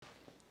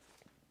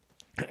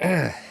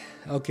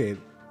Okay.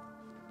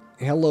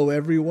 Hello,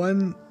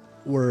 everyone.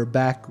 We're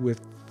back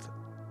with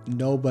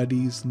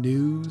Nobody's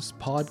News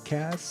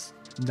podcast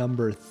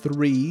number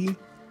 3.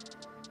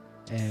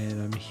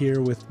 And I'm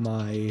here with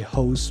my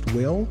host,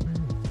 Will.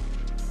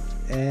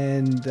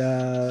 And,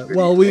 Good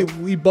well, we,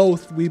 evening. we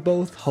both we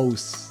both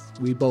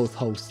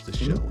host the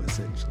show,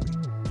 essentially.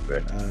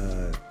 Right.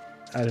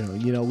 I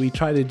don't know, we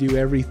try to do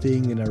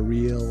everything in a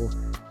real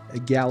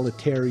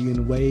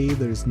egalitarian way.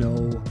 There's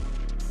no,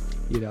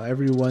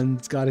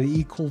 everyone's got an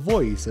equal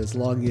voice as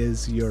long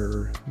as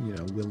you're,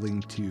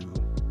 willing to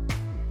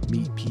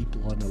meet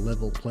people on a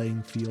level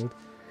playing field.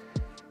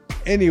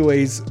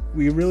 Anyways,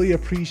 we really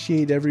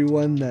appreciate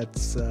everyone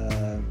that's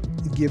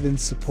given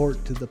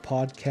support to the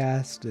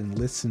podcast and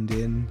listened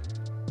in.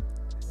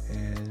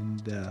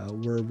 And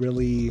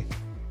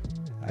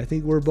I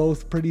think we're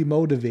both pretty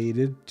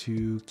motivated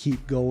to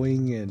keep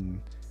going.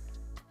 And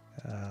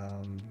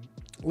um,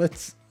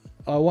 let's.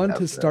 I want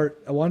to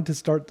start the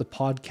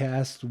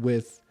podcast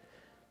with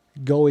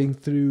going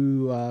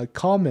through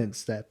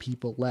comments that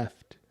people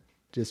left,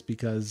 just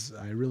because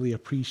I really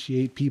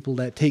appreciate people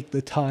that take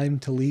the time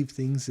to leave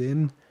things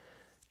in.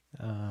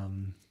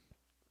 Um,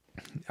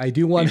 I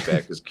do want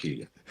Feedback is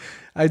key.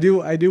 I do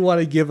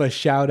want to give a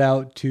shout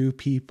out to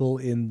people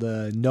in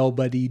the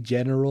Nobody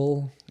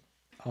General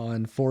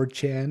on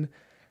 4chan.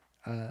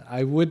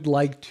 I would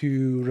like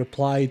to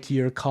reply to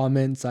your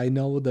comments. I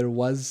know there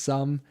was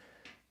some,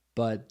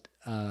 but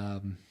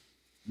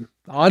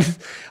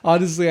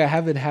honestly, I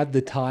haven't had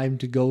the time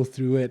to go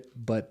through it.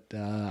 But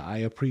I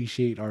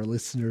appreciate our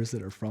listeners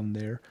that are from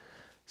there.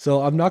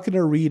 So I'm not going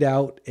to read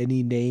out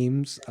any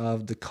names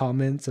of the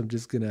comments. I'm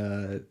just going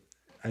to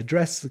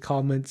address the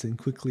comments and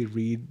quickly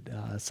read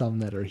some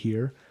that are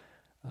here.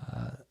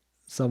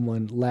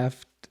 Someone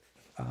left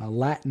a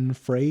Latin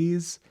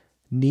phrase: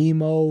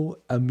 Nemo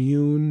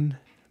immune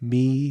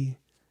me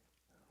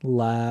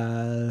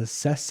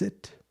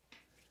lacessit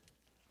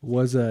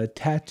was a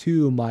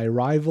tattoo my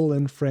rival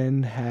and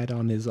friend had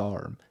on his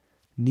arm.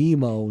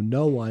 Nemo,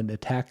 no one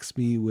attacks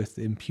me with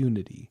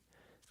impunity.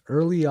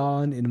 Early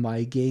on in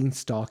my gang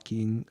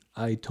stalking,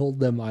 I told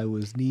them I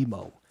was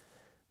Nemo.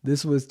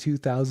 This was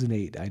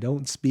 2008. I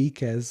don't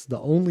speak as the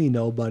only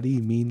nobody,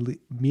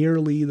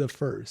 merely the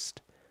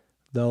first.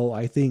 Though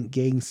I think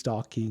gang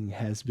stalking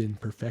has been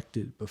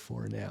perfected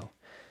before now.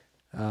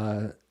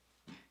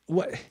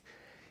 What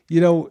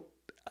you know,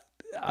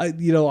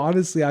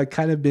 honestly, I've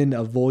kind of been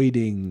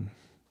avoiding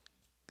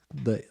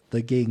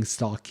the gang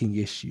stalking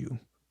issue.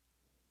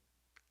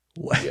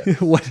 What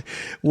Yes. what And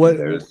what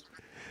there's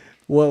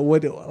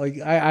what like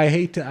I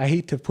hate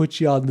to put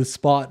you on the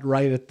spot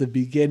right at the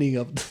beginning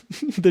of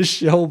the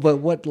show, but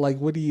what do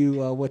you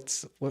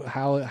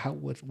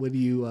what do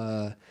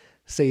you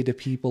say to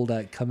people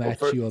that come well at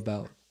for you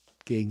about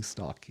gang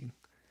stalking?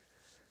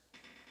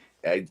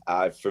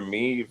 for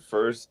me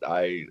first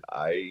I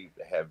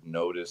have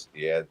noticed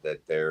that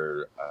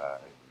there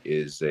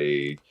is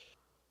a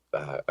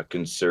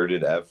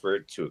concerted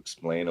effort to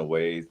explain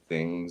away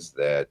things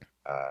that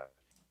uh,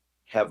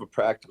 have a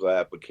practical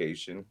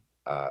application.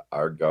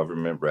 Our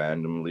government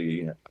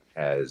randomly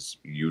has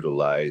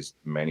utilized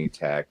many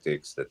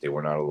tactics that they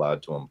were not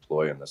allowed to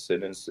employ in the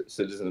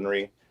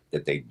citizenry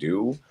that they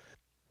do.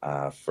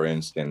 For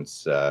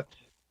instance,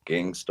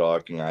 gang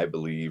stalking, I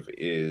believe,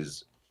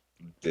 is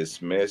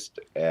dismissed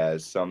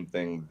as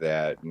something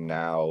that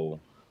now,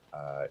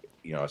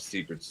 a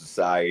secret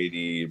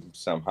society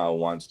somehow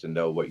wants to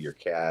know what your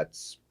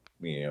cat's,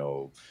 you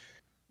know,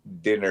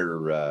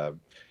 dinner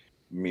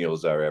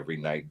meals are every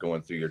night,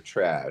 going through your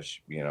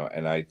trash,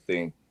 and I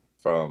think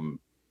from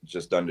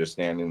just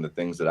understanding the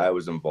things that I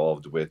was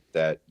involved with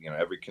that,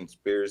 every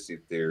conspiracy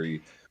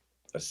theory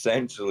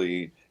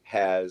essentially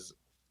has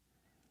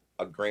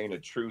a grain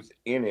of truth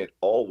in it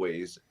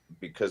always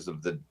because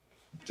of the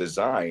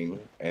design.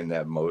 And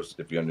that most,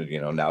 if you under,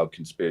 now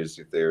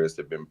conspiracy theorists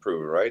have been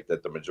proven right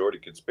that the majority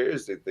of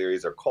conspiracy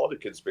theories are called a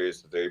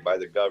conspiracy theory by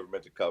the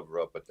government to cover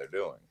up what they're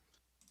doing.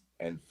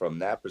 And from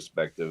that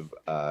perspective,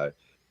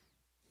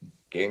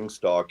 gang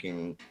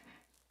stalking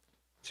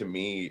to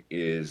me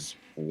is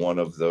one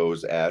of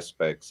those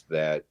aspects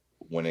that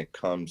when it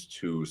comes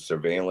to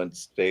surveillance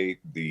state,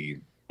 the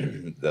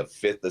the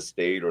fifth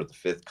estate or the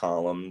fifth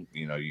column,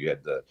 you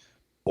had the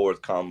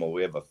fourth column, well,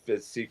 we have a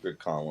fifth secret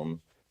column,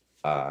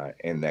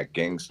 and that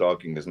gang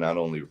stalking is not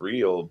only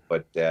real,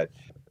 but that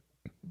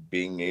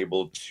being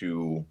able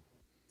to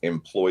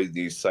employ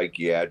these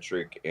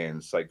psychiatric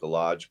and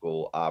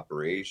psychological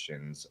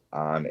operations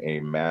on a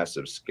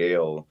massive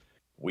scale,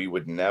 we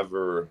would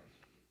never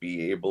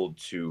be able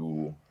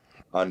to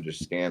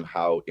understand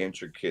how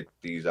intricate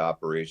these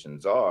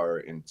operations are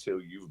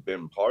until you've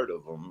been part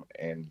of them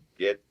and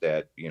get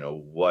that,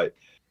 what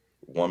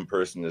one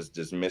person is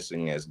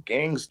dismissing as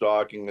gang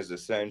stalking is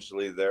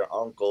essentially their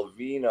Uncle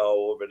Vino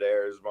over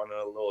there is running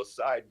a little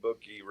side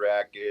bookie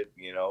racket,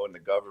 and the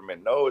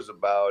government knows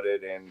about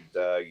it. And,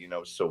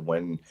 so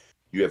when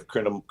you have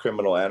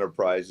criminal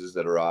enterprises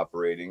that are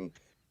operating,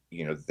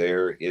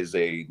 there is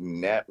a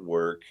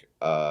network,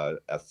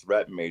 a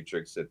threat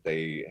matrix that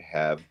they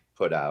have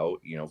put out,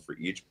 for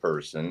each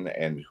person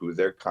and who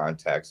their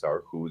contacts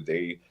are, who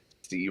they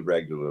see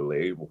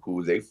regularly,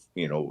 who they,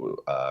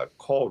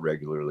 call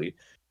regularly.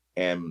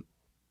 And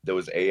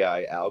those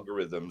AI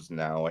algorithms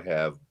now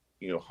have,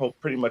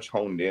 pretty much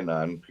honed in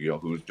on,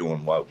 who's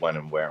doing what, when,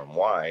 and where, and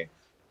why.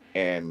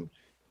 And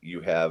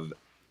you have,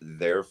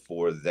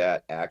 therefore,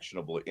 that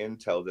actionable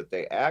intel that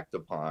they act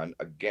upon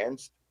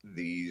against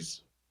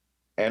these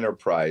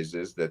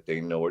enterprises that they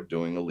know are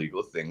doing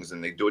illegal things,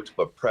 and they do it to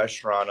put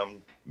pressure on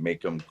them,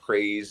 make them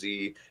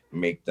crazy,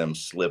 make them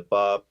slip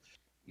up,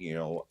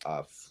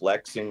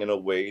 flexing in a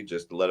way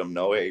just to let them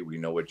know, hey, we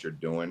know what you're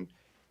doing.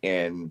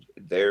 And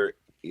there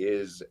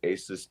is a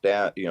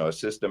systematic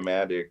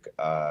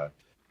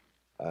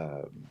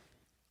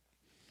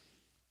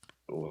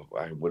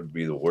what would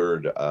be the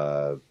word?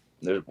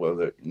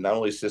 Not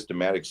only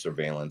systematic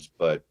surveillance,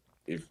 but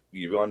if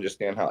you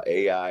understand how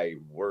AI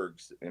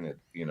works in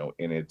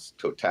its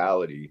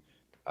totality,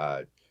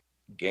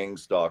 gang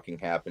stalking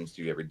happens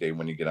to you every day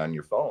when you get on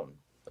your phone.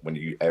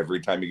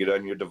 Every time you get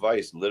on your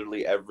device,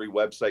 literally every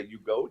website you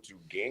go to,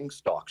 gang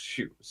stalks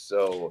you.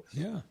 So,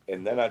 Yeah.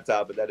 and then on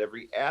top of that,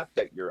 every app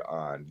that you're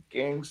on,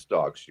 gang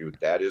stalks you.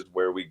 That is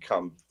where we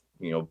come,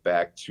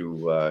 back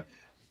to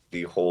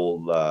the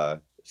whole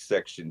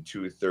Section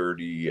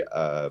 230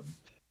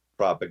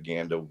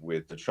 propaganda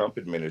with the Trump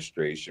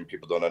administration.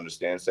 People don't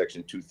understand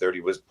Section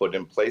 230 was put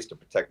in place to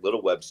protect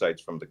little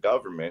websites from the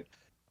government.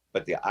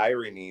 But the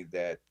irony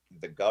that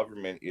the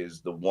government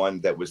is the one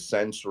that was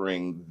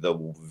censoring the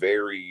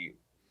very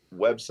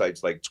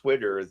websites like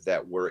Twitter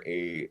that were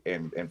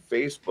and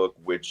Facebook,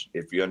 which,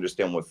 if you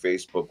understand what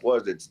Facebook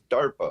was, it's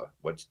DARPA.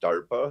 What's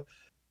DARPA?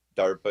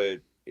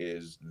 DARPA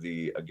is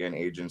the, again,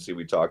 agency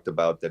we talked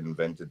about that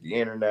invented the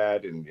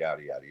internet and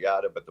yada, yada,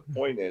 yada. But the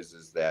point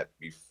is that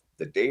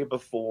the day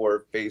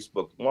before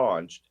Facebook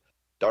launched,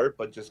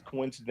 DARPA just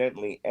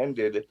coincidentally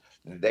ended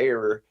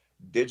their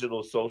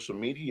digital social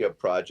media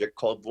project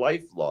called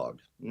LifeLog.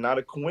 Not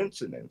a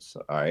coincidence,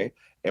 all right?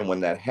 And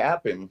when that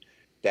happened,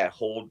 that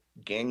whole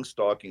gang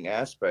stalking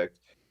aspect,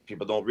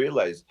 people don't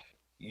realize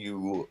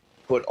you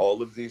put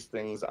all of these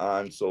things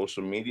on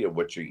social media,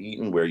 what you're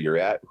eating, where you're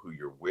at, who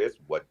you're with,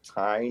 what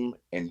time,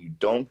 and you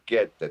don't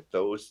get that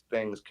those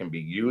things can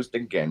be used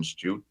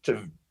against you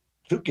to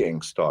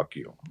gang stalk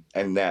you.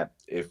 And that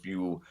if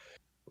you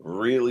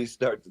really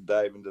start to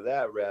dive into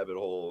that rabbit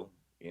hole,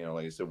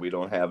 like I said, we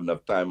don't have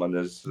enough time on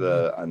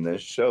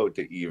this show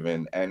to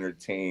even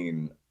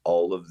entertain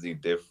all of the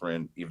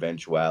different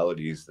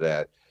eventualities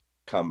that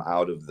come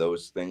out of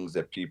those things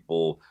that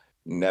people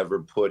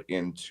never put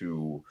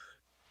into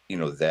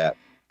that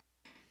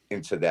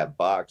into that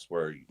box,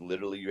 where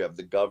literally you have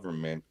the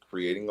government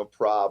creating a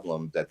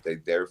problem that they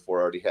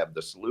therefore already have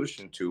the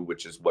solution to,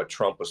 which is what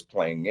Trump was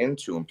playing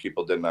into. And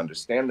people didn't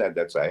understand that.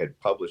 That's why I had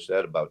published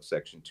that about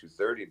Section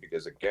 230,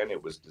 because again,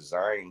 it was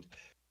designed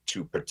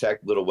to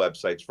protect little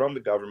websites from the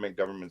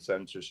government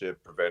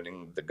censorship,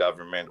 preventing the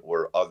government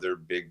or other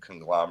big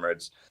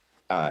conglomerates.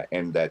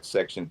 And that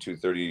Section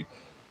 230,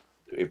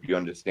 if you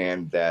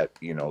understand that,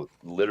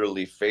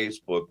 literally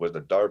Facebook was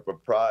a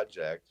DARPA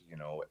project,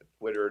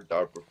 Twitter,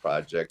 DARPA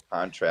project,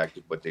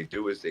 contracted. What they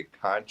do is they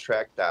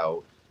contract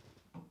out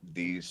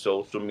these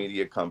social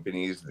media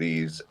companies,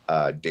 these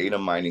data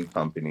mining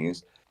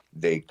companies.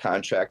 They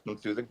contract them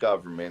through the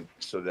government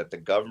so that the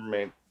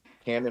government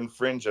can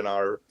infringe on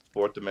our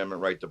Fourth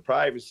Amendment right to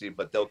privacy,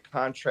 but they'll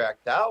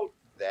contract out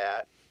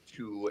that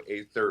to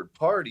a third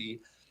party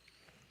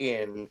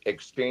in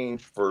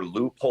exchange for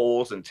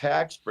loopholes and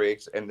tax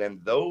breaks, and then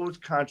those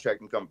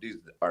contracting companies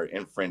are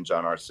infringe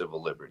on our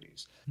civil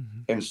liberties. Mm-hmm.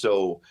 And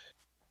so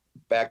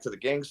back to the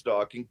gang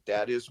stalking,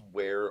 that is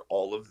where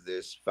all of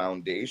this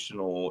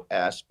foundational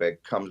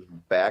aspect comes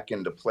back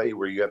into play,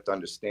 where you have to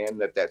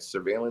understand that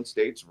surveillance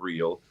state's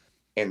real,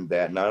 and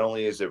that not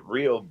only is it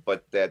real,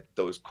 but that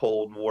those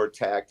Cold War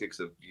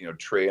tactics of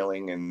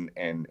trailing and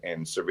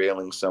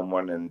surveilling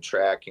someone and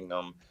tracking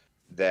them,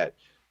 that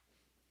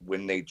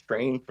when they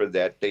train for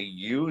that, they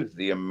use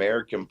the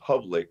American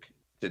public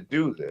to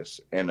do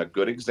this. And a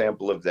good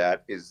example of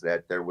that is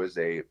that there was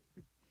an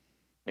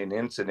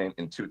incident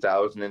in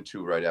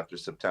 2002, right after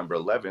September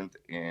 11th,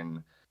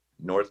 in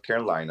North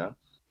Carolina,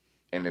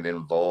 and it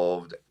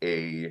involved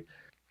a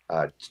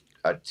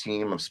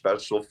team of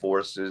special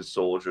forces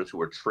soldiers who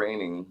were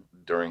training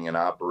during an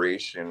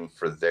operation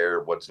for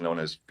their what's known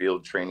as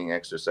field training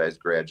exercise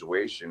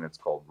graduation. It's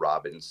called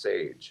Robin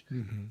Sage.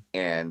 Mm-hmm.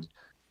 And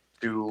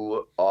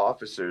 2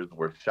 officers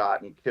were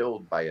shot and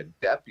killed by a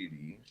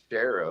deputy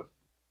sheriff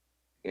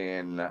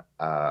in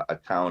a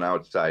town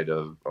outside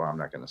of, I'm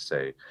not going to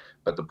say,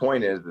 but the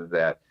point is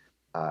that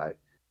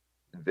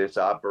this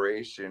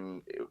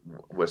operation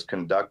was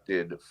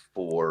conducted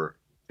for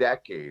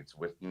decades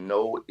with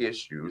no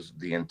issues.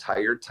 The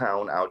entire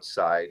town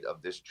outside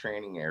of this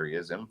training area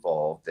is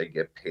involved. They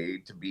get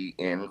paid to be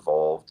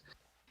involved.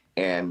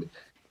 And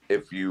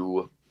if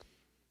you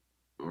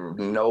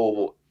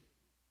know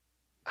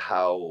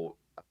how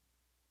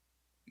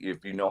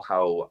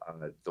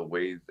the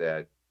way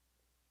that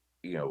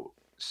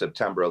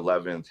September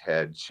 11th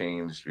had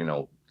changed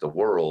the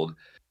world,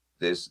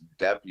 this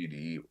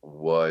deputy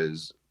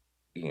was,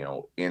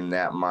 in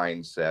that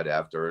mindset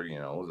after,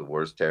 the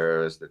worst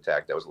terrorist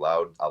attack that was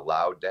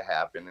allowed to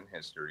happen in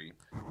history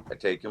had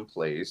taken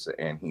place,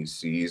 and he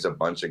sees a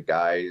bunch of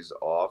guys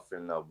off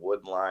in the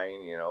wood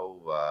line,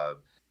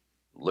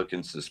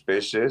 looking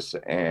suspicious,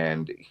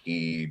 and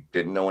he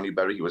didn't know any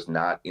better. He was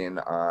not in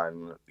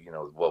on,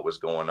 what was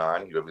going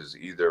on. He was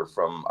either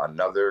from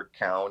another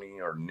county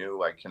or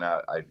new.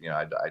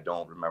 I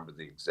don't remember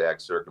the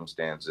exact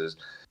circumstances.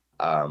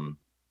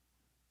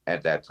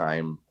 At that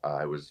time,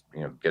 I was,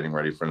 getting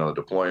ready for another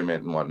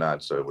deployment and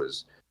whatnot. So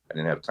I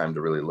didn't have time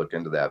to really look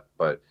into that.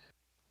 But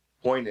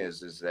point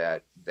is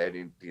that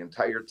the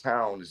entire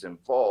town is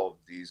involved.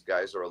 These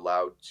guys are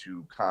allowed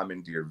to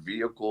commandeer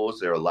vehicles.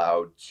 They're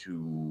allowed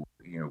to,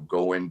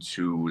 go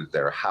into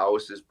their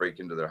houses, break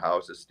into their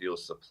houses, steal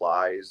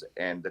supplies,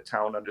 and the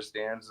town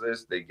understands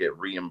this. They get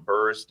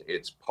reimbursed.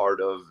 It's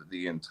part of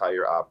the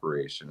entire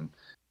operation,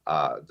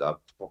 the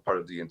part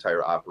of the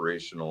entire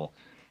operational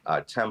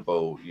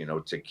tempo,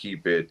 to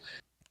keep it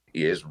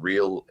as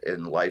real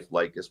and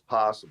lifelike as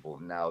possible.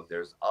 Now,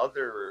 there's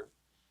other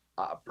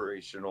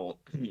operational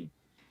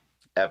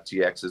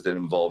FTXs that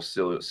involve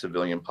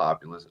civilian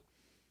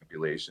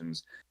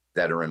populations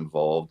that are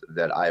involved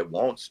that I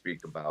won't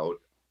speak about,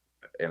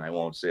 and I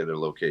won't say their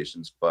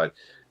locations. But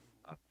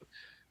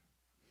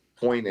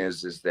point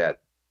is that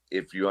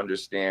if you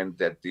understand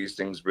that these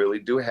things really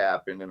do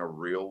happen in a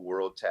real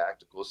world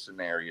tactical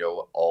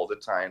scenario all the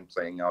time,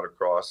 playing out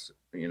across,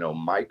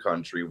 my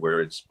country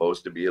where it's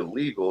supposed to be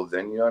illegal,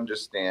 then you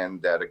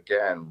understand that,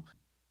 again,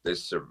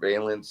 this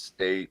surveillance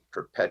state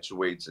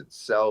perpetuates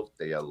itself.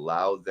 They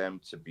allow them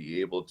to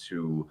be able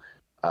to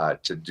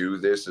do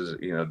this. Is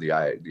the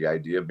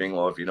idea being,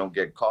 well, if you don't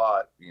get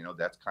caught,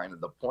 that's kind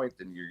of the point.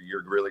 Then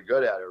you're really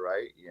good at it,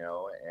 right?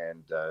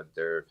 And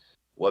they're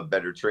what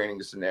better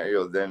training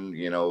scenario than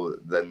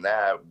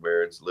that,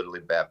 where it's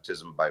literally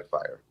baptism by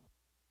fire.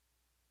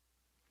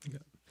 Yeah.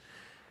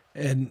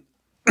 And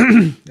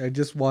I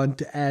just want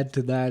to add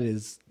to that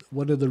is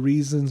one of the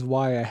reasons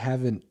why I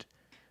haven't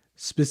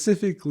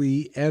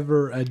specifically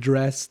ever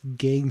addressed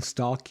gang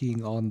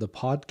stalking on the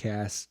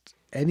podcast,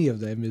 any of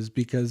them, is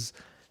because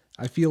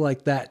I feel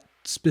like that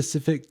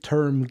specific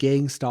term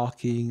gang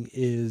stalking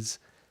is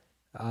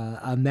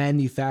a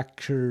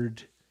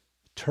manufactured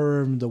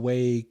term the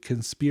way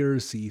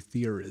conspiracy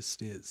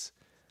theorist is.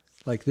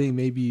 Like,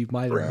 maybe you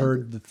might have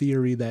heard the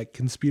theory that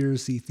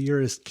conspiracy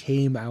theorists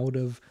came out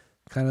of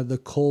kind of the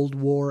Cold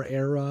War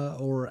era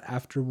or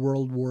after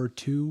World War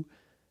II,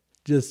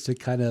 just to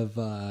kind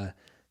of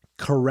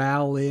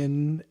corral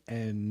in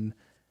and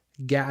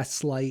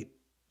gaslight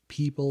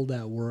people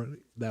that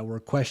were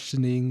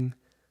questioning,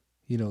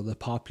 the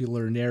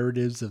popular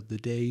narratives of the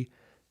day.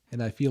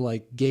 And I feel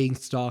like gang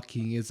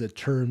stalking is a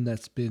term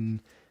that's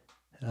been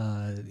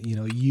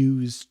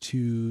used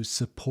to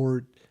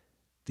support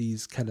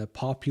these kind of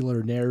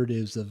popular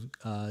narratives of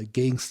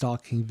gang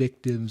stalking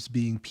victims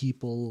being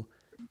people,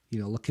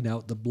 looking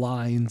out the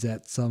blinds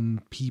at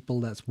some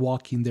people that's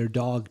walking their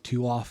dog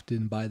too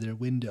often by their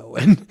window,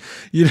 and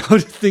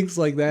things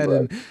like that.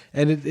 Right.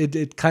 And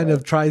it kind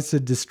of tries to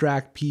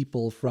distract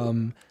people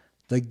from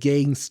the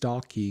gang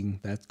stalking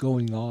that's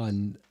going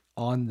on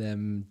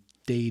them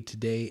day to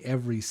day,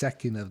 every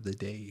second of the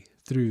day,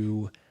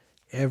 through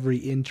every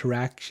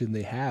interaction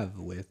they have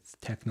with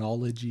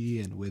technology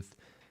and with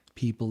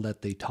people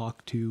that they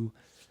talk to.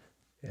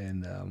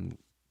 And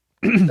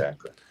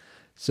exactly.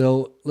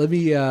 So let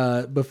me,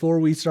 before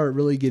we start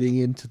really getting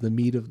into the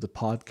meat of the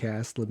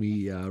podcast, let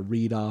me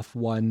read off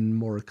one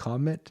more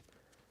comment.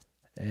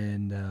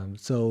 And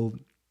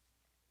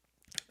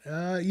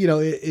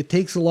it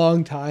takes a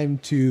long time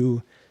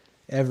to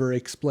ever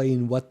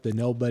explain what the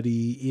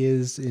Nobody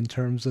is in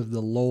terms of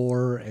the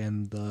lore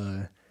and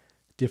the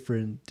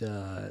different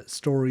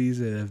stories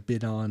that have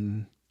been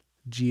on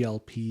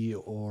GLP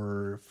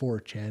or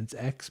 4chan's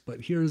X.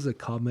 But here's a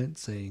comment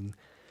saying,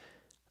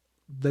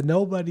 "The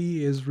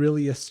Nobody is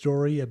really a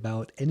story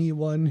about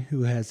anyone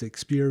who has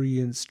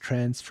experienced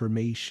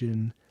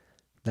transformation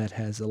that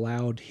has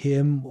allowed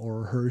him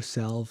or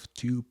herself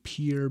to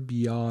peer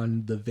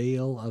beyond the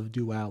veil of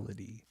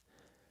duality.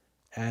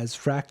 As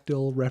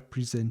fractal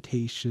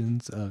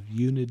representations of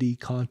unity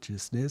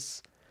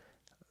consciousness,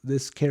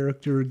 this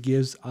character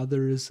gives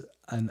others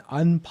an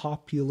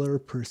unpopular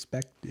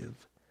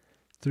perspective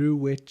through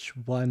which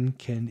one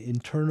can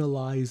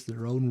internalize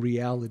their own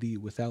reality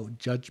without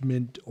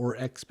judgment or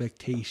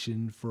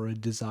expectation for a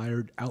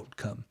desired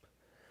outcome.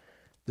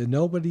 The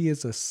Nobody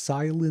is a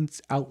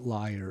silent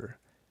outlier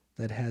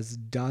that has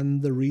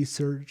done the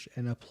research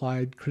and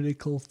applied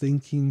critical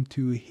thinking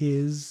to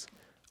his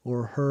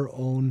or her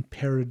own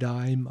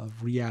paradigm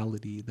of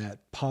reality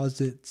that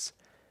posits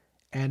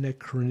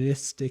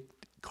anachronistic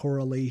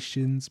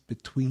correlations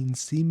between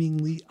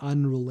seemingly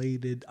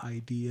unrelated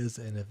ideas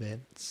and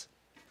events."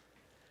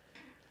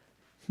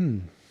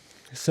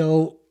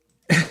 So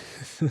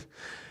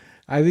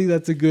I think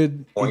that's a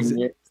good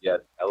poignant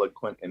yet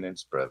eloquent in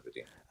its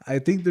brevity. I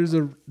think there's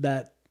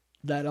that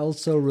that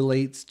also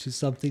relates to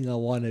something I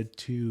wanted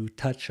to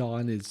touch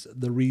on is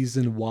the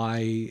reason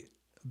why,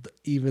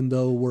 even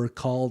though we're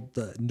called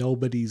the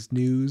Nobody's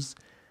News,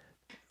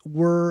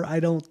 I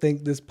don't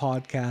think this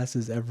podcast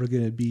is ever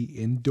going to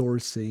be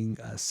endorsing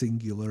a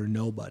singular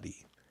nobody.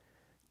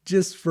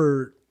 Just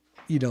for,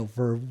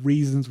 for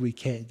reasons we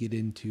can't get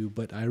into,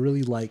 but I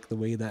really like the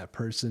way that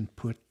person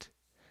put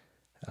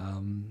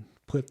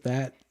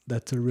that.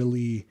 That's a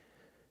really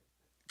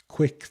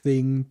quick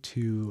thing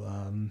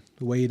to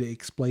way to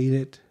explain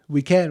it.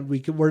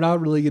 We're not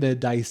really going to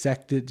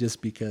dissect it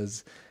just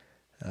because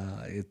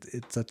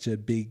it's such a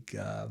big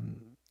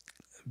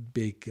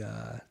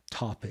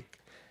topic.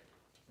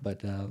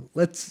 But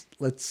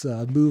let's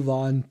move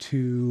on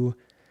to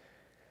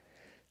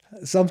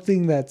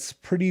something that's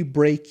pretty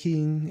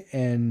breaking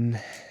and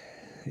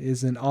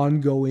is an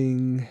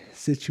ongoing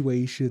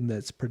situation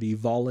that's pretty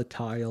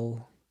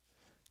volatile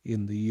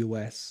in the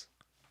U.S.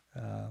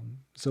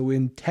 So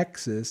in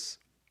Texas,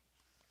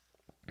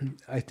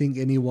 I think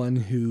anyone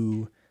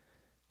who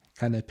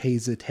kind of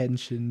pays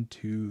attention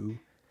to,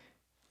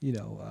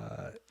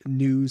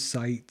 news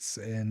sites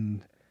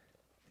and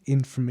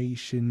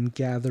information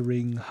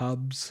gathering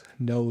hubs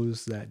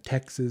knows that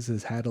Texas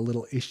has had a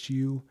little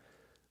issue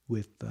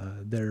with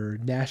their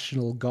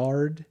National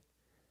Guard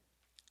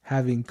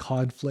having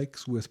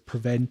conflicts with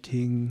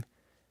preventing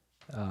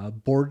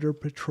Border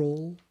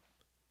Patrol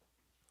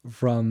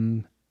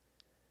from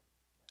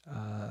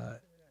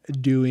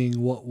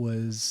doing what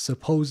was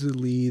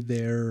supposedly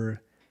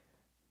their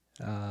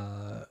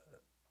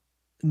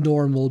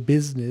normal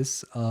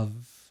business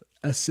of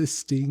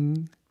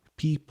assisting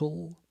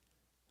people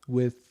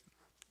with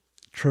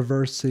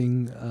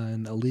traversing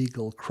an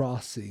illegal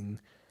crossing.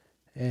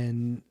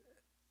 And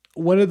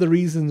one of the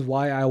reasons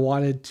why I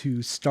wanted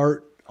to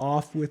start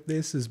off with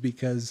this is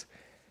because,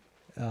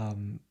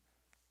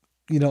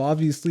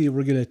 obviously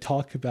we're going to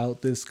talk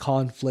about this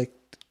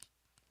conflict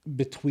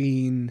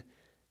between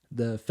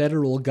the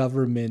federal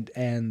government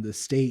and the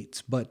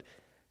states, but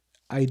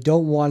I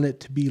don't want it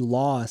to be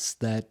lost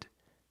that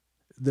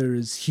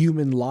there's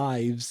human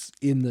lives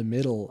in the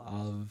middle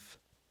of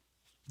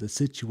the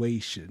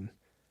situation.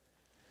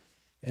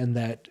 And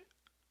that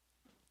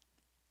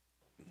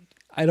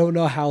I don't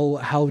know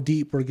how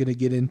deep we're going to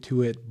get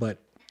into it,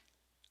 but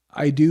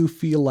I do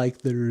feel like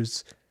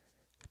there's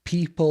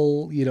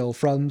people,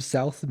 from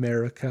South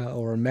America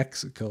or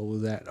Mexico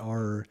that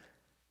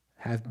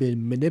have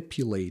been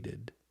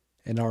manipulated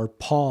and are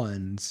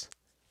pawns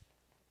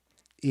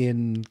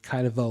in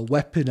kind of a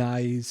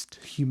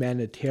weaponized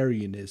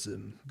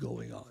humanitarianism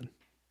going on.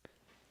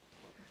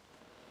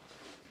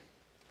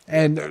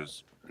 And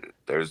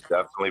there's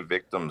definitely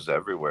victims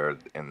everywhere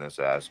in this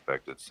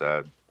aspect, it's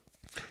sad.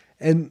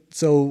 And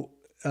so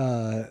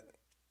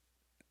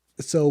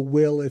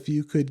Will, if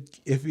you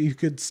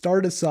could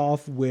start us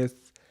off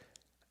with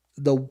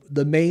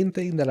the main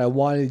thing that I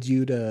wanted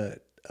you to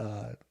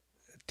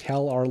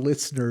tell our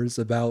listeners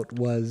about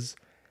was,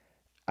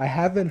 I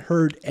haven't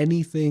heard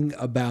anything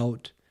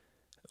about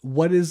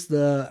what is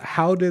the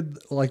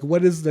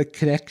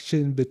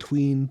connection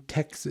between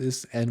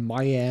Texas and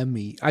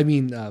Miami? I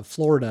mean,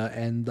 Florida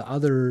and the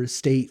other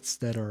states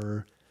that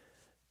are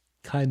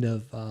kind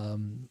of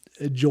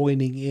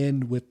joining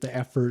in with the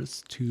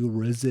efforts to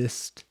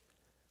resist,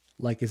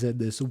 like I said,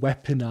 this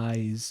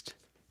weaponized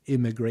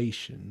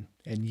immigration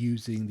and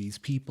using these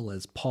people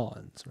as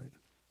pawns, right?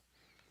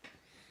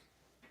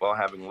 Well,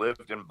 having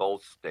lived in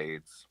both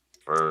states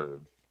for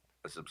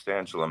a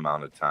substantial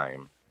amount of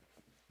time,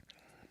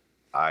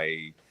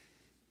 I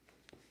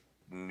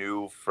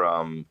knew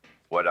from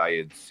what I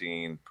had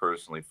seen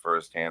personally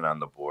firsthand on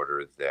the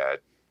border that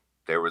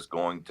there was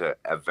going to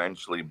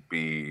eventually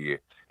be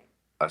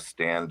a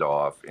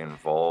standoff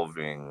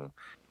involving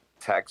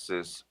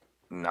Texas,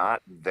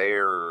 not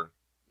their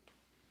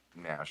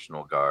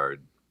National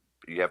Guard.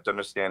 You have to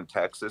understand,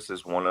 Texas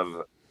is one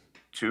of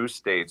 2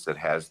 states that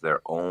has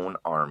their own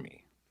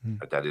army.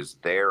 That is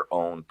their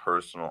own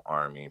personal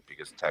army,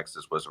 because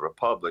Texas was a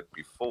republic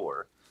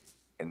before,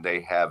 and they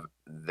have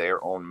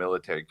their own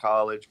military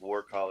college,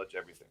 war college,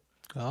 everything.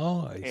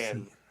 Oh, I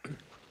see.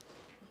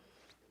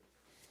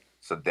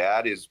 So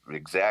that is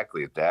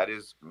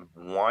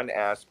one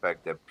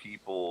aspect that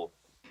people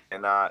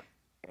cannot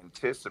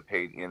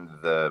anticipate in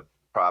the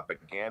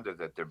propaganda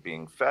that they're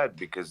being fed,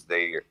 because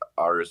they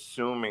are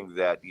assuming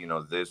that,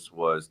 this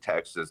was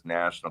Texas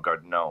National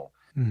Guard. No.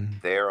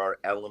 There are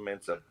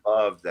elements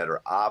above that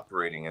are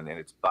operating, and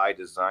it's by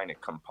design.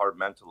 It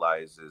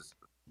compartmentalizes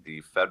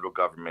the federal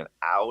government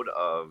out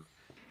of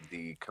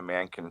the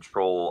command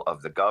control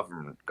of the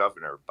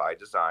governor by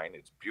design.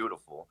 It's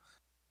beautiful.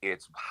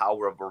 It's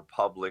how a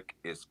republic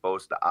is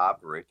supposed to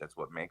operate. That's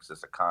what makes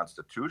us a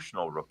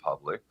constitutional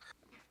republic.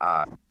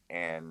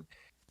 And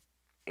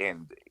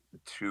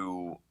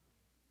to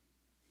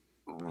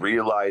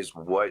realize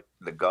what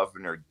the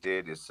governor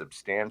did is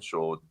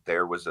substantial.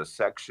 There was a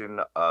section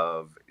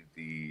of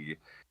the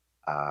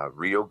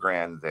Rio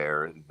Grande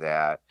there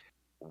that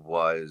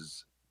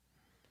was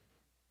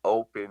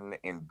open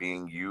and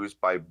being used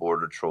by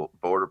Border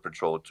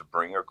Patrol to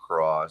bring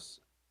across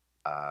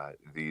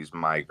these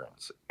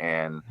migrants.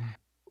 And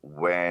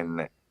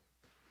when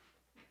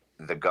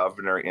the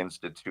governor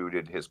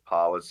instituted his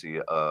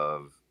policy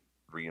of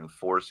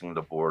reinforcing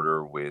the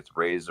border with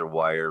razor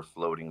wire,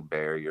 floating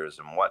barriers,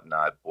 and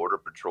whatnot, Border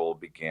Patrol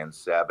began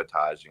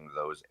sabotaging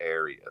those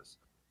areas.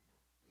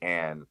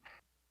 And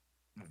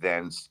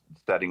then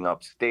setting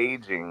up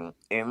staging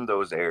in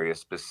those areas,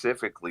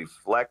 specifically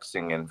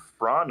flexing in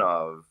front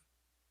of,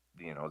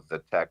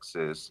 the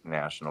Texas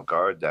National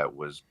Guard that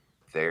was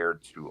there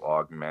to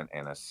augment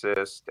and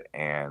assist.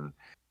 And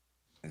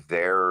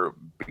there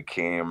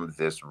became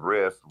this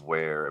rift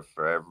where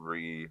for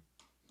every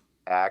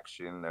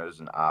action, there's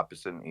an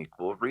opposite and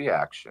equal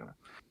reaction.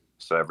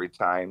 So every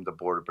time the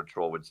Border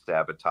Patrol would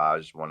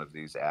sabotage one of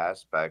these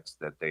aspects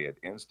that they had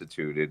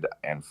instituted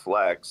and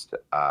flexed,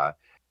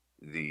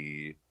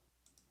 the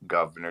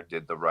governor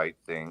did the right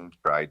thing,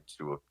 tried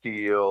to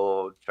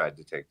appeal, tried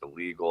to take the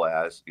legal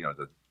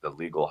the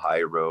legal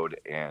high road.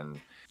 And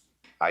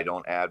I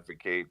don't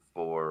advocate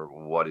for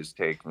what is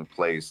taking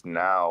place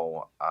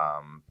now,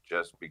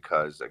 just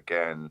because,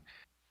 again,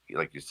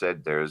 like you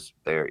said, there is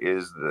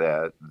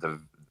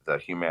the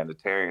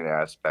humanitarian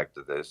aspect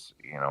of this,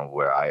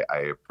 where I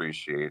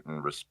appreciate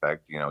and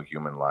respect,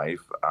 human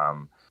life.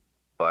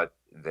 But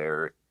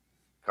there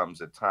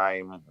comes a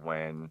time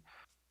when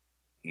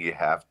you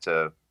have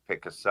to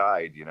pick a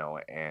side,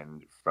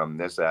 and from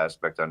this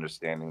aspect,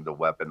 understanding the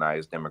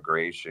weaponized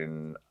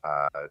immigration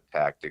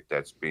tactic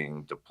that's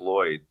being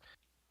deployed,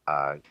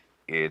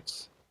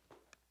 it's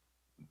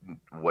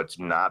what's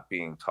not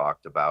being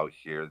talked about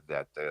here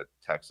that the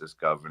Texas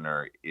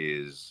governor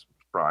is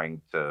trying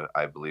to,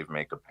 I believe,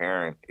 make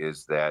apparent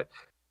is that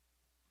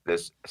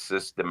this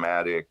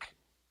systematic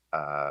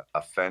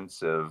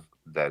offensive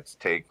that's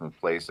taking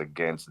place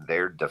against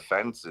their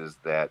defenses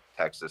that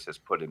Texas has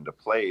put into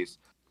place,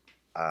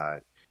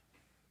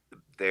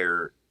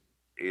 there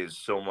is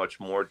so much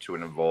more to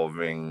it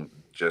involving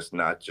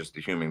not just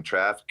the human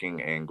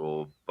trafficking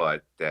angle,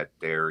 but that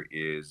there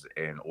is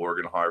an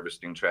organ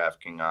harvesting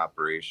trafficking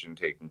operation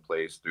taking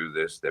place through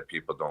this that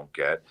people don't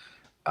get.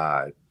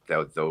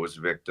 That those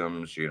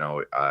victims,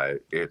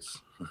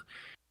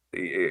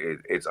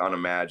 it's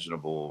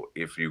unimaginable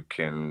if you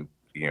can,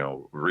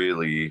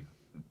 really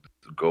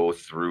go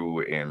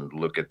through and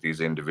look at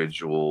these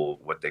individual,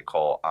 what they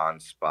call on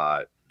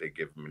spot. They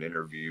give them an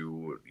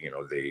interview,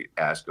 they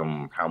ask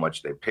them how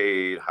much they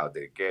paid, how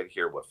they get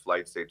here, what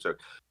flights they took.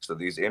 So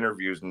these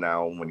interviews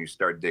now, when you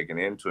start digging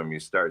into them, you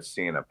start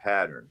seeing a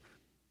pattern.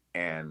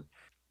 And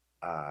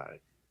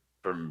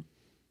from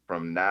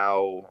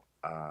now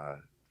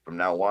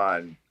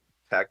on,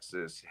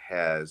 Texas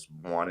has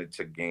wanted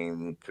to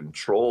gain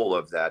control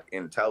of that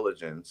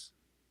intelligence,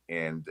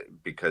 and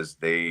because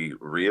they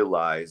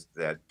realized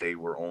that they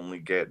were only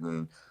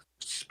getting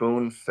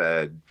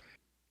spoon-fed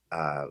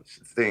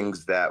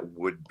things that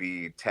would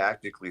be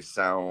tactically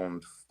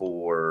sound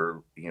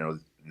for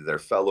their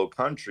fellow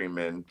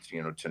countrymen,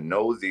 to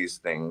know these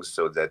things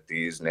so that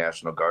these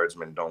National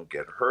Guardsmen don't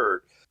get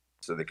hurt,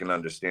 so they can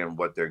understand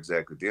what they're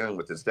exactly dealing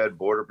with. Instead,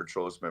 Border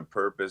Patrol has been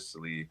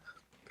purposely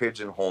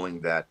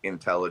pigeonholing that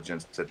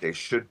intelligence that they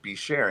should be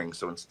sharing.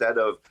 So instead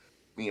of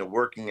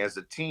working as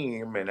a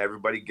team and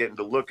everybody getting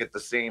to look at the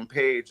same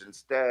page,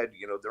 instead,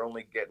 they're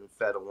only getting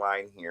fed a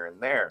line here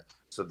and there.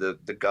 So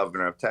the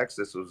governor of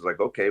Texas was like,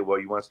 okay, well,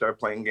 you want to start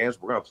playing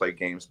games? We're going to play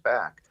games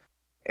back.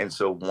 And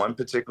so one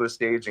particular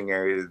staging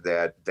area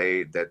that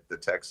the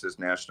Texas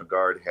National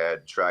Guard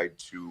had tried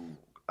to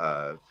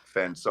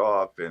fence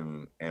off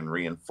and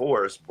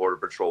reinforce, Border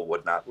Patrol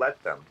would not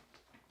let them.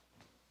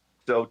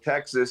 So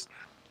Texas,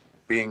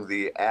 being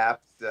the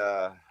apt,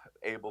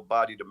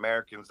 able-bodied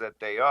Americans that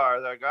they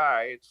are, they're like, all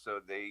right. So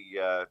they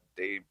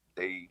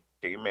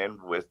came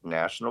in with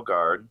National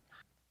Guard,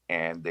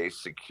 and they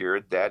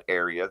secured that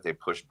area. They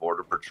pushed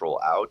Border Patrol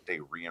out. They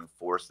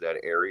reinforced that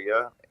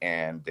area,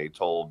 and they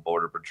told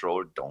Border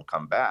Patrol, don't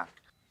come back.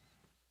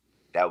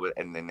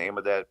 And the name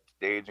of that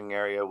staging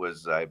area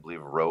was, I believe,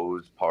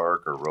 Rosa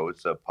Park or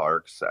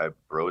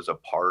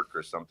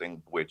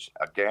something, which,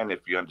 again,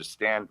 if you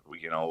understand,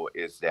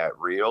 is that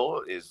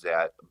real? Is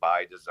that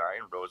by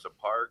design, Rosa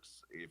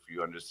Parks? If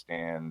you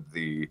understand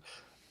the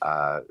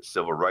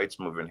civil rights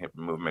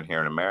movement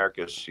here in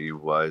America, she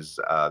was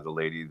the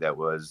lady that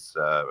was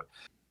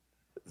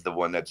the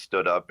one that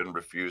stood up and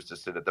refused to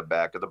sit at the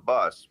back of the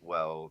bus.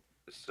 Well,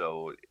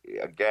 so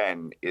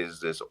again, is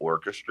this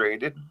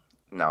orchestrated?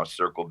 Now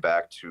circle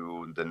back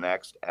to the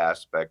next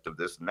aspect of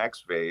this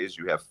next phase.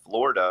 You have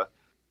Florida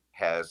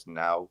has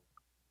now,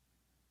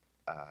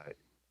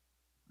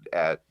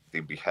 at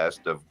the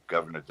behest of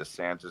Governor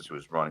DeSantis, who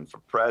is running for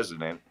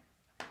president,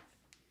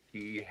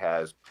 he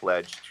has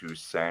pledged to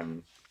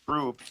send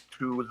troops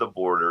to the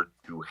border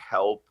to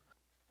help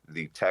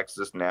the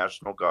Texas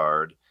National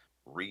Guard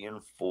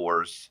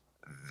reinforce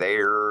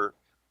their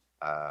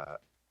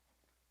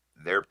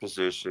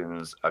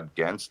positions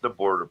against the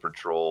Border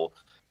Patrol,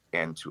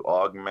 and to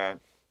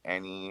augment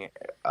any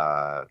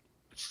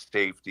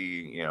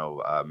safety,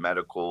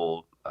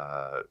 medical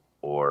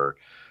or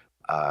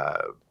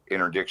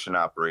interdiction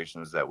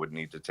operations that would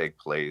need to take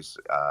place.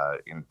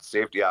 And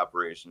safety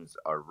operations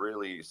are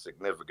really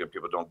significant.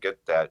 People don't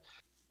get that.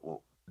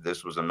 Well,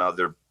 this was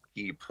another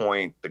key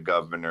point the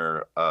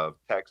governor of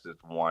Texas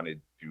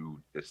wanted to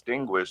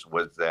distinguish,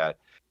 was that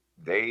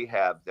they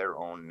have their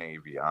own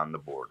Navy on the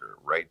border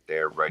right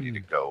there ready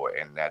to go,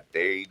 and that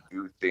they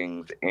do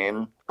things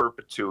in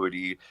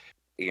perpetuity,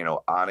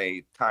 on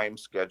a time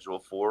schedule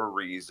for a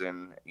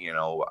reason,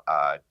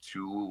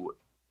 to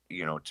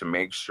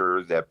make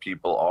sure that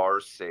people are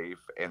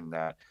safe, and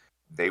that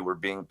they were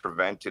being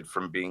prevented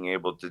from being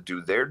able to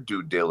do their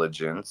due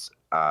diligence,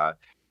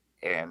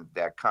 and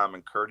that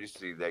common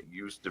courtesy that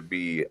used to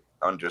be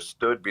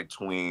understood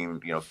between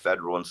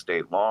federal and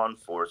state law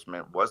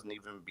enforcement wasn't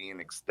even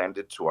being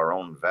extended to our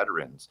own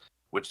veterans,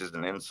 which is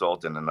an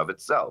insult in and of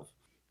itself.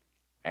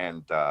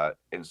 And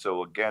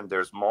so again,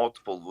 there's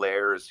multiple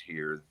layers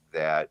here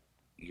that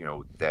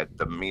that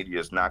the media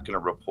is not going to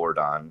report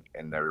on,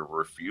 and they're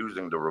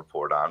refusing to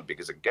report on,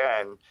 because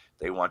again,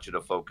 they want you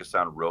to focus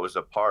on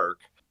Rosa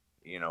Parks,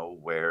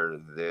 where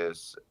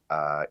this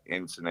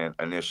incident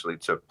initially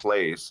took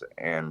place.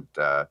 And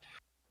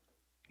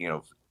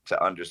to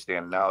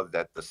understand now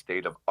that the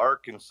state of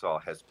Arkansas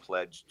has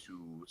pledged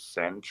to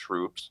send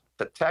troops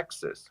to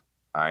Texas.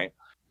 All right,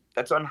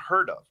 that's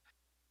unheard of.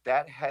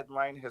 That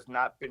headline has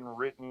not been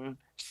written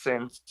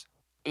since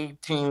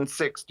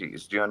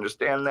 1860s. Do you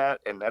understand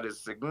that? And that is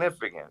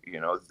significant,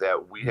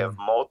 that we have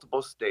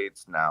multiple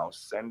states now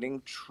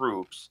sending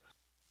troops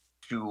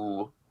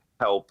to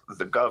help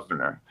the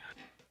governor.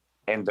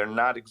 And they're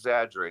not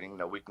exaggerating.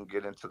 Now we can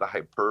get into the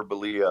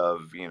hyperbole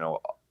of,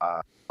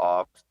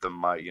 off the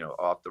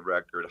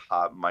record,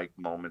 hot mic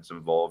moments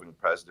involving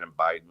President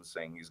Biden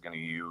saying he's going to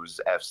use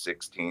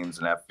F-16s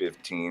and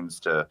F-15s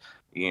to,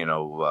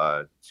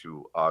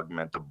 to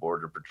augment the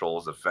Border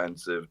Patrol's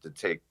offensive, to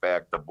take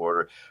back the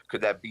border. Could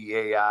that be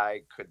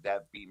AI? Could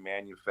that be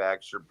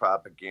manufactured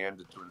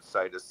propaganda to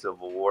incite a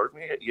civil war?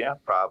 Yeah,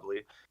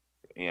 probably.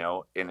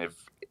 And if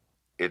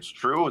it's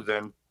true,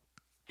 then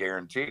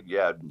guaranteed,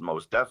 yeah,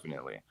 most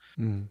definitely.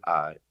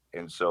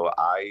 And so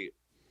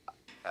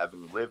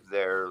having lived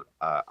there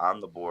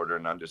on the border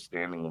and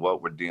understanding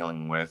what we're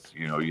dealing with,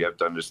 you have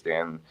to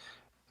understand,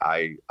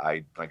 like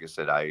I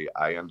said, I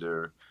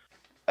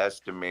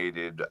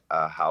underestimated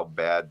how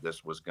bad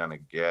this was going to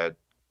get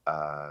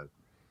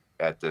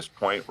at this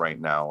point right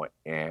now.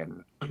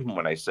 And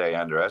when I say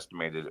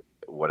underestimated,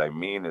 what I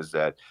mean is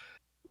that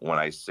when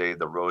I say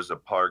the Rosa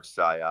Parks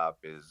PSYOP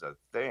is a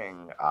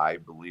thing, I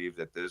believe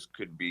that this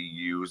could be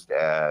used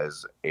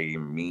as a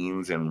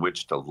means in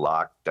which to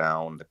lock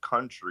down the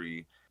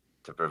country,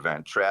 to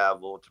prevent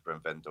travel, to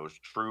prevent those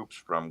troops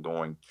from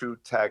going to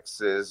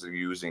Texas,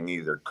 using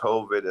either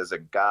COVID as a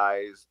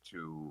guise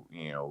to,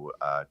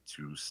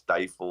 to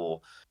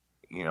stifle,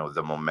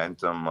 the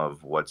momentum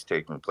of what's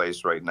taking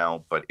place right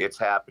now. But it's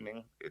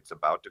happening. It's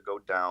about to go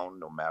down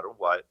no matter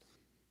what.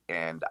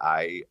 And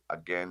I,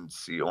 again,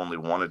 see only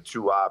one of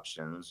two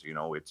options.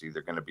 It's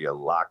either going to be a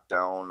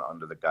lockdown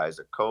under the guise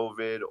of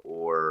COVID,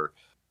 or,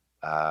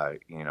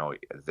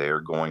 they're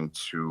going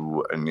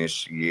to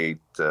initiate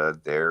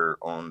their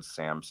own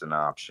Samson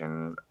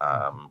option,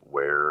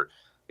 where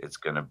it's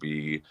going to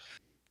be,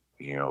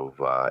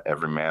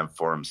 every man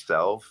for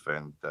himself.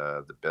 And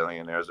the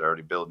billionaires are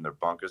already building their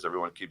bunkers.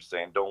 Everyone keeps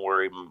saying, don't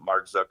worry,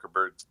 Mark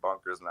Zuckerberg's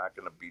bunker is not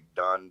going to be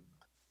done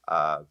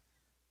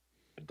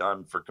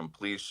for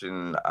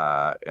completion,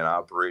 and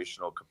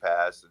operational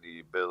capacity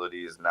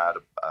ability is not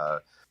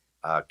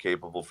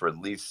capable for at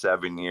least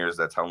 7 years.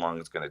 That's how long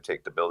it's going to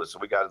take to build it. So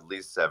we got at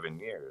least 7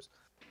 years.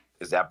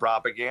 Is that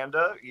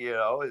propaganda?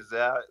 Is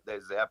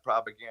that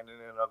propaganda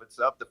in and of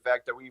itself? The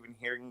fact that we're even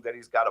hearing that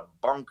he's got a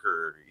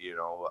bunker,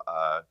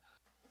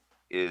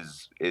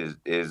 is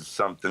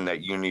something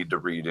that you need to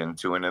read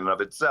into in and of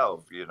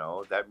itself.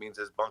 That means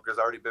his bunker's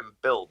already been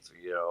built,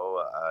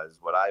 is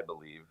what I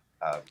believe.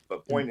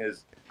 But point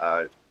is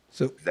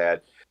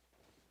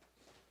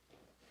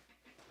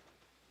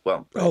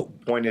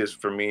point is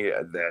for me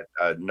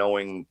that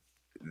knowing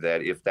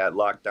that if that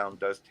lockdown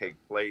does take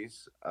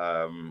place,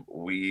 I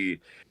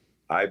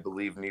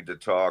believe need to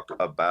talk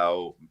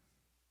about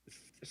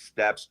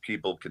steps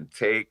people can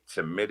take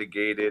to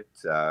mitigate it,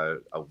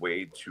 a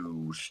way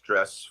to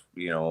stress,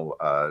 in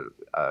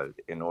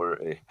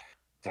order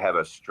to have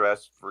a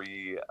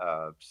stress-free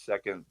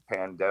second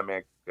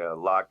pandemic.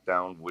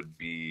 Lockdown would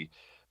be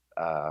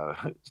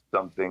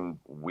something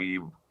we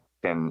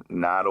can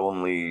not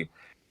only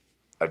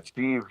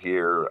achieve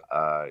here,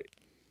 I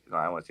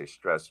don't want to say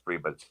stress-free,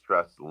 but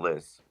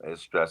stressless. I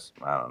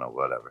don't know,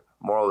 whatever.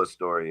 Moral of the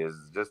story is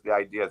just the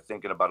idea of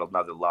thinking about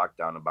another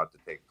lockdown about to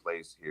take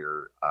place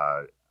here,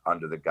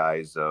 under the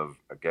guise of,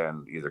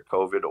 again, either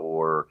COVID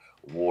or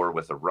war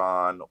with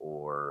Iran,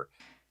 or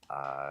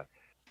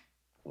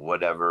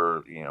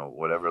whatever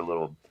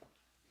little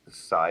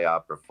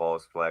PSYOP or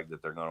false flag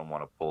that they're going to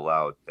want to pull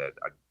out. That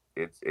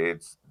it's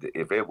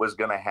if it was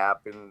going to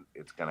happen,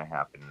 it's going to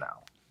happen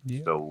now.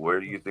 Yeah. So where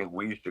do you think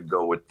we should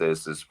go with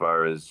this as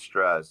far as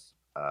stress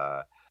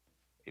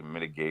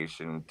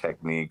mitigation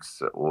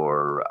techniques,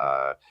 or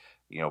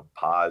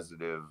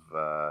positive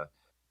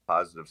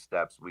positive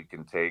steps we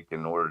can take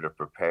in order to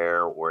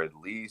prepare, or at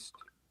least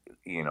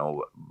you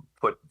know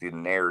put the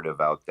narrative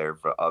out there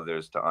for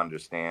others to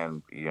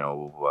understand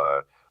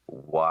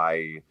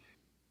why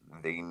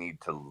they need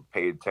to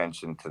pay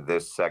attention to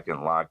this second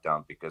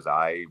lockdown, because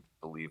I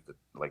believe that,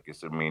 like I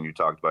said, me and you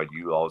talked about,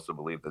 you also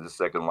believe that this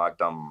second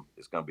lockdown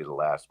is going to be the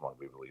last one.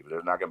 We believe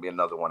there's not going to be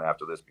another one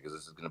after this, because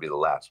this is going to be the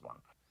last one.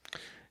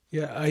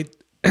 Yeah, I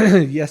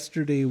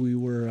yesterday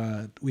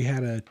we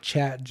had a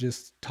chat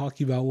just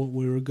talking about what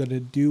we were going to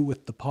do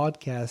with the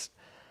podcast,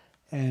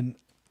 and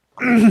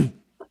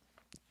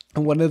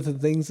one of the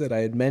things that I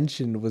had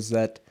mentioned was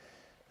that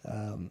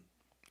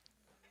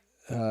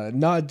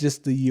not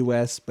just the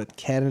U.S. but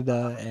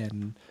Canada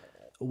and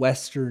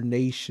Western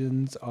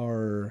nations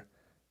are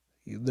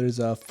there's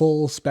a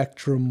full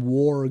spectrum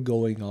war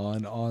going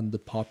on the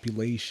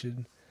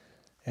population,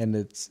 and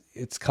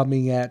it's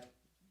coming at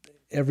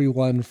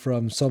everyone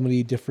from so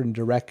many different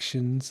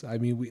directions. I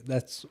mean,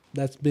 that's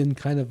been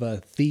kind of a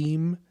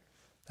theme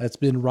that's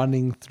been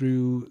running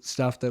through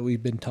stuff that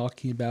we've been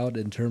talking about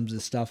in terms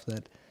of stuff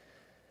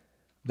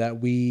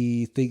that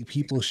we think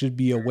people should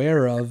be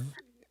aware of.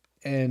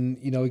 And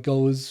it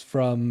goes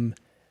from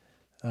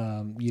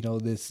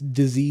this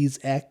disease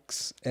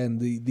X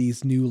and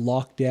these new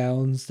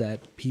lockdowns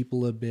that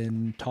people have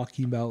been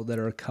talking about that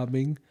are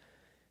coming.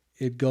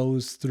 It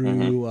goes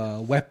through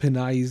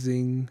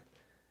weaponizing,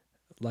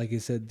 like I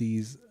said,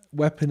 these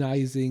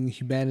weaponizing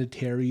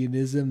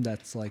humanitarianism.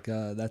 That's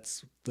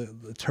that's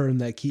the term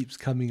that keeps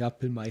coming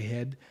up in my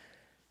head.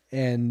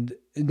 And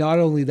not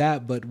only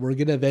that, but we're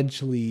going to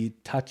eventually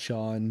touch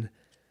on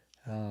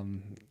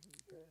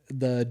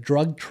the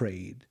drug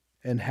trade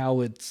and how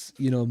it's,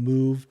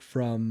 moved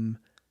from,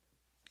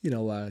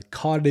 a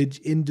cottage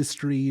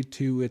industry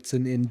to it's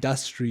an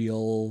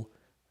industrial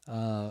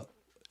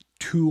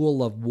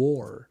tool of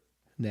war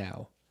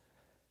now.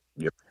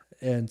 Yep.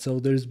 And so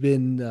there's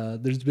been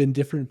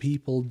different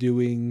people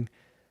doing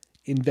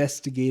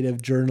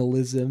investigative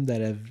journalism that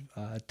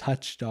have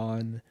touched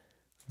on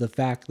the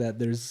fact that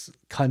there's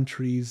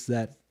countries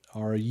that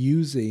are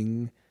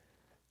using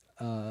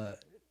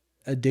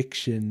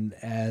addiction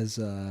as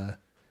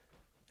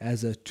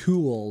a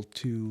tool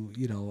to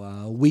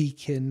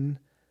weaken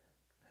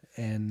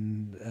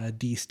and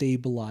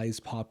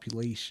destabilize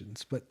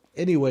populations. But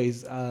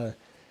anyways,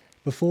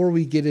 before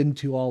we get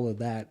into all of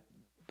that,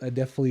 I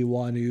definitely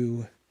want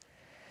to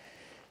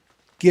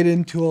get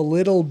into a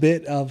little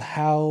bit of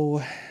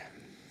how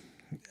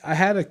I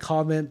had a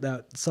comment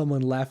that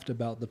someone left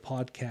about the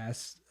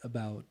podcast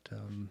about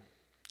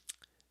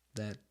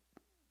that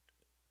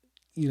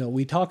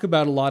we talk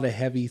about a lot of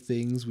heavy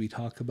things. We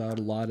talk about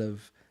a lot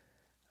of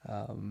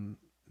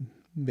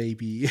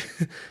maybe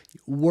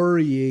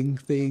worrying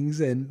things,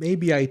 and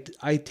maybe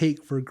I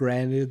take for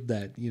granted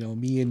that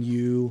me and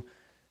you,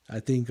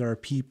 I think, are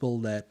people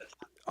that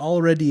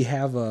already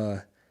have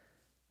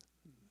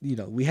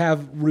we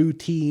have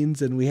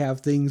routines and we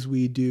have things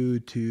we do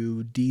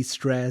to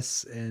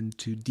de-stress and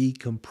to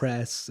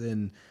decompress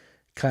and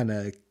kind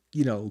of,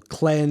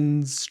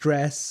 cleanse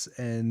stress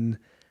and,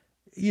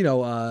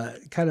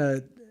 kind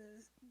of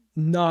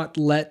not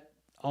let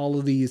all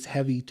of these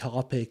heavy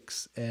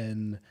topics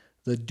and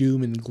the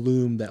doom and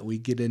gloom that we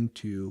get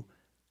into,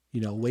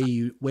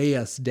 weigh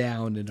us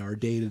down in our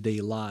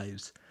day-to-day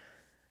lives.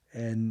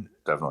 And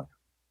definitely.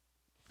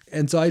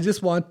 And so I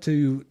just want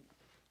to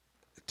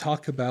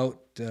talk about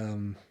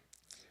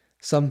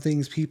some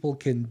things people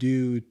can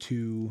do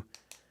to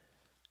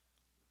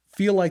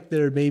feel like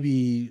they're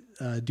maybe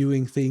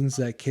doing things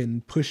that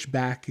can push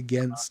back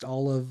against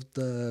all of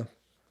the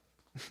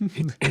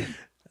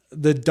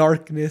the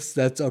darkness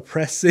that's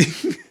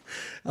oppressing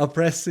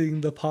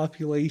the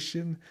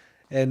population.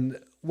 And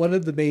one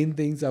of the main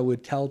things I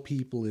would tell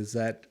people is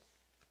that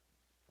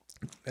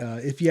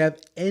if you have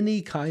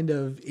any kind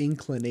of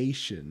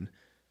inclination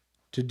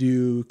to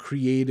do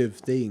creative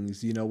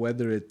things,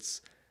 whether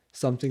it's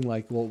something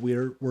like what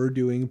we're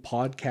doing,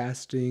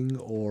 podcasting,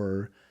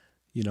 or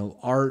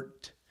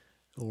art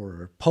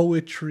or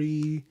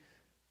poetry,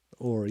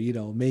 or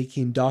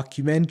making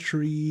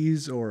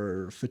documentaries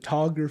or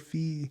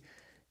photography,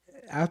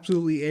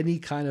 absolutely any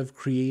kind of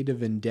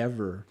creative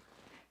endeavor.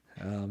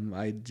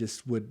 I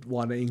just would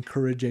want to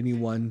encourage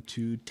anyone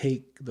to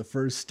take the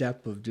first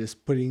step of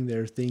just putting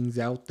their things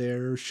out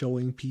there,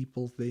 showing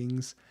people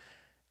things.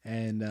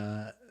 And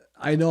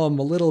I know I'm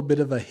a little bit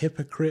of a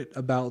hypocrite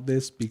about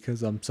this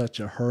because I'm such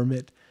a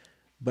hermit,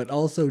 but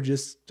also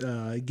just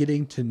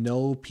getting to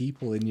know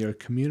people in your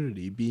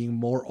community, being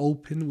more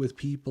open with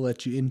people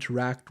that you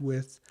interact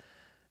with,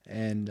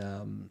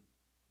 and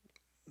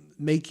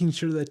making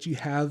sure that you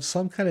have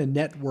some kind of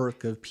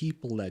network of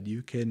people that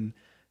you can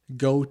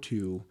go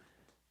to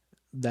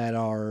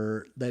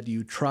that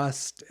you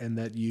trust and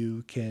that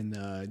you can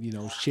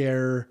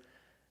share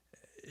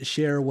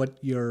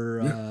what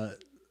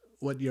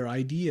your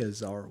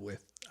ideas are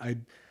with. I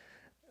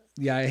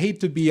hate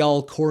to be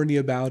all corny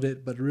about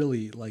it, but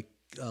really, like,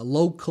 a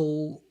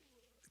local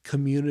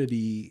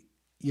community,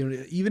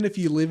 even if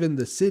you live in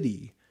the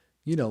city,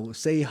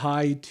 say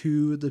hi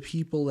to the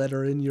people that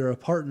are in your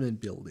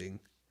apartment building.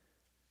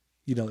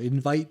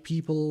 Invite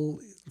people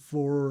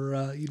for,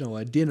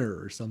 a dinner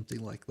or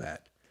something like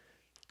that.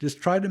 Just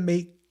try to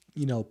make,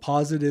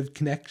 positive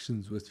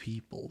connections with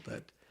people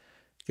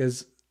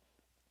because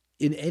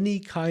in any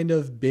kind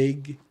of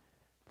big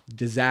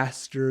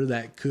disaster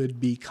that could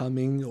be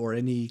coming, or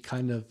any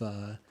kind of,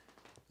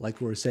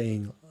 like we're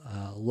saying,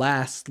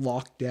 last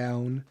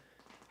lockdown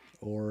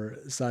or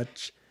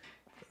such,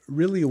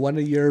 really one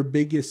of your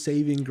biggest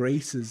saving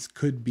graces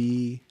could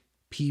be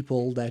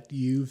people that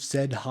you've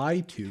said hi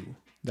to,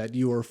 that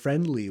you were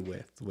friendly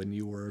with when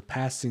you were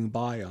passing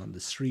by on the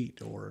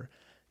street, or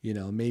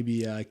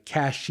maybe a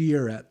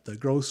cashier at the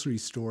grocery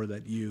store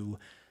that you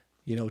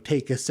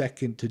take a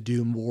second to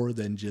do more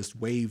than just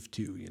wave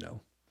to.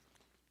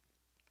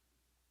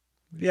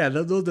 Yeah,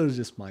 those are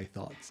just my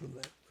thoughts on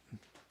that.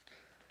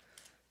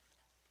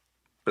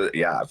 But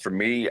yeah, for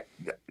me,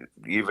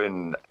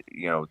 even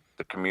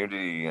the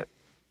community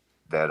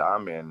that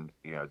I'm in,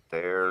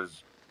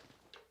 there's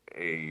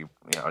a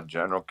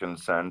general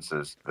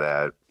consensus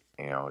that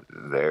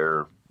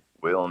there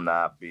will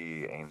not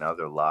be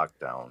another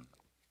lockdown.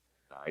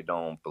 I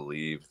don't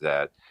believe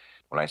that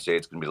when I say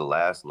it's going to be the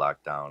last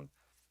lockdown,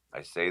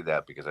 I say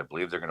that because I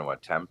believe they're going to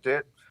attempt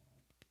it,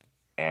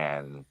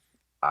 and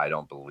I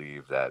don't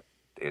believe that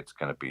it's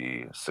going to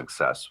be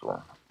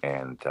successful.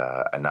 And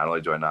not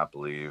only do I not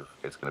believe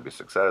it's going to be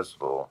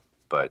successful,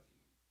 but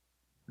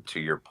to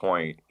your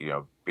point,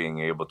 being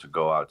able to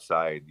go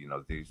outside,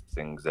 these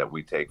things that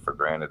we take for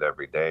granted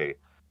every day,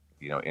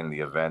 in the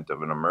event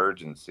of an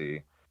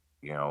emergency,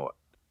 you know,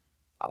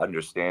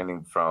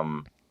 understanding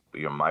from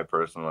my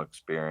personal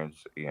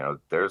experience,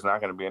 there's not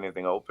going to be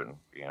anything open.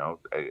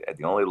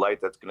 The only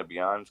light that's going to be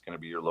on is going to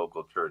be your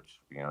local church.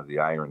 The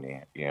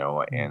irony,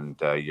 and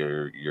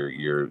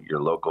your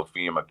local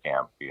FEMA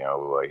camp,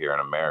 here in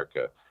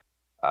America.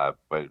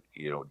 But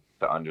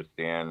to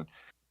understand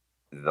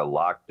the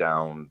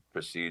lockdown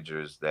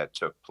procedures that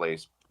took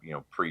place,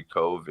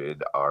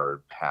 pre-COVID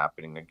are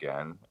happening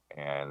again,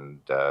 and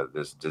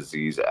this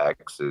disease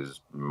X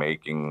is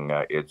making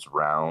its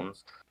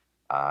rounds.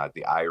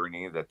 The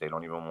irony that they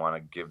don't even want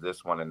to give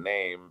this one a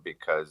name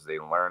because they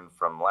learned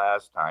from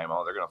last time,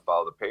 oh, they're going to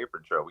follow the paper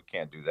trail. We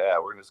can't do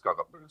that. We're just going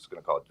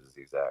to call it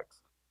disease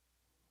X.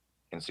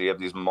 And so you have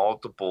these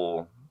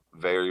multiple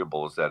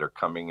variables that are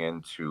coming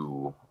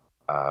into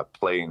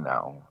play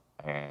now.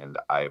 And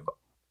I've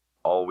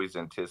always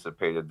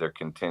anticipated their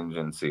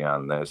contingency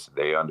on this.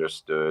 They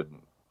understood,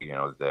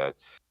 that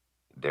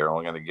they're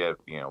only going to get,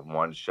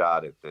 one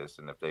shot at this.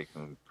 And if they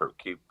can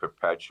keep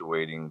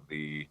perpetuating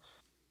the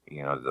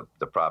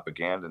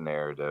propaganda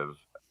narrative,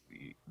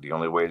 the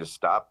only way to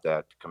stop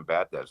that, to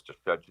combat that, is to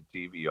shut your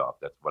TV off.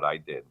 That's what I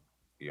did,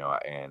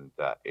 and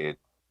it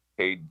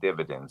paid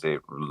dividends.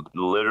 It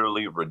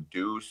literally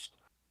reduced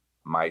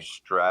my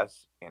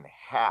stress in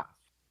half,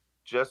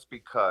 just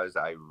because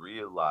I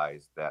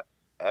realized that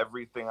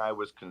everything I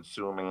was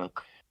consuming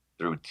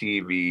through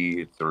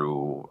TV,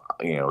 through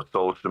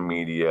social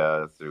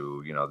media,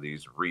 through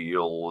these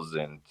reels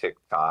and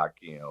TikTok,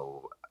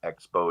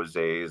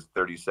 exposés,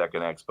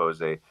 30-second expose,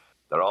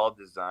 they're all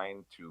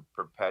designed to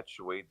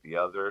perpetuate the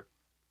other,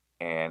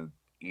 and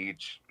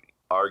each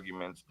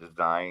argument's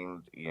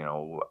designed,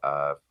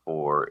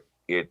 for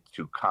it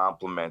to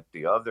complement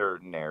the other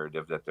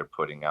narrative that they're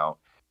putting out.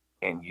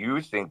 And you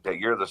think that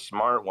you're the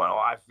smart one. Oh,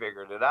 I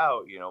figured it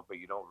out, but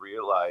you don't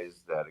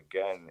realize that,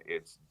 again,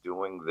 it's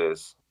doing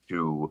this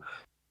to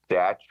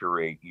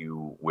saturate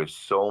you with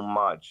so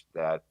much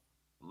that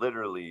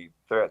literally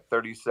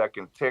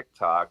 30-second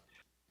TikTok,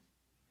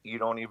 you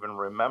don't even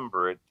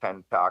remember it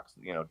 10 talks,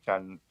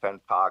 10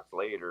 talks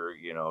later,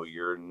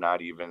 you're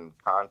not even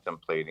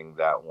contemplating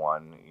that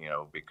one,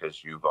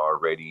 because you've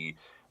already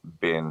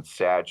been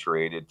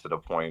saturated to the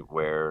point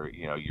where,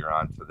 you're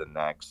on to the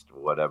next,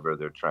 whatever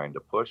they're trying to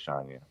push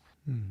on you.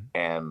 Mm.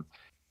 And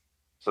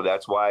so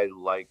that's why I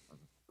like,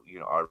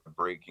 our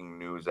breaking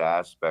news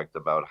aspect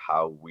about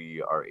how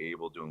we are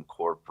able to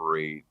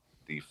incorporate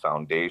the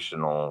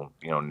foundational,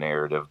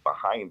 narrative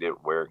behind it,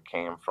 where it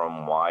came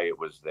from, why it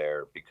was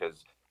there.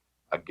 Because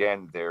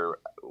again, there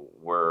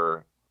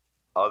were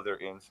other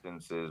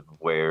instances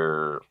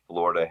where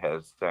Florida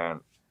has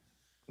sent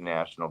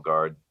National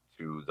Guard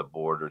to the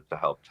border to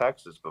help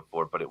Texas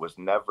before, but it was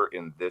never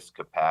in this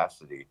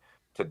capacity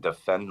to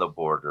defend the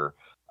border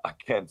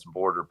against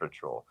Border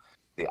Patrol.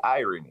 The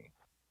irony.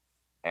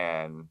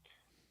 And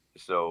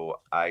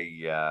so I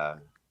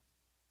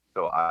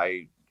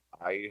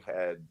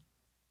had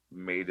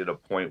made it a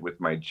point with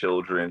my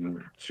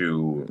children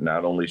to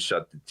not only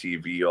shut the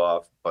TV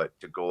off, but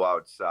to go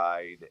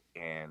outside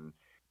and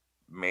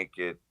make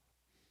it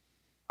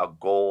a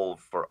goal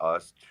for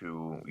us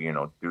to,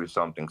 do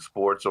something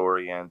sports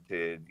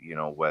oriented,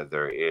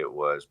 whether it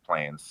was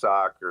playing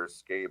soccer,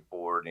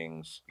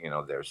 skateboarding,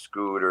 their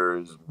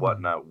scooters,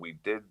 whatnot. We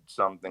did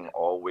something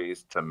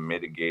always to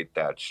mitigate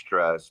that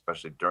stress,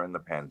 especially during the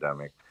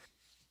pandemic,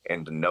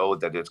 and to know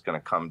that it's going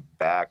to come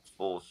back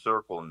full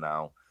circle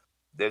now.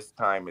 This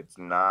time it's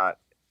not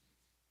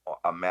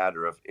a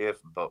matter of if,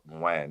 but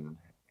when,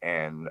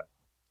 and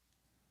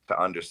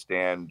to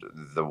understand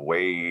the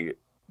way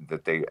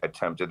that they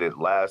attempted it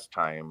last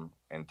time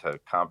and to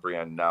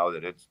comprehend now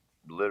that it's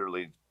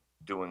literally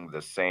doing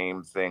the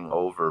same thing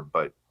over,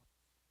 but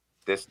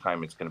this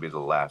time it's going to be the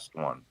last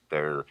one.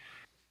 They're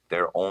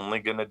only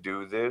going to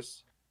do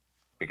this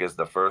because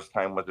the first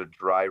time was a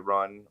dry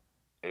run.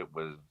 It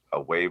was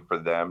a way for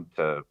them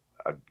to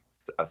uh,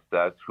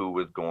 assess who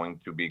was going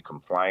to be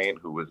compliant,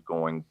 who was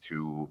going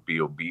to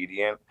be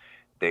obedient.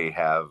 They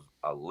have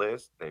a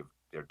list.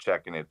 They're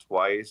checking it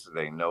twice.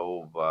 They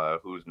know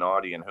who's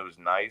naughty and who's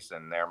nice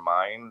in their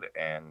mind,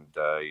 and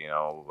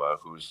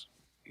whose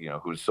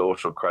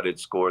social credit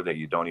score that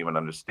you don't even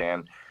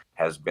understand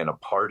has been a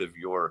part of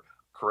your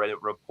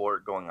credit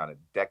report going on a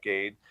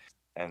decade,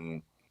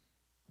 and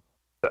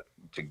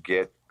to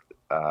get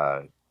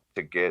uh,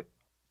 to get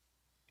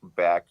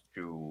back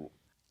to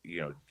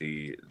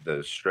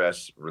the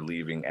stress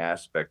relieving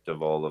aspect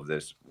of all of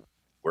this,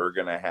 we're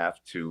gonna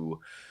have to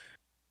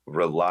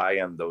rely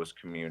on those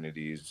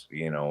communities.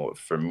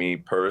 For me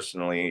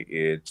personally,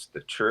 it's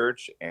the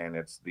church and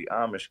it's the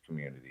Amish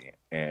community,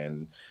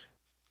 and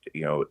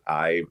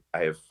I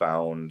have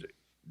found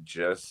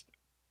just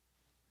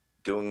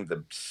doing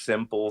the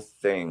simple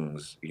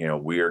things.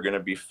 We are going to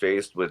be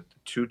faced with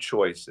two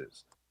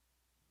choices,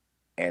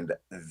 and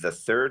the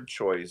third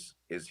choice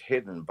is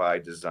hidden by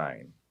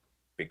design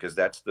because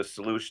that's the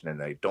solution. And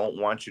they don't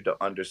want you to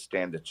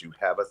understand that you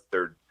have a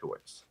third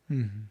choice.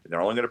 Mm-hmm.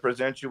 They're only going to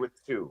present you with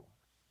two.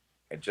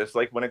 And just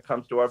like when it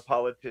comes to our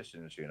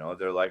politicians,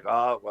 they're like,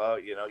 oh, well,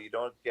 you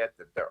don't get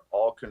that they're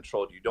all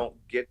controlled. You don't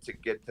get to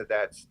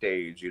that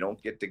stage. You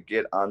don't get to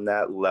get on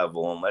that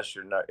level unless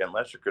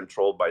you're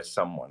controlled by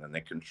someone. And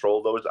they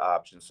control those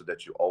options so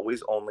that you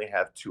always only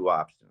have two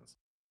options.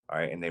 All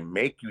right. And they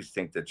make you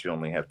think that you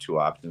only have two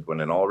options when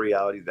in all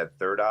reality, that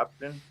third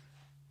option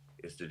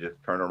is to just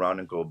turn around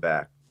and go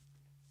back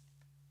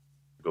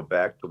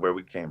to where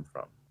we came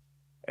from.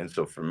 And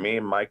so for me,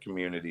 my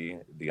community,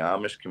 the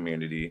Amish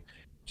community,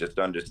 just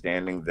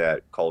understanding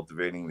that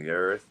cultivating the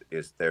earth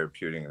is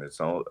therapeutic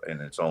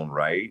in its own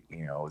right.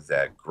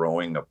 That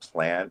growing a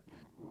plant,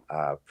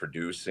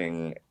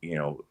 producing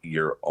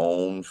your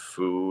own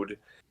food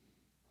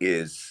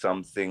is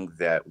something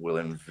that will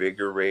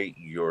invigorate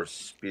your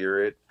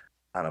spirit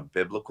on a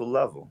biblical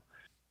level,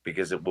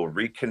 because it will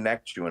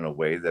reconnect you in a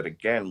way that,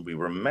 again, we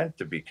were meant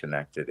to be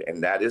connected.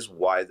 And that is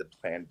why the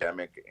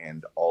pandemic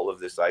and all of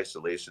this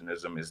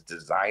isolationism is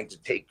designed to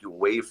take you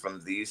away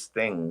from these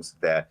things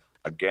that,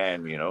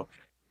 again,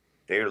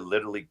 they're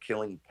literally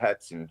killing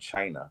pets in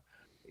China.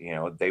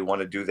 They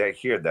want to do that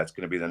here. That's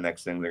going to be the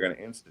next thing they're going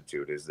to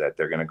institute, is that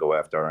they're going to go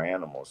after our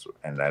animals.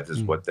 And that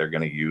is what they're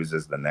going to use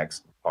as the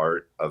next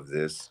part of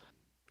this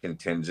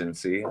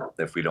contingency.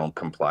 If we don't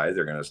comply,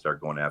 they're going to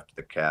start going after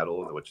the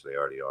cattle, which they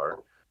already are.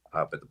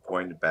 But the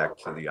point back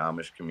to the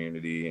Amish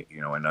community,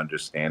 and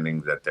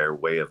understanding that their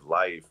way of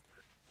life,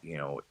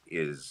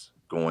 is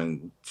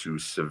going to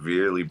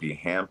severely be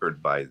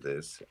hampered by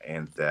this.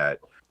 And that,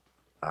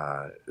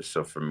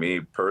 so for me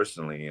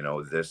personally,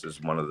 this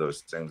is one of those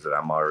things that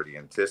I'm already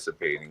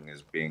anticipating,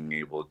 is being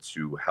able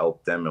to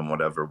help them in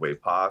whatever way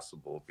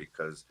possible,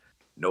 because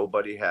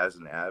nobody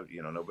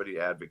nobody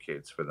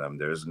advocates for them.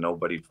 There's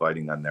nobody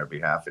fighting on their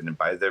behalf, and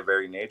by their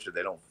very nature,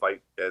 they don't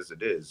fight as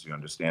it is. You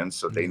understand?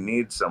 So they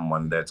need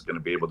someone that's going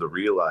to be able to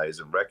realize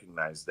and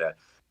recognize that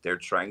they're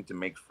trying to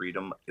make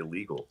freedom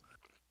illegal,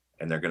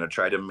 and they're going to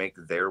try to make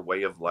their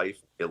way of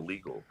life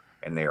illegal.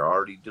 And they are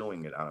already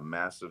doing it on a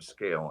massive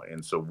scale.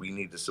 And so we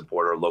need to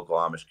support our local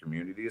Amish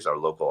communities, our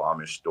local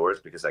Amish stores,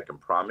 because I can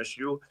promise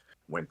you,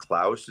 when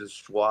Klaus's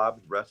Schwab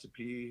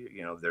recipe,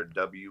 their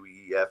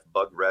WEF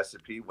bug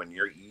recipe, when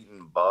you're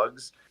eating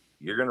bugs,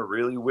 you're going to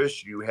really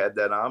wish you had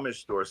that Amish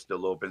store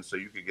still open so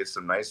you could get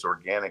some nice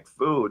organic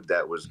food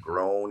that was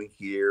grown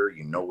here.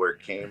 You know where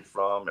it came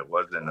from. It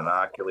wasn't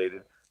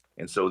inoculated.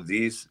 And so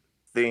these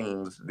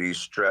things, these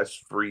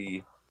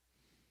stress-free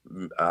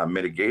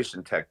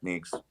mitigation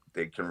techniques,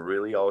 they can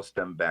really all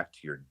stem back to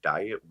your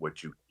diet,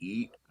 what you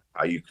eat,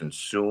 how you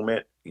consume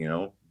it.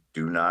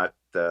 Do not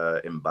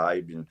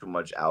imbibe in too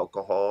much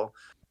alcohol,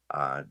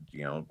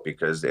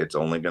 because it's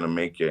only going to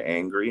make you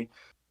angry.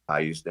 I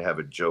used to have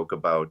a joke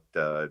about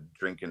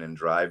drinking and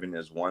driving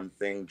is one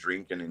thing,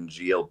 drinking and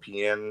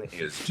GLPing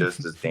is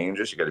just as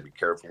dangerous. You got to be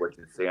careful what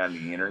you say on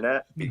the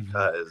internet,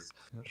 because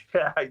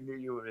I knew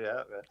you would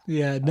have it.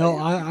 Yeah, no,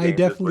 I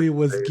definitely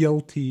was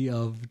guilty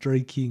of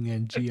drinking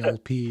and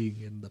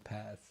GLPing in the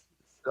past.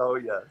 Oh,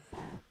 yes.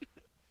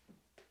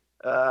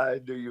 I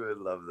knew you would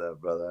love that,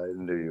 brother. I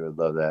knew you would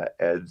love that.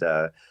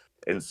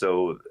 And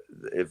so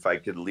if I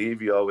could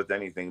leave you all with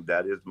anything,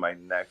 that is my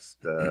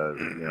next,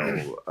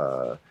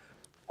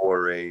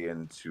 foray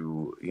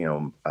into,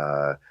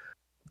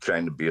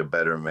 trying to be a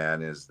better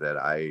man, is that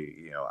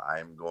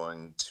I'm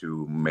going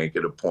to make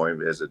it a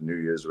point as a New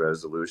Year's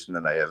resolution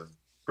that I have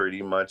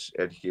pretty much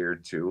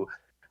adhered to.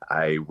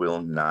 I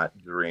will not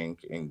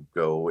drink and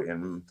go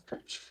and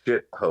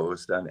shit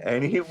post on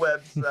any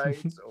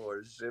websites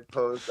or shit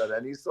post on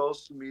any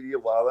social media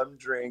while I'm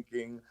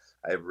drinking.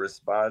 I have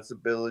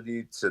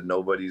responsibility to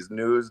nobody's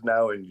news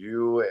now, and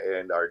you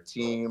and our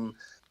team,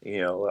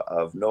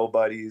 of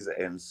nobodies.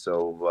 And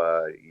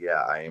so,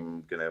 yeah,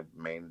 I'm going to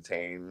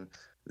maintain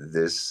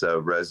this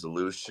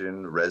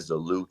resolution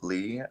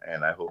resolutely,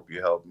 and I hope you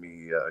help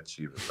me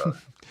achieve it, brother.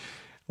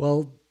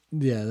 Well,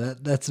 yeah,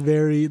 that's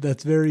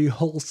very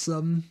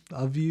wholesome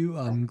of you.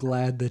 I'm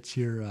glad that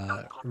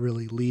you're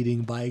really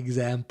leading by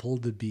example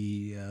to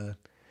be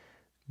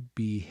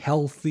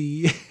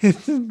healthy,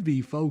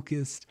 be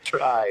focused.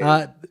 Try.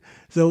 Uh,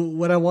 so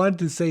what I wanted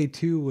to say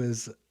too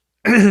was,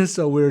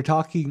 so we were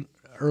talking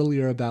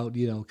earlier about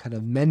kind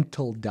of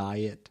mental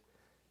diet,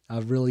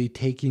 of really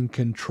taking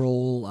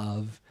control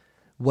of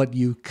what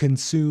you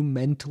consume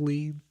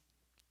mentally,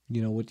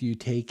 what you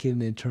take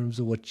in terms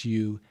of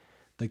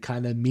the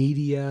kind of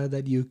media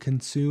that you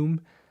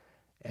consume.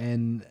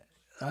 And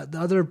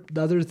the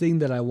other thing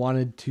that I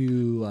wanted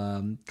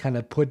to kind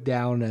of put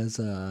down as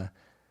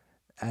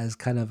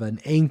kind of an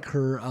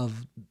anchor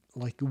of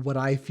like what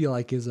I feel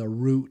like is a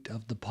root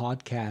of the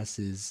podcast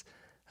is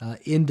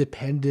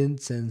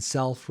independence and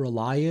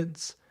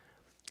self-reliance.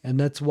 And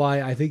that's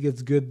why I think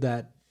it's good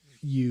that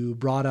you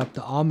brought up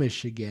the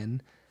Amish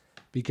again,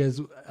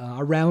 because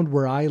around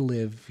where I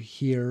live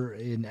here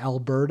in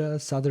Alberta,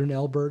 southern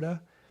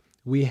Alberta,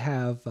 we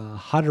have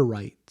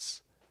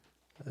Hutterites.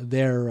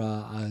 They're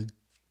a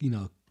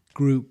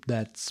group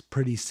that's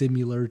pretty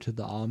similar to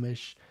the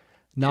Amish.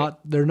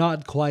 They're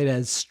not quite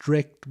as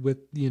strict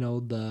with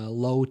the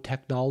low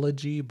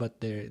technology,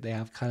 but they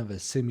have kind of a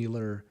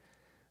similar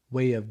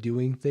way of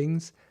doing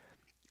things.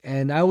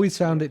 And I always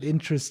found it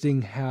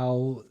interesting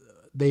how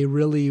they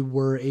really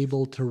were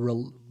able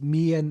to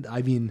me and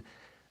I mean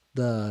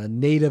the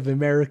Native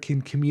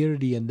American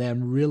community and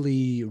them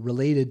really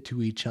related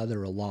to each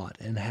other a lot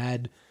and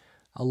had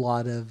a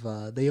lot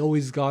of they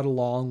always got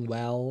along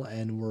well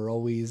and were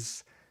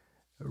always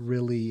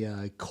really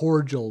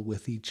cordial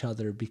with each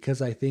other,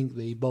 because I think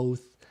they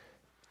both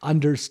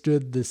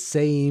understood the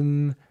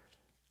same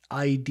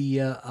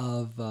idea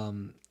of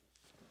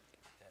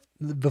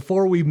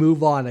before we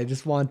move on, I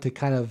just want to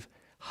kind of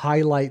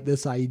highlight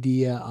this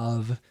idea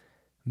of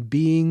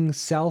being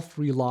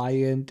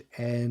self-reliant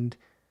and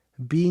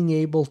being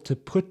able to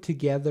put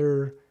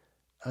together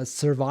a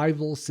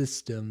survival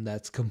system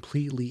that's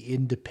completely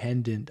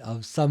independent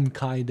of some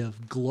kind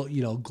of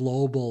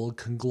global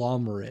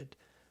conglomerate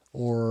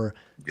or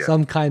Yeah.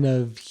 some kind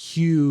of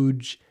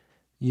huge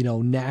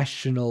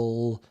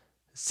national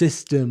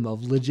system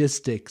of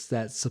logistics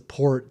that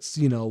supports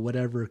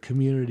whatever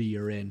community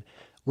you're in.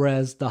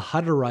 Whereas the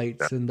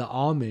Hutterites and the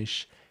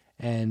Amish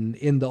and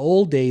in the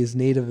old days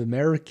Native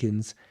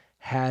Americans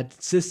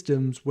had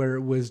systems where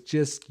it was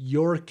just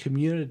your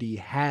community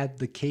had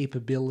the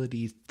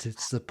capability to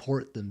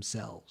support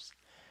themselves.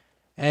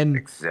 And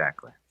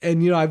Exactly.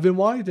 I've been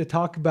wanting to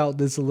talk about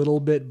this a little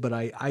bit, but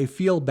I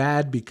feel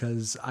bad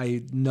because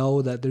I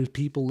know that there's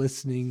people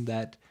listening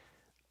that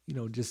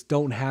just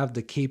don't have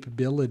the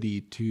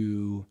capability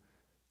to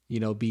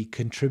be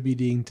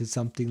contributing to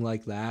something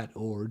like that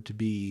or to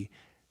be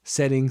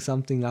setting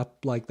something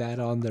up like that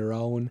on their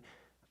own.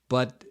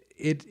 But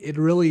it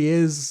really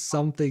is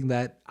something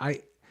that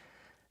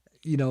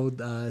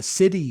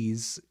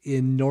cities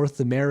in North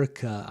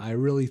America, I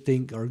really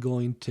think are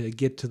going to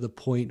get to the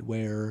point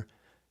where,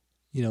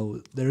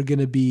 they're going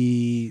to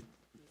be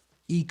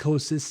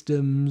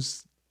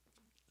ecosystems,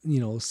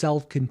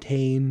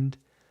 self-contained,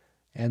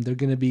 and they're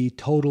going to be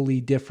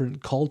totally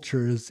different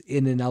cultures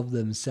in and of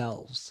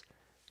themselves.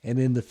 And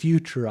in the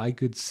future, I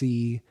could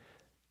see,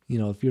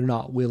 if you're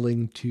not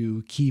willing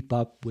to keep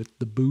up with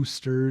the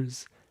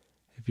boosters,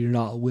 if you're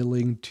not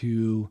willing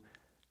to,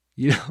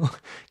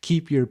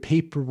 keep your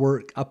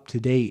paperwork up to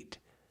date,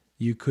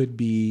 you could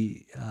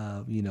be,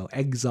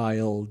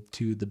 exiled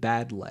to the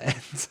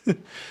Badlands.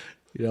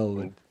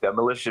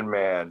 Demolition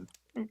Man.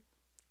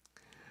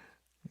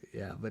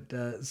 Yeah,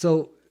 but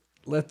so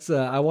let's.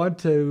 I want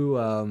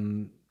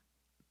to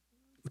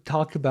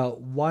talk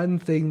about one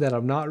thing that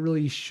I'm not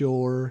really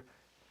sure.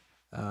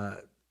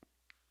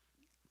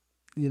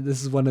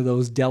 This is one of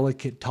those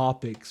delicate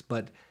topics,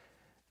 but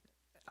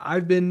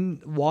I've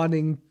been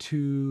wanting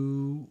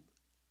to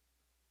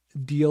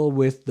deal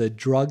with the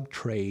drug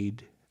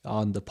trade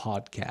on the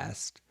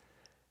podcast.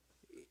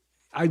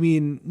 I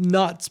mean,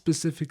 not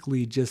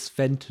specifically just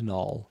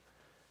fentanyl,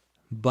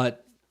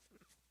 but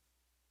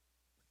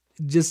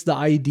just the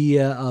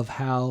idea of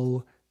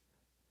how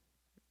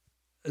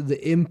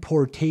the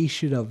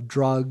importation of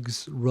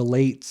drugs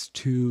relates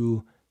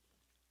to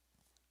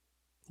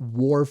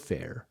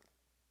warfare.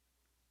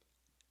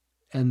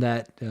 And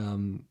that,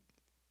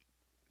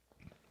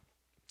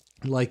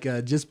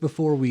 just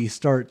before we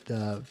start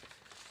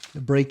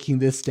breaking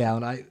this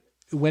down,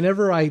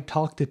 whenever I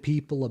talk to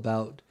people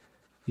about,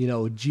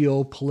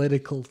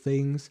 geopolitical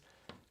things,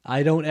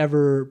 I don't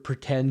ever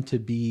pretend to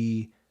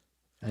be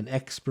an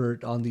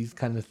expert on these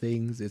kind of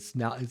things. It's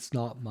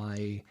not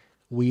my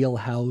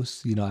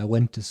wheelhouse. I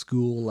went to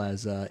school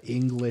as a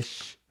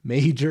English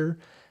major,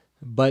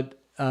 but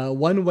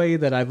one way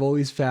that I've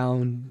always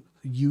found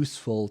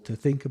useful to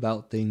think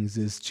about things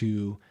is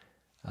to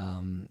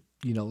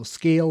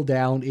scale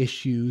down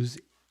issues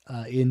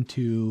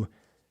into,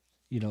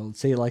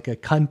 say like a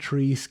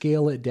country,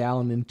 scale it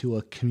down into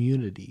a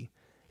community.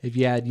 If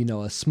you had,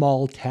 a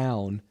small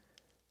town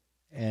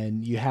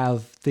and you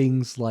have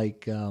things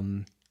like,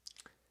 you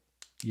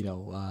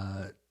know,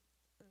 uh,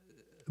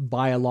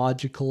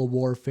 biological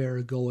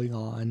warfare going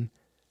on,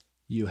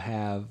 you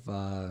have,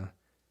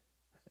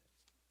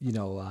 you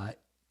know, uh,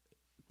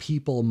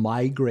 people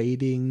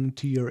migrating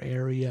to your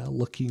area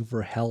looking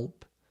for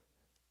help.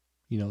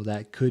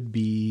 That could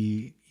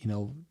be,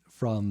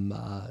 from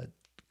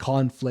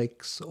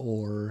conflicts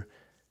or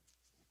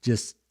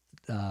just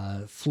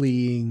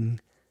fleeing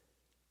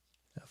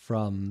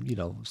from,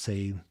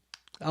 say,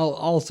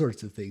 all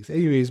sorts of things.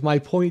 Anyways, my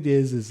point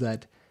is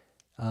that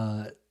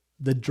uh,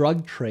 the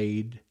drug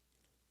trade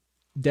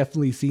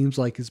definitely seems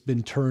like it's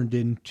been turned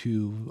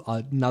into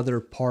another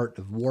part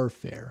of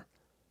warfare.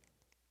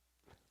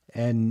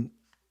 And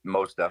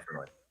Most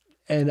definitely.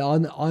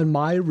 on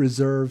my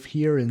reserve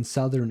here in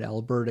southern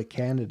Alberta,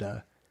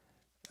 Canada,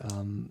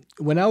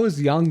 when I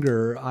was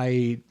younger,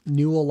 I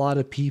knew a lot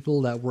of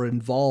people that were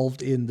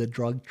involved in the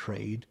drug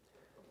trade.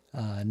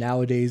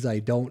 Nowadays, I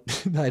don't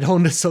I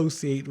don't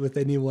associate with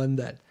anyone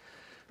that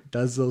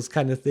does those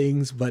kind of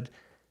things, but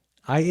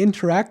I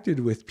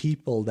interacted with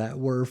people that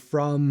were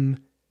from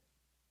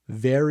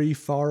very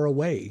far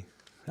away.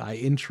 I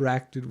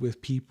interacted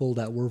with people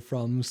that were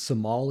from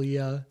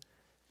Somalia,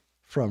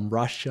 from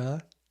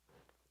Russia,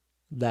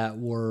 that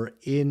were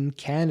in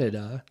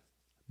Canada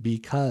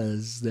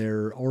because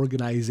their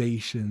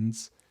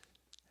organizations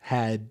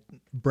had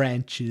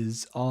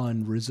branches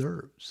on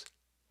reserves.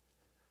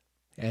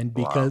 And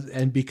Wow.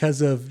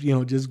 because of,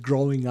 just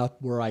growing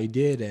up where I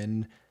did,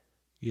 and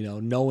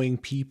knowing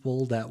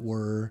people that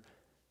were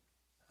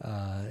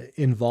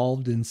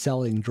involved in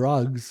selling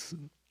drugs,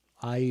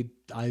 I've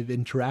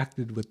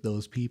interacted with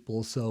those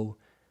people. So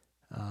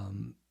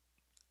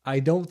I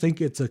don't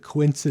think it's a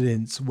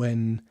coincidence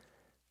when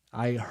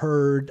I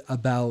heard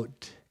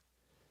about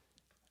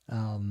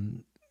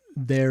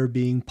there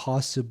being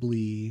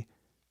possibly,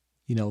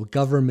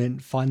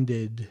 government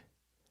funded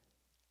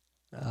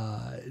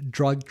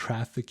drug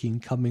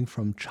trafficking coming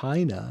from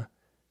China.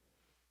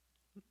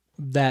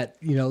 That,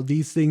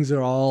 these things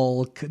are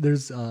all,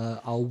 there's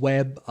a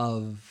web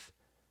of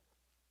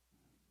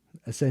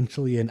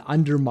essentially an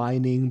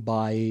undermining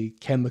by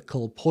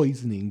chemical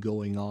poisoning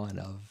going on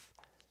of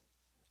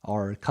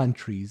our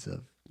countries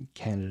of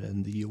Canada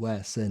and the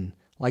US. And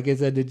like I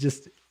said, it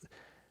just,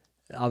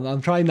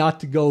 I'm trying not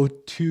to go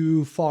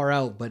too far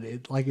out, but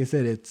like I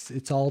said,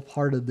 it's all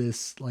part of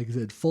this, like I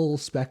said, full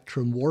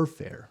spectrum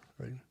warfare,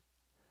 right?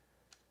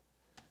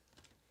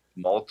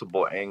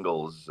 Multiple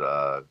angles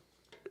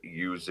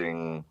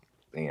using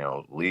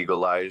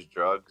legalized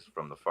drugs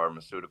from the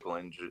pharmaceutical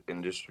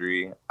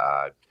industry.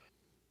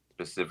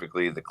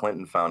 Specifically, the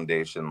Clinton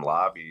Foundation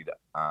lobbied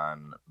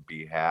on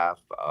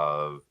behalf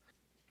of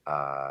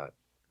uh,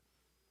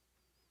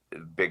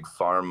 big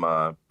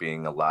pharma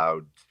being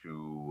allowed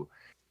to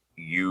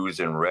use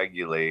and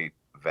regulate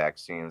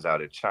vaccines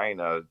out of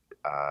China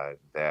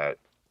that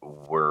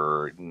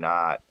were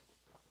not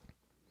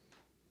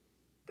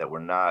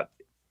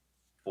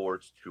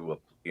forced to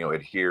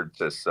adhere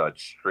to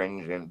such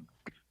stringent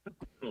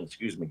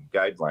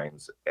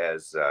guidelines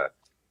as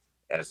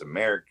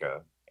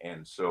America.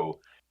 And so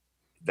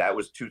that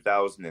was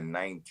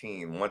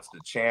 2019. What's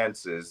the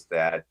chances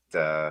that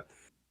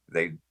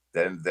they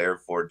then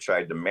therefore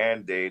tried to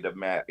mandate a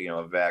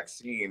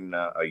vaccine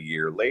a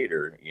year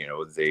later?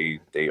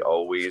 They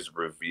always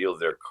reveal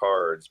their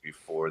cards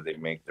before they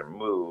make their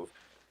move.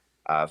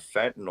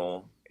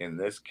 Fentanyl in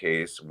this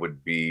case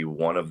would be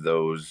one of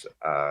those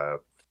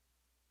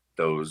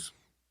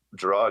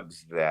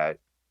drugs that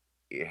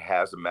it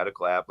has a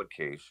medical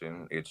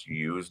application. It's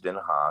used in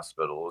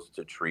hospitals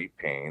to treat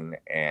pain,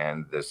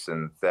 and the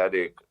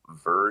synthetic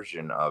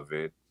version of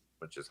it,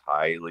 which is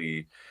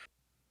highly,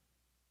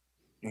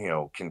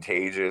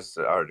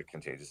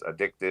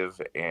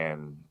 addictive,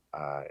 and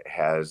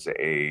has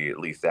a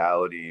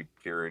lethality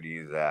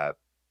purity that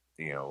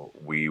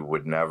we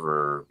would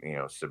never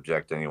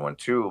subject anyone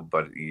to.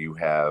 But you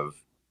have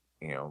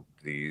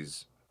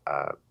these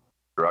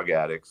drug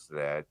addicts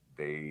that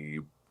they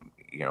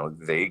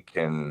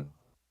can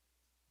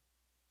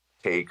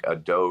take a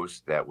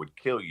dose that would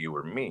kill you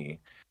or me,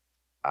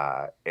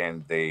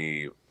 and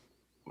they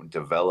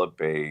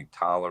develop a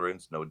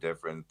tolerance no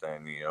different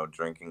than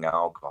drinking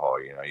alcohol.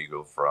 You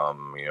go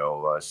from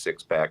a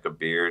six pack of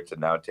beer to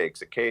now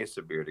takes a case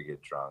of beer to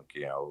get drunk.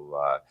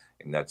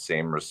 In that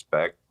same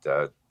respect,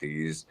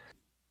 these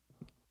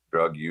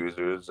drug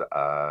users,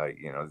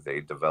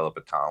 they develop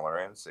a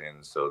tolerance,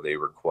 and so they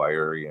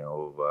require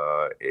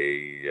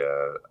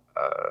a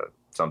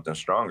something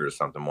stronger,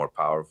 something more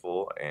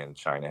powerful, and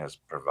China has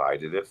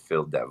provided it,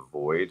 filled that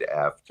void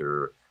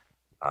after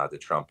The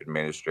Trump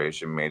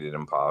administration made it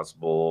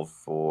impossible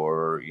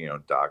for,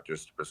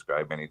 doctors to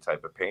prescribe any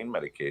type of pain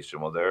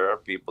medication. Well, there are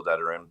people that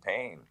are in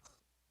pain,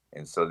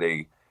 and so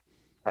they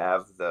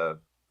have the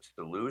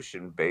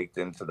solution baked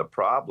into the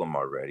problem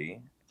already,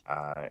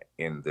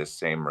 in this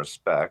same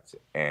respect.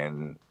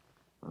 And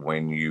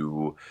when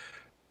you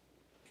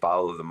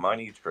follow the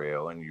money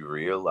trail and you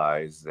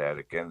realize that,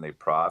 again, they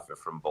profit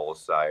from both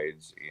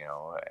sides,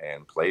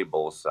 and play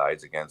both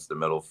sides against the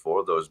middle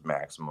for those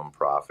maximum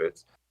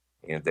profits,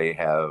 they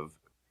have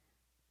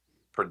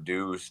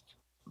produced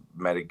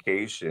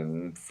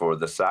medication for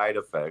the side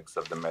effects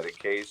of the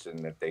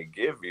medication that they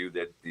give you,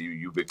 that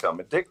you become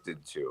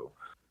addicted to,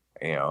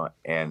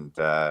 and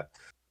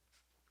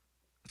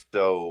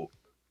so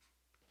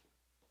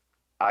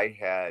I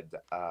had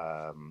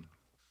um,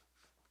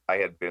 I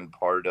had been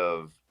part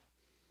of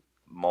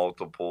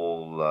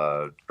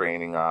multiple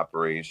training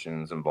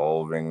operations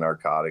involving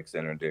narcotics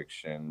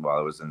interdiction while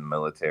I was in the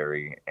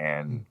military,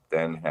 and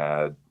then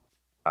had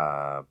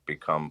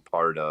become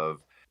part of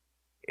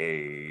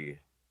a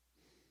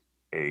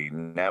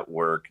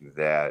network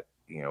that,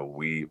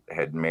 we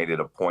had made it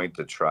a point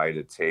to try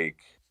to take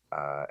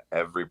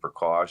every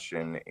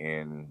precaution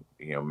in,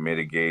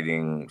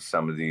 mitigating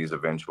some of these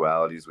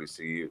eventualities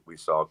we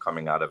saw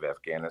coming out of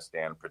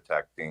Afghanistan,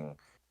 protecting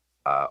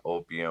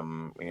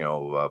opium,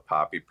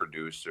 poppy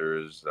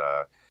producers,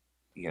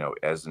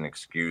 as an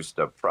excuse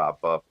to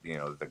prop up,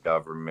 the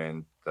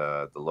government,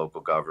 the local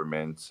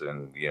governments,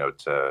 and,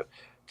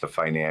 to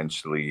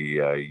financially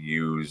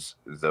use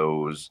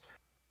those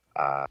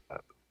uh,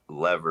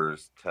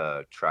 levers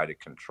to try to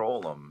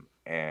control them.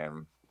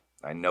 And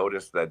I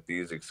noticed that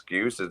these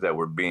excuses that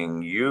were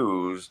being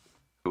used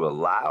to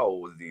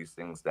allow these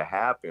things to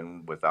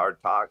happen, with our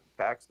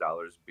tax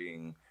dollars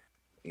being,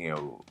 you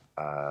know,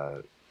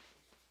 uh,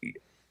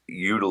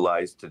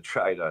 utilized to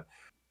try to,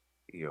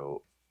 you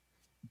know,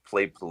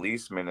 play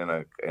policeman in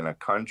a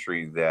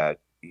country that,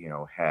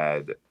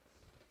 had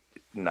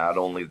not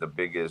only the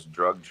biggest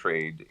drug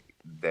trade.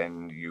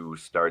 Then you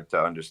start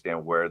to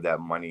understand where that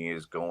money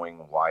is going,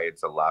 why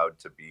it's uh, allowed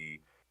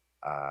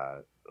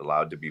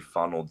to be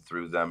funneled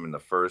through them in the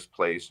first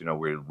place.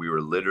 We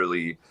were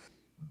literally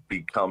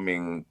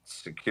becoming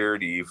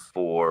security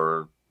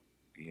for,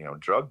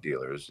 drug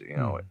dealers,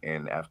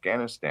 in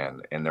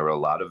Afghanistan. And there were a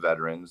lot of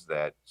veterans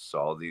that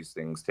saw these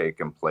things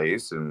taking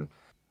place, and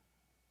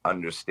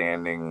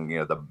understanding,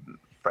 the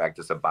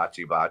practice of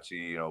bachi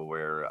bachi,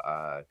 where,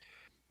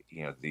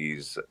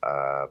 these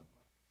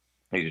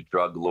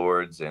drug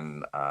lords,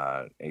 and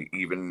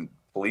even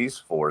police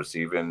force,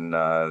 even,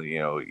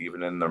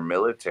 even in their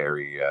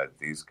military,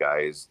 these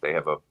guys, they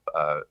have a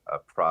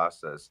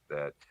process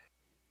that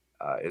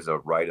is a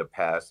rite of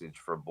passage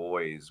for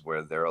boys,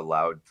 where they're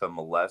allowed to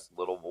molest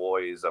little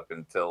boys up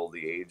until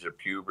the age of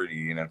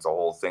puberty. And it's a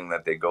whole thing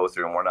that they go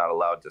through, and we're not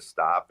allowed to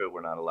stop it.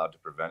 We're not allowed to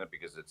prevent it,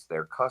 because it's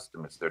their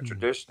custom, it's their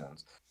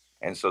traditions.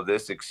 And so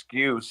this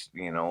excuse,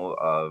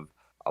 of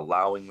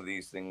allowing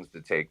these things to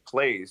take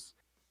place,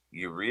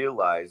 you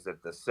realize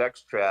that the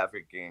sex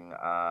trafficking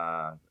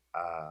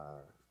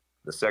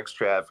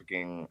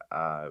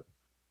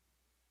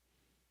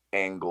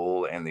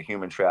angle, and the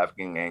human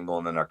trafficking angle,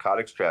 and the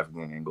narcotics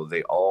trafficking angle,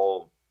 they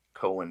all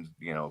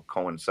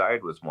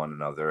coincide with one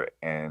another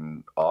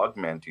and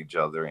augment each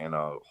other in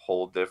a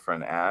whole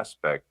different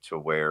aspect, to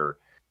where,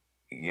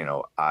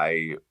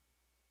 I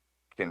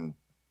can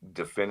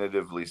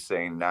definitively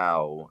say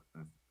now,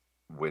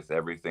 with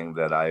everything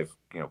that I've,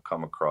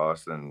 come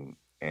across in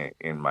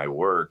my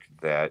work,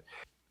 that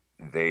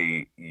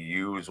they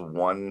use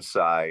one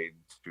side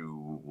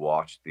to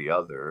watch the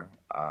other,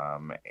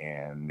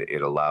 and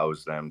it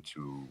allows them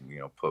to,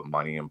 put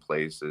money in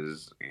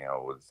places,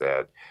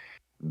 that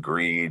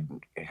greed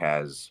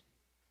has,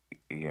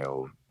 you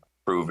know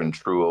proven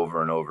true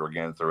over and over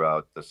again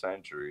throughout the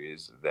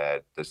centuries,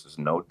 that this is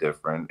no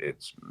different.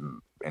 It's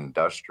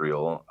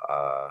industrial,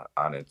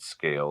 on its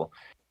scale,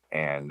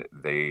 and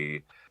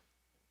they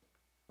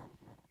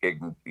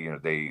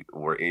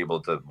were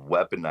able to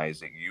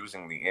weaponize it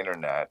using the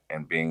internet,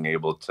 and being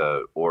able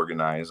to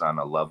organize on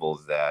a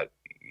level that,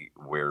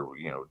 where,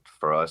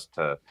 for us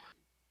to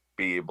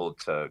be able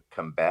to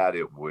combat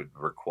it, would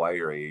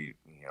require a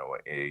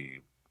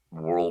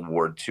World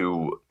War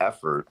II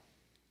effort.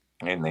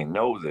 And they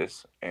know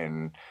this.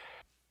 And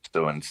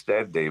so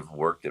instead, they've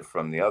worked it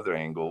from the other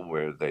angle,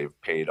 where they've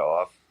paid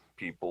off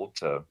people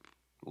to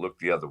look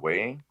the other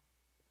way,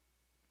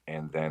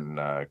 and then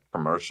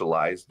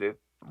commercialized it,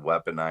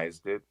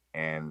 weaponized it,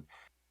 and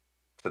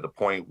to the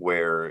point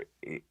where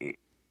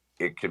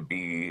it could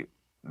be,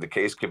 the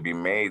case could be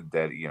made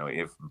that,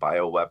 if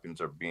bioweapons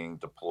are being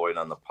deployed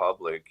on the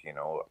public,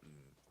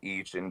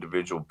 each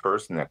individual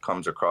person that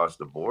comes across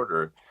the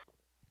border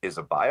is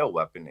a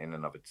bioweapon in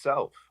and of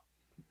itself.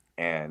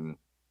 And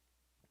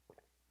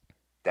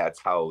that's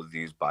how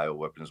these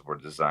bioweapons were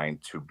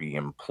designed to be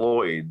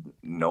employed,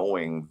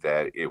 knowing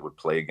that it would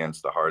play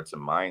against the hearts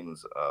and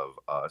minds of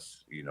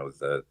us,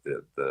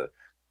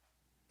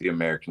 the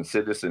American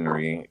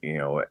citizenry,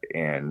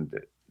 and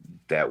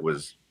that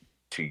was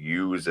to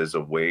use as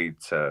a way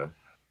to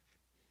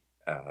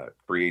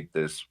create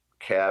this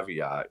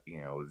caveat,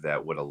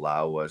 that would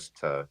allow us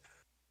to,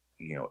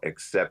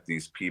 accept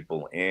these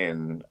people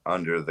in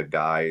under the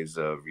guise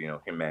of,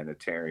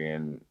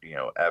 humanitarian,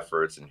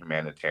 efforts and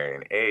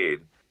humanitarian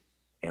aid.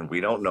 And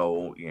we don't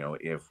know,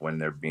 if when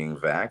they're being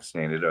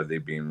vaccinated, are they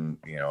being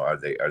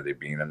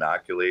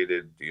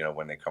inoculated,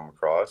 when they come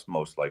across?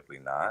 Most likely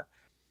not.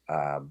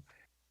 Um,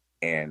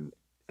 and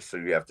so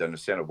you have to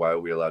understand, why are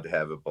we allowed to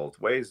have it both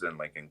ways? Then,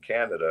 like in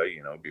Canada,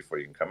 before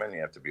you can come in,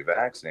 you have to be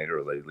vaccinated, or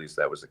at least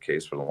that was the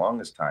case for the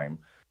longest time.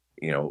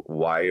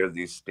 Why are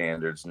these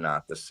standards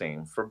not the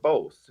same for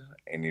both?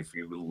 And if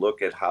you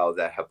look at how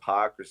that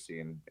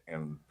hypocrisy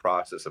and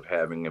process of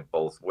having it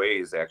both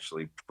ways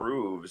actually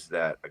proves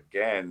that,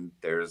 again,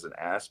 there's an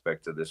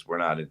aspect to this we're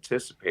not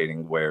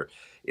anticipating, where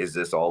is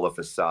this all a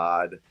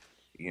facade,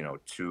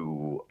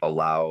 to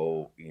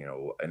allow,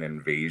 an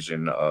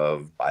invasion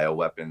of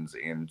bioweapons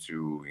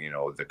into,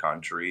 the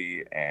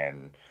country,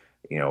 and,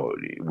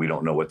 we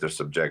don't know what they're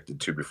subjected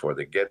to before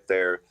they get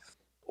there,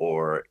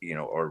 or,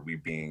 are we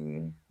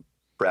being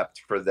prepped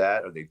for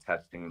that? Are they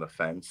testing the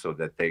fence so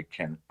that they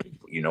can,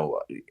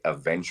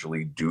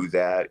 eventually do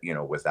that,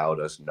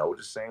 without us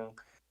noticing?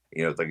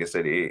 Like I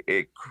said,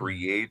 it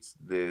creates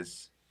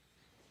this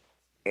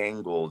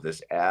angle,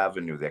 this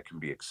avenue that can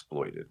be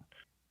exploited.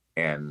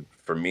 And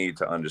for me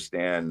to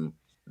understand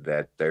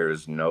that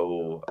there's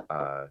no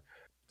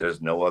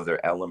other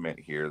element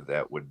here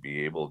that would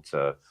be able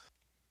to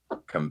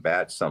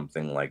combat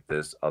something like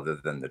this other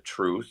than the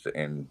truth,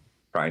 and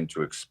trying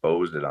to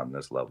expose it on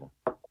this level.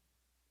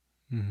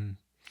 Mm-hmm.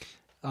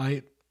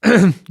 I,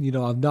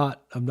 I'm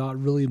not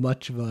really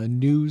much of a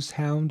news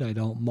hound. I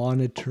don't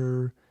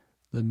monitor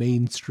the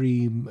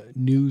mainstream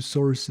news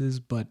sources,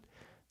 but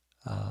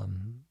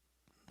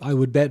I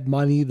would bet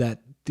money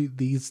that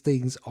these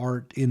things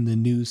aren't in the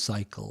news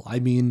cycle. I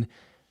mean,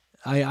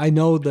 I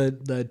know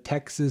that the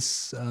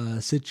Texas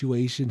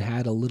situation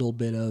had a little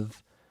bit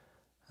of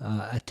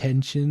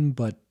attention,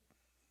 but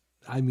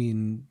I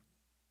mean,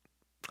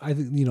 I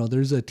think,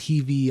 there's a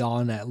TV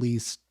on, at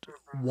least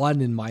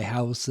one in my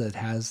house, that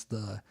has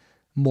the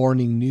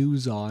morning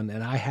news on,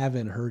 and I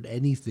haven't heard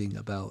anything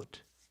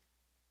about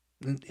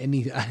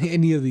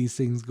any of these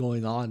things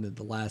going on in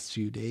the last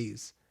few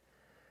days.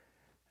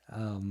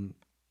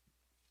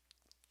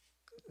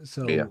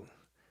 So Yeah.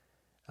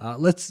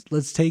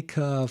 let's take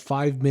a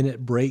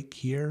 5-minute break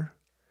here,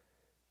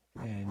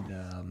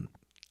 and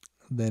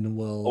then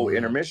we'll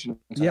Intermission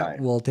time. yeah,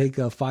 we'll take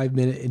a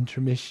 5-minute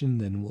intermission,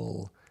 then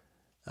we'll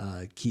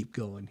keep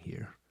going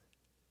here.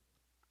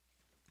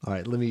 All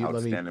right, let me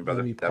pause.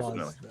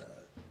 Definitely.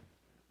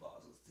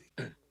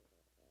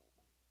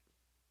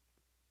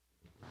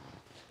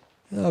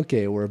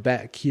 Okay, we're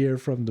back here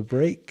from the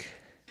break,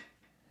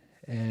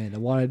 and I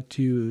wanted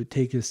to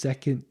take a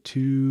second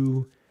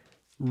to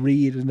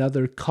read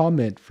another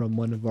comment from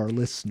one of our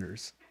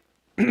listeners.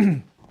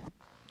 And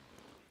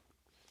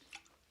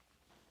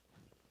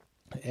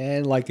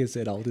like I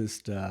said, I'm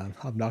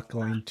not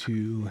going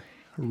to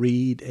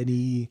read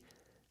any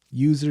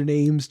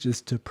usernames,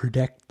 just to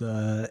protect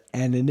the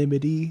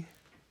anonymity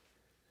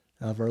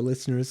of our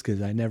listeners,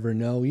 because I never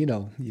know, you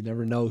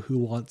never know who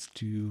wants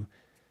to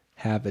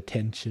have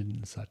attention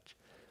and such.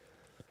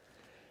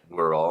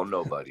 We're all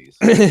nobodies.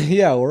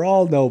 Yeah, we're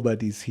all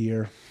nobodies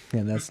here,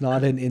 and that's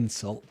not an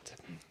insult.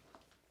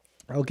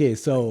 Okay,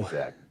 so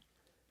Exactly.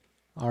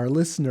 Our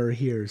listener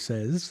here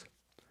says,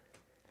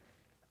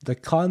 the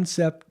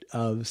concept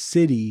of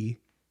city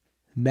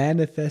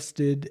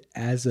manifested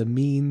as a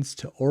means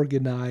to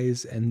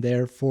organize and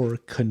therefore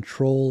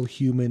control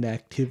human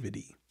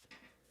activity.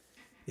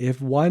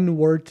 If one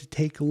were to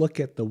take a look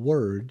at the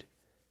word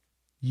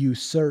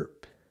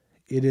usurp,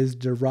 it is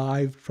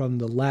derived from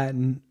the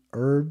Latin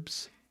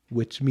urbs,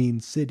 which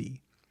means city.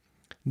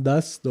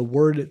 Thus, the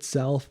word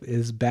itself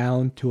is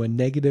bound to a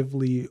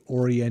negatively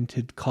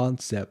oriented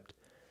concept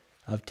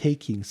of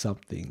taking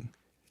something,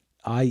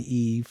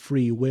 i.e.,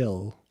 free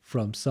will,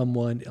 from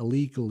someone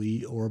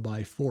illegally or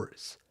by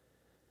force.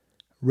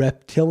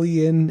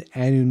 Reptilian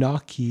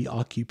Anunnaki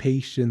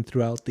occupation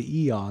throughout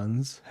the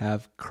eons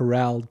have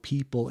corralled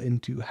people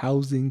into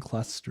housing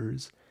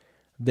clusters,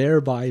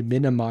 thereby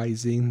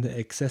minimizing the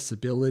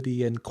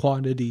accessibility and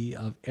quantity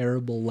of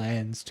arable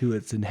lands to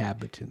its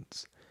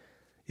inhabitants.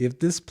 If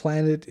this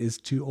planet is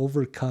to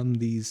overcome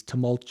these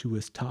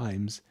tumultuous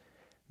times,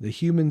 the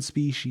human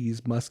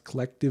species must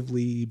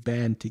collectively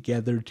band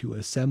together to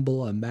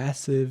assemble a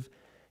massive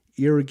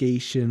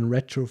irrigation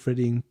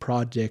retrofitting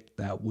project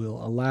that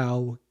will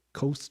allow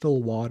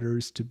coastal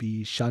waters to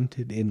be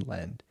shunted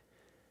inland.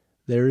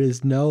 There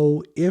is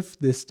no if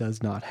this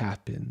does not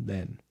happen,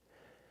 then.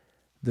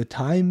 The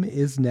time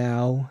is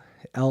now,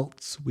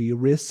 else we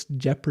risk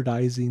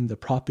jeopardizing the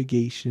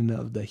propagation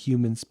of the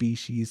human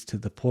species to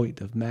the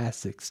point of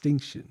mass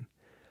extinction.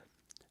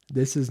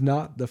 This is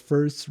not the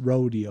first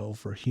rodeo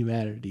for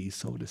humanity,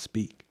 so to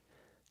speak.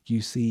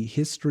 You see,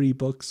 history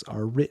books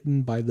are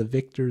written by the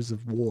victors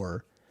of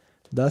war.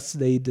 Thus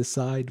they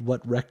decide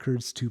what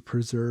records to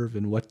preserve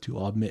and what to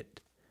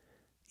omit.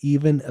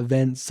 Even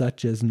events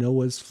such as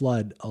Noah's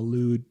flood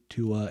allude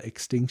to a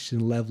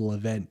extinction level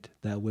event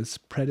that was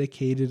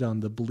predicated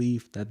on the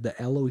belief that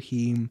the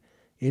Elohim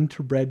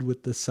interbred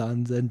with the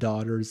sons and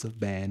daughters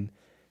of man,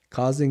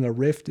 causing a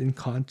rift in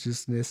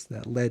consciousness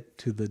that led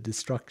to the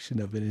destruction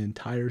of an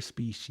entire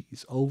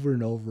species over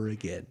and over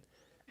again.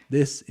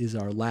 This is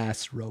our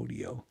last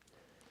rodeo.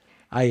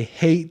 I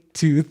hate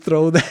to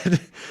throw that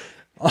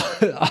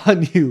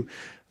on you,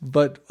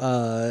 but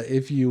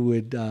if you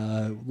would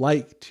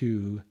like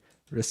to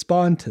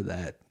respond to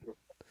that.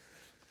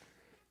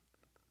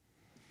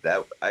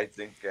 That I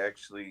think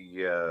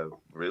actually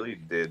really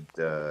did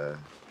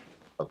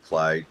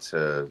apply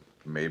to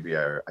maybe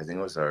I think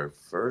it was our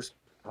first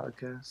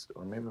podcast,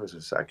 or maybe it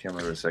was I can't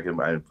remember the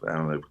second. I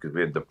don't know, because we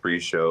had the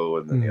pre-show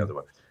and then the other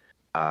one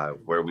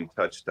where we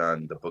touched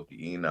on the Book of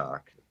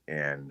Enoch,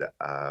 and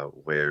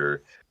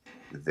where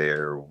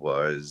there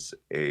was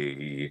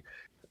a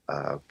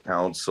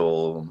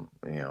council,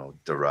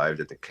 derived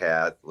at the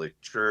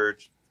Catholic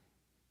Church,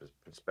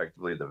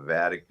 respectively the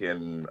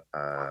Vatican,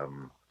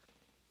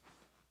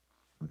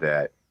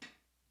 that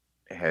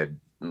had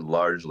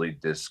largely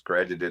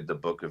discredited the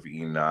Book of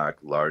Enoch,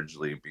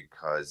 largely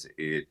because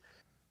it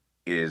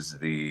is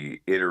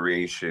the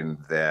iteration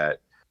that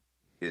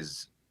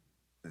is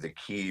the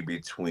key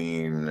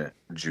between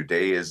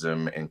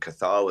Judaism and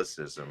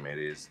Catholicism. It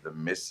is the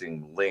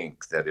missing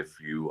link that if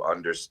you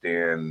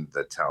understand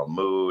the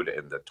Talmud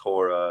and the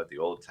Torah, the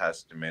Old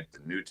Testament,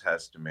 the New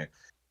Testament,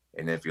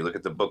 and if you look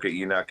at the Book of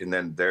Enoch, and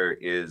then there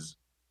is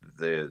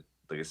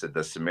like I said,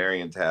 the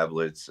Sumerian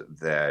tablets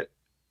that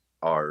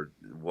are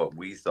what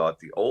we thought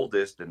the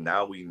oldest, and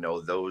now we know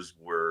those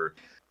were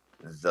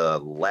the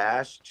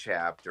last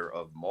chapter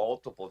of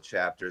multiple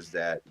chapters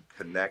that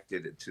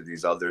connected to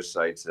these other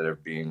sites that are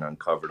being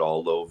uncovered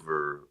all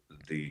over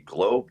the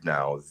globe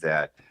now,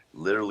 that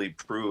literally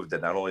proved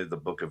that not only the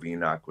Book of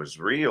Enoch was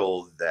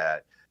real,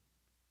 that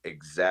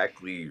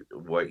exactly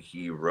what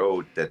he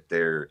wrote, that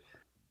there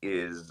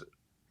is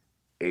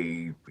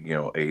a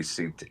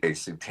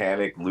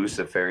satanic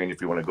Luciferian, if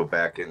you want to go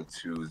back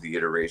into the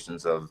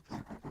iterations of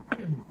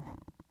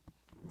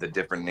the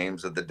different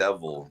names of the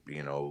devil,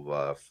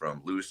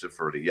 from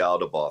Lucifer to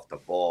Yaldabaoth to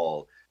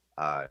Baal,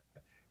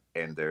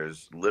 and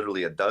there's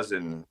literally a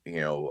dozen,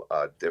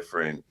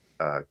 different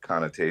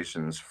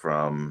connotations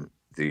from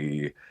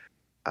the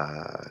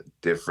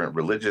different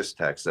religious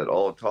texts that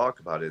all talk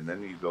about it. And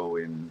then you go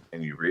in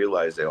and you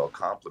realize they all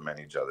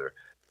complement each other.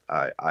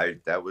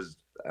 That was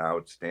an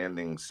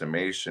outstanding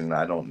summation.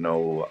 I don't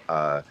know,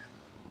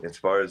 as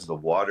far as the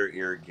water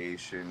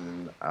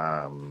irrigation,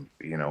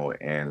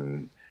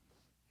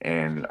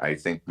 and I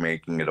think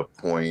making it a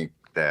point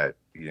that,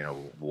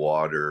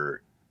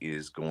 water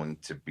is going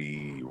to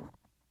be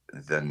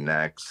the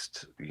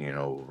next,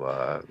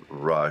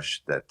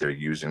 rush that they're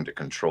using to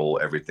control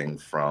everything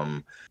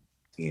from,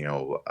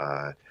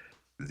 the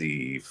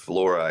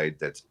fluoride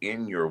that's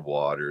in your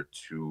water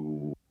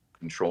to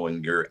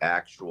controlling your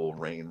actual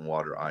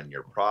rainwater on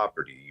your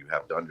property. You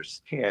have to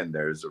understand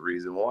there's a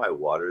reason why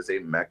water is a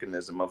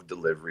mechanism of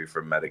delivery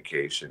for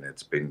medication.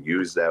 It's been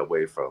used that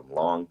way for a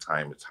long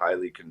time. It's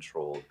highly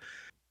controlled.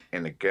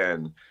 And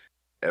again,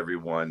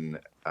 everyone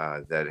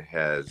that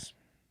has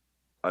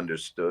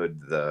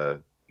understood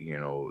the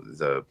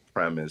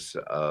premise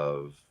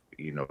of,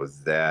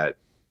 that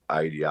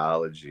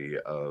ideology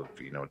of,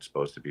 it's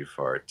supposed to be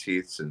for our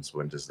teeth. Since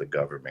when does the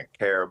government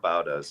care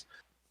about us?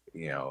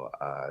 They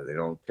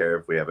don't care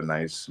if we have a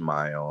nice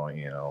smile.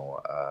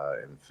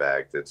 In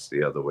fact, it's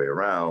the other way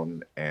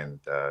around. And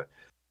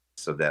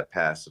so that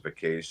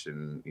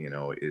pacification,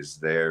 is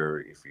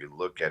there. If you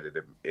look at it,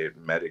 it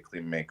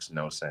medically makes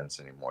no sense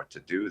anymore to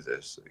do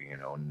this.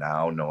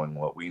 Now knowing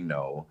what we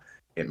know,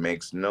 it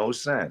makes no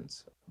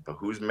sense. But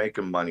who's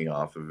making money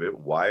off of it?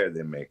 Why are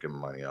they making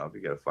money off? You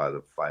got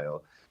to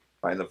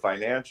find the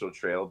financial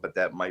trail, but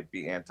that might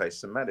be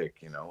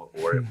anti-Semitic,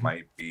 or it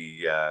might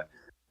be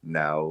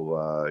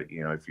now,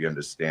 if you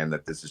understand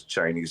that this is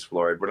Chinese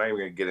fluoride. We're not even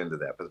going to get into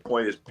that. But the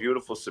point is,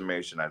 beautiful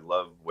summation. I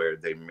love where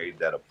they made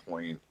that a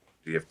point.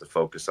 You have to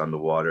focus on the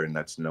water, and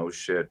that's no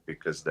shit,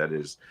 because that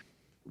is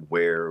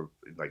where,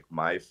 like,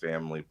 my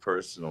family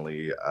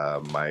personally,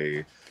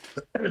 my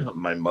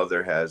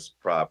mother has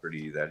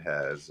property that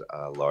has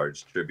a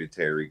large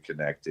tributary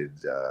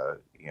connected, to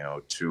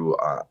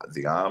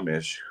the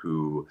Amish,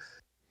 who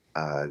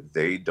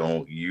they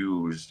don't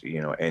use,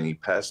 any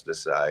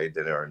pesticide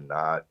that are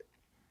not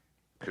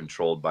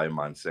controlled by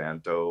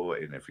Monsanto.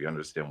 And if you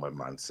understand what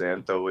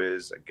Monsanto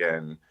is,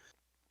 again,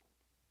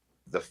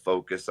 the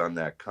focus on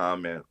that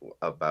comment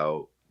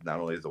about not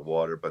only the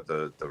water, but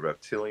the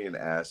reptilian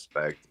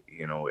aspect,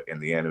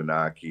 and the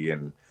Anunnaki,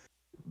 and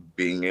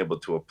being able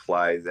to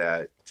apply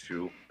that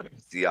to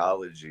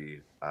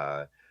theology.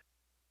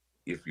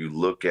 If you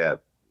look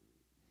at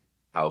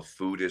how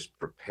food is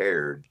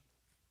prepared,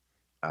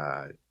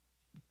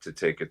 to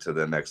take it to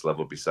the next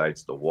level,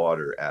 besides the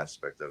water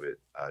aspect of it,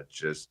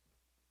 just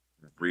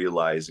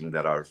realizing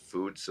that our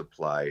food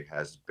supply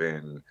has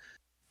been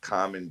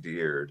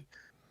commandeered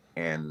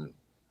and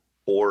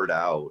poured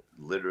out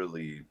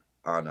literally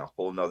on a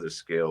whole nother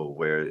scale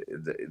where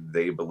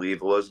they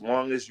believe, well, as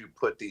long as you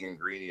put the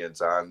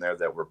ingredients on there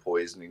that we're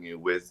poisoning you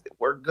with,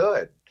 we're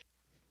good,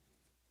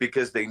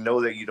 because they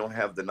know that you don't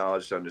have the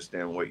knowledge to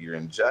understand what you're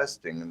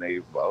ingesting. And they,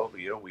 well,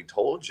 we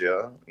told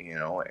you,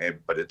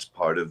 but it's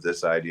part of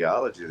this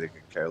ideology. They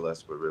could care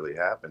less what really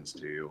happens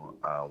to you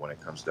when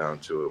it comes down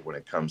to it, when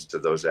it comes to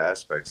those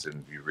aspects.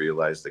 And you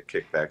realize the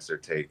kickbacks they're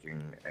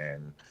taking,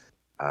 and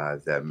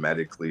that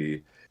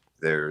medically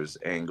there's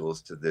angles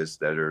to this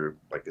that are,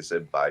 like I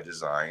said, by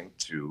design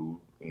to,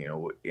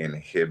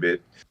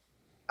 inhibit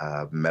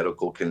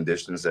medical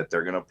conditions that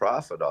they're going to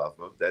profit off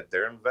of, that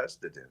they're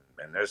invested in.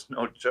 And there's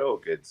no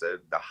joke. It's the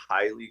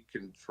highly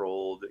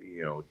controlled,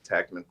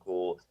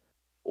 technical,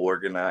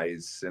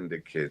 organized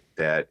syndicate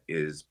that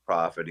is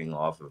profiting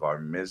off of our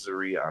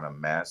misery on a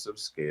massive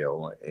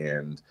scale.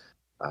 And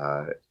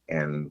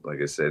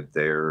like I said,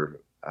 their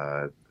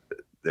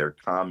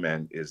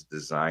comment is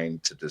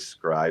designed to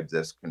describe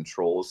this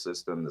control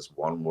system, this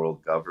one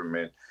world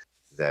government,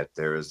 that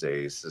there is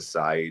a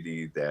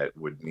society that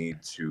would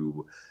need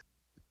to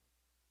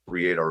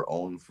create our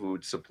own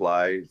food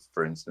supply.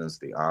 For instance,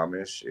 the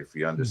Amish, if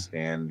you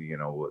understand,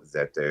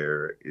 that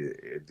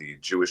the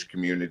Jewish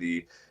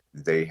community,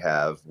 they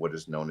have what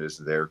is known as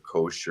their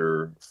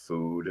kosher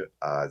food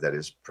that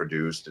is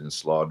produced and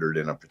slaughtered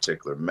in a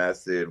particular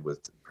method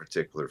with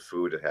particular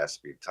food. It has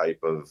to be a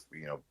type of,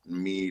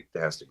 meat. It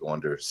has to go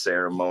under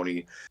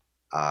ceremony.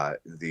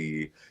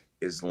 The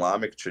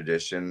Islamic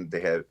tradition,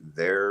 they have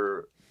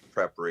their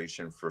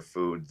preparation for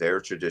food. Their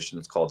tradition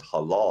is called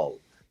halal.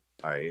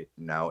 All right.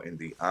 Now, in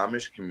the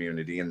Amish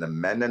community, in the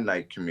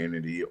Mennonite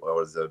community,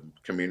 or the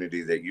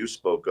community that you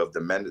spoke of,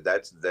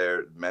 that's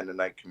their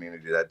Mennonite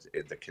community. That's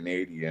the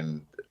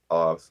Canadian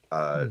of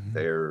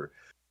their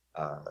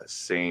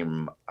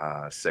same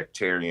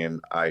sectarian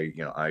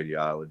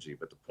ideology.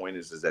 But the point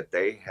is that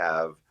they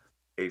have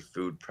a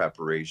food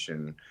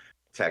preparation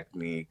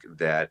technique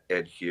that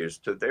adheres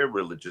to their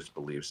religious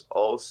beliefs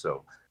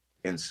also.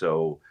 And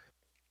so,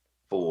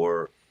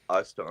 for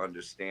us to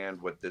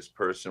understand what this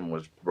person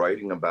was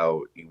writing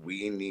about,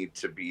 we need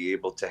to be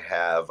able to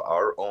have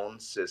our own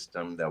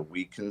system that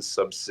we can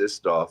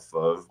subsist off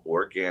of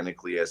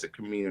organically as a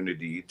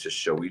community, to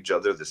show each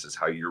other this is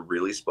how you're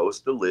really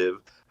supposed to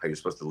live, how you're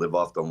supposed to live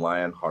off the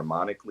land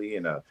harmonically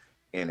in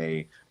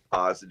a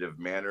positive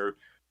manner,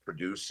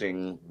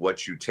 producing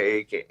what you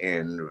take,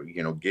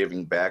 and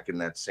giving back in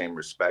that same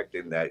respect.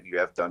 And that you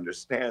have to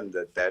understand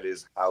that that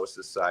is how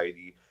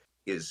society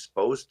is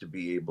supposed to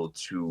be able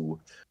to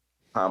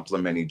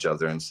complement each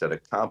other instead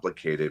of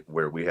complicate it,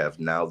 where we have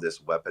now this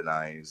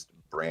weaponized,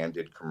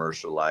 branded,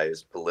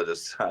 commercialized,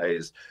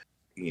 politicized,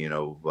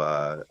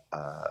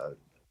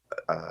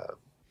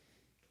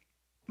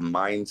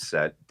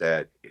 mindset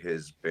that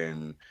has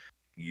been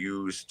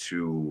used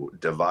to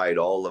divide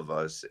all of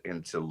us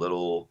into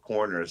little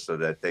corners so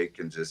that they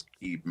can just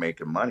keep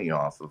making money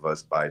off of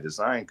us by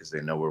design, because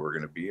they know where we're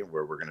going to be and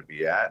where we're going to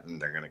be at,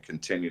 and they're going to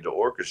continue to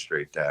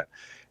orchestrate that.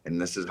 And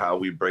this is how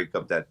we break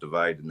up that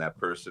divide. And that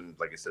person,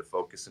 like I said,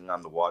 focusing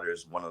on the water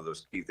is one of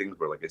those key things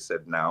where, like I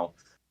said, now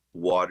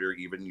water,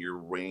 even your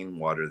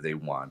rainwater, they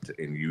want,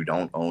 and you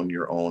don't own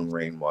your own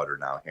rainwater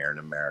now here in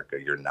America.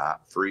 You're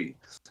not free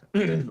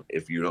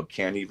if you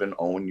can't even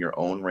own your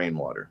own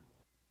rainwater.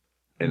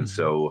 And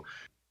so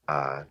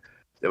that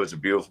was a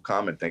beautiful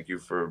comment. Thank you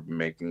for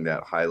making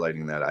that,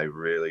 highlighting that.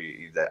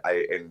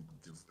 And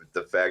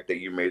the fact that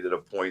you made it a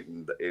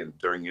point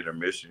during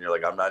intermission, you're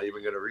like, I'm not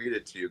even going to read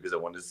it to you because I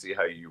wanted to see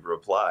how you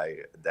reply.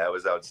 That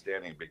was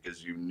outstanding,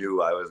 because you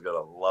knew I was going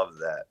to love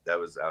that. That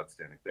was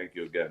outstanding. Thank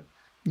you again.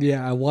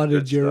 Yeah, I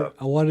wanted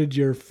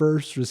your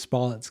first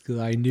response, because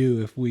I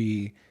knew if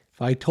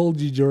I told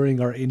you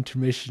during our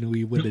intermission,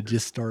 we would have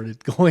just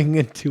started going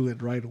into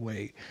it right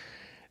away.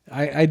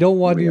 I don't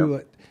want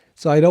to,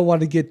 so I don't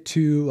want to get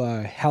too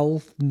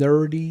health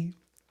nerdy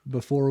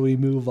before we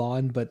move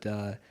on. But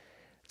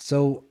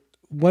so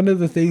one of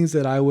the things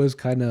that I was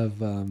kind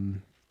of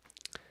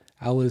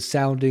I was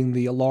sounding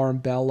the alarm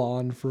bell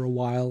on for a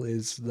while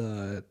is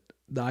the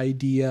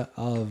idea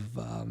of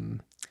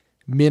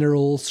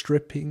mineral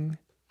stripping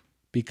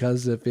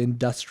because of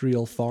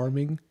industrial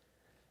farming,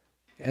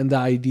 and the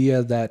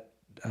idea that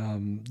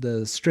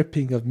the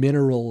stripping of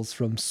minerals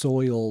from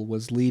soil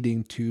was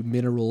leading to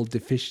mineral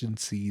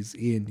deficiencies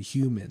in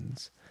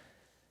humans,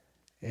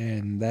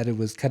 and that it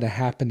was kind of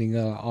happening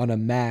on a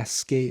mass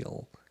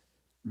scale,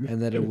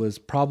 and that it was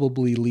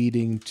probably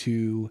leading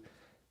to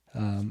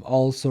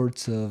all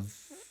sorts of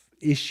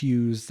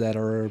issues that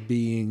are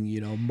being,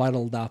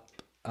 muddled up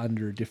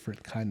under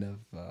different kind of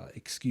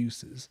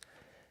excuses.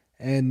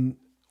 And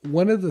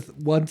one of the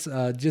ones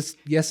just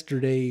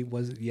yesterday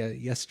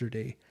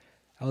yesterday,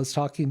 I was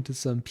talking to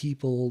some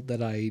people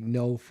that I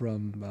know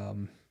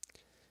from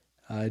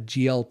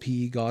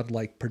GLP,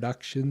 Godlike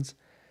Productions.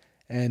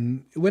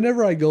 And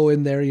whenever I go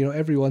in there,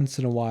 every once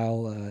in a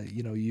while,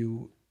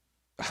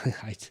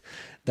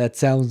 that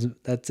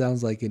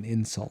sounds like an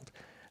insult.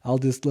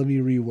 Let me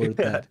reword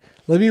that.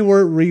 Let me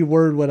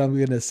reword what I'm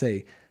going to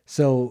say.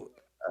 So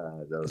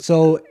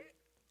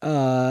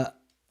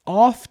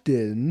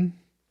often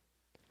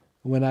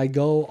when I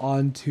go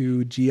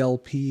onto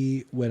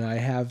GLP, when I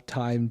have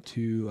time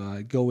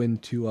to go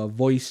into a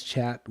voice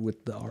chat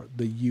with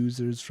the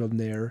users from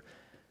there,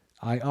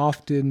 I Yeah.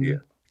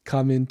 often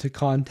come into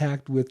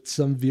contact with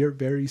some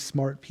very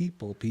smart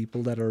people,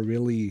 people that are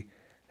really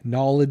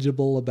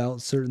knowledgeable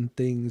about certain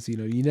things. You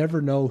know, you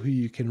never know who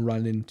you can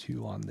run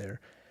into on there.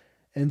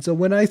 And so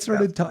when I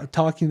started Definitely.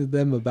 talking to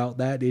them about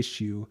that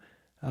issue,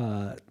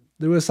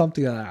 there was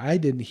something that I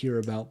didn't hear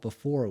about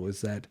before.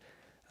 Was that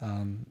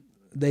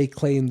they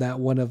claim that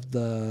one of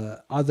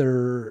the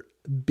other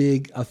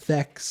big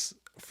effects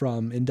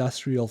from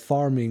industrial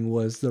farming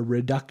was the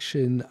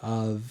reduction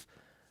of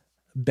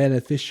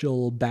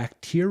beneficial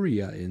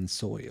bacteria in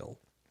soil.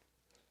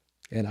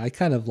 And I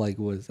kind of like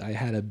I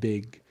had a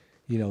big,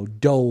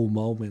 dough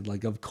moment.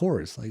 Like, of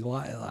course, like,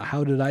 why,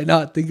 how did I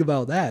not think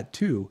about that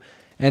too?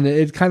 And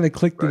it kind of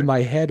clicked in Right.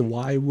 my head.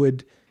 Why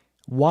would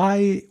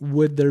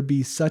there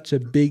be such a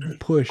big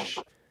push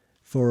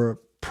for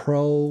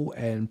pro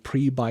and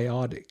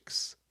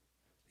prebiotics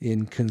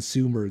in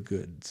consumer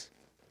goods?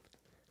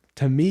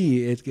 To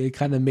me, it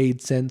kind of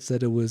made sense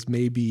that it was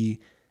maybe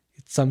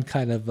some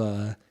kind of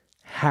a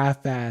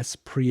half-ass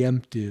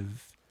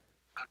preemptive,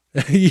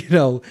 you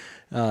know,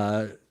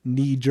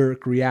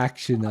 knee-jerk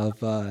reaction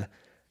of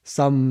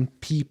some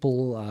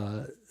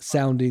people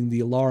sounding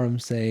the alarm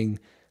saying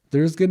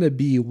there's going to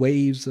be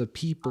waves of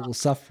people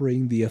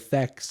suffering the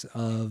effects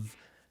of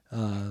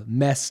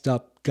messed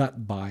up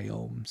gut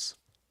biomes.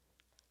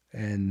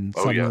 And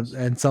Oh someone yes.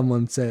 and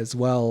someone says,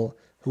 "Well,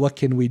 what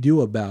can we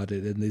do about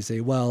it?" And they say,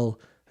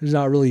 "Well, there's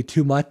not really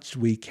too much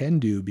we can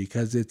do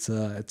because it's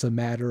a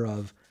matter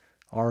of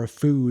our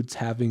foods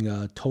having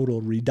a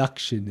total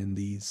reduction in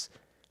these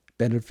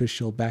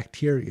beneficial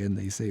bacteria." And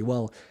they say,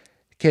 "Well,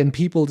 can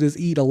people just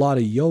eat a lot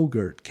of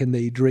yogurt? Can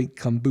they drink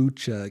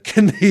kombucha?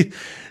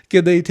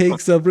 Can they take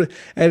some?"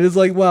 And it's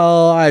like,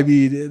 well, I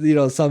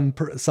mean,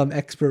 some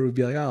expert would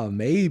be like, "Oh,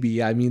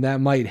 maybe. I mean,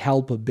 that might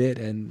help a bit,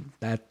 and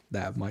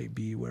that might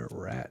be where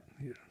we're at."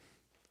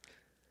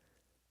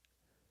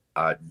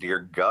 Your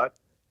gut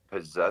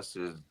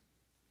possesses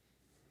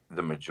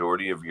the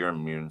majority of your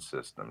immune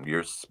system.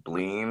 Your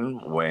spleen,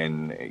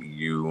 when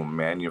you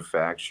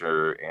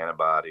manufacture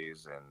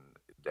antibodies, and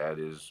that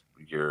is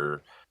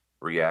your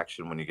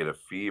reaction when you get a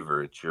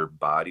fever, it's your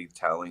body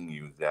telling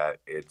you that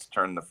it's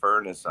turned the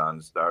furnace on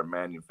to start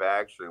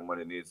manufacturing what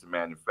it needs to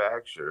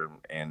manufacture,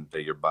 and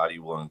that your body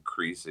will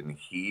increase in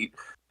heat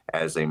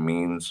as a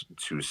means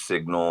to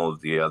signal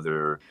the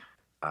other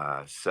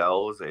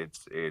cells.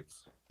 It's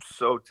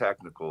so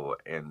technical,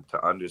 and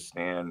to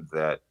understand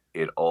that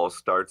it all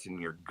starts in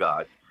your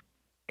gut,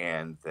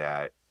 and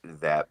that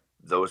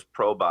those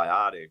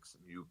probiotics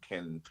you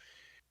can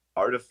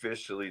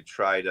artificially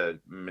try to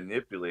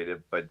manipulate it,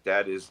 but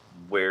that is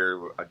where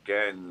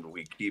again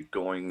we keep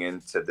going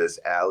into this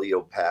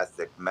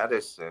allopathic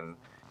medicine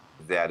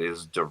that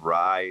is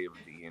derived,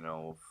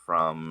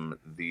 from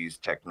these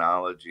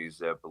technologies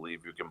that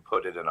believe you can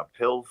put it in a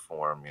pill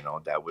form.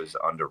 That was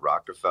under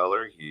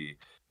Rockefeller. He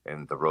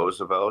and the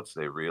Roosevelts,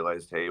 they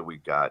realized, hey, we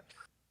got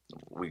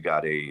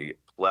a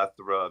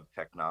plethora of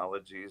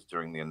technologies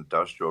during the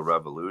Industrial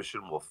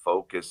Revolution. We'll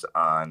focus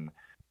on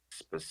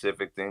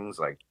specific things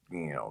like,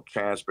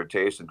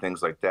 transportation,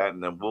 things like that,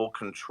 and then we'll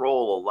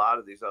control a lot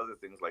of these other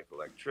things like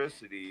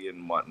electricity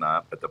and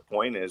whatnot. But the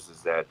point is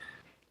that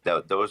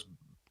those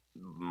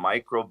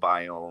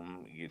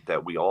microbiome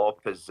that we all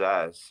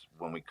possess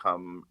when we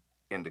come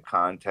into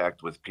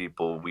contact with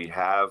people, we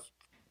have,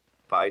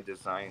 by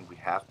design, we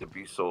have to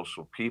be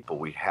social people.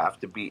 We have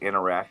to be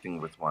interacting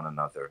with one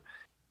another,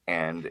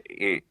 and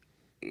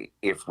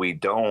if we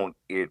don't,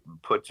 it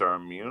puts our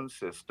immune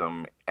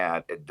system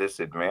at a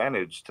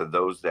disadvantage to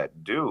those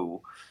that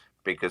do,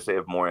 because they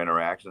have more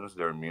interactions.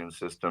 Their immune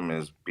system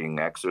is being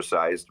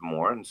exercised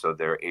more, and so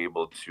they're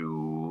able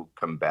to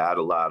combat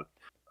a lot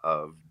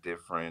of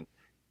different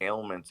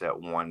ailments at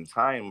one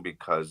time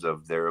because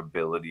of their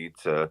ability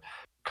to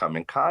come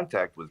in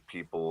contact with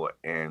people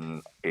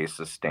in a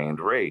sustained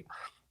rate.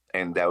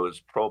 And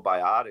those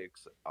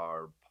probiotics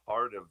are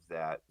part of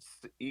that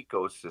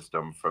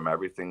ecosystem, from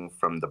everything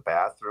from the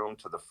bathroom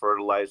to the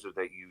fertilizer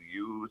that you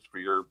use for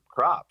your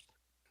crops.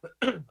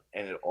 And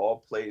it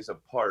all plays a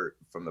part,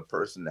 from the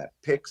person that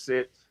picks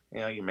it.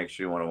 You make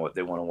sure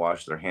they want to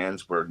wash their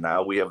hands. Where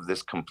now we have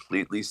this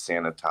completely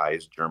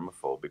sanitized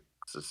germophobic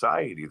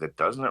society that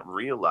doesn't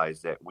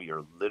realize that we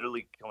are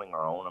literally killing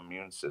our own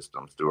immune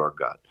systems through our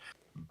gut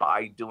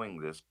by doing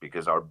this,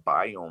 because our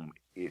biome,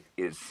 it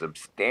is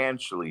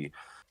substantially,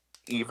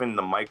 even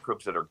the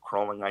microbes that are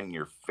crawling on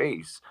your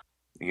face.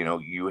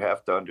 You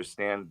have to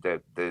understand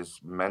that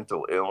this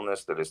mental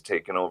illness that has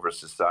taken over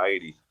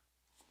society,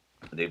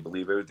 they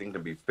believe everything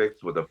can be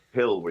fixed with a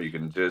pill where you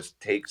can just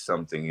take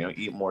something,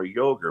 eat more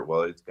yogurt.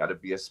 Well, it's got to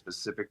be a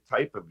specific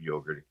type of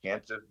yogurt. It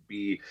can't just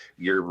be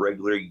your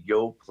regular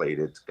Yoplait.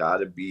 It's got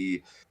to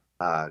be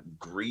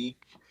Greek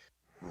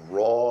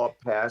raw,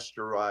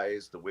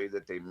 pasteurized, the way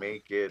that they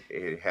make it.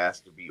 It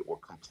has to be or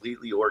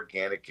completely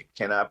organic. It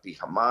cannot be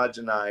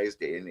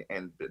homogenized.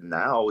 And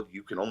now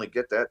you can only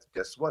get that,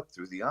 guess what,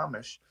 through the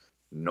Amish.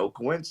 No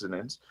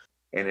coincidence.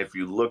 And if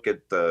you look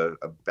at the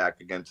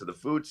back again to the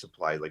food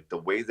supply, like the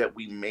way that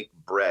we make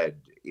bread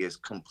is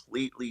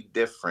completely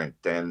different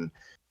than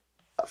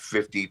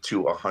 50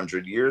 to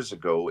 100 years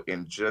ago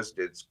in just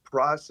its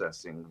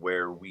processing,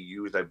 where we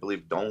use, I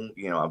believe,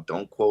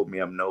 don't quote me,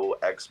 I'm no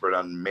expert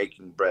on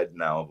making bread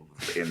now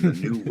in the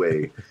new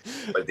way,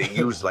 but they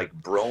use like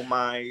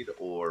bromide,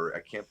 or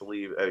I can't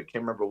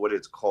remember what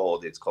it's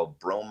called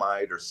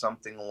bromide or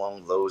something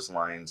along those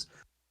lines.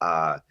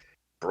 uh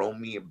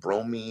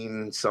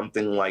bromine,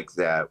 something like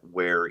that,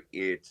 where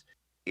it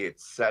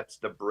sets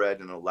the bread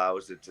and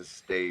allows it to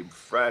stay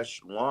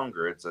fresh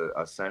longer. It's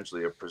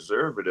essentially a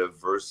preservative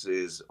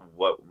versus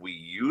what we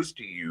used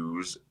to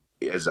use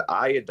as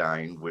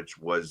iodine, which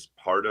was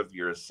part of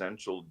your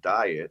essential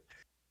diet,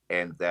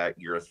 and that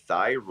your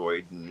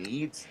thyroid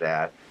needs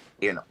that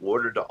in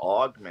order to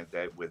augment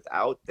that.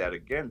 Without that,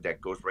 again, that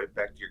goes right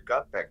back to your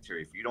gut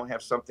bacteria. If you don't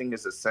have something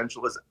as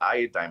essential as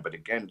iodine, but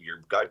again,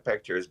 your gut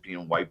bacteria is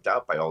being wiped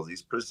out by all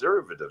these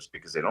preservatives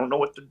because they don't know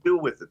what to do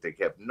with it. They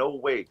have no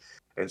way.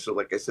 And so,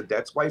 like I said,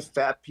 that's why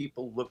fat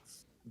people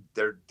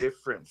they're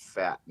different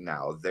fat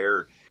now.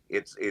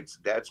 It's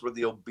that's where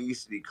the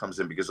obesity comes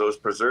in, because those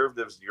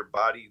preservatives, your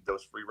body,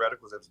 those free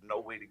radicals, has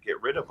no way to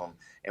get rid of them.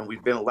 And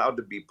we've been allowed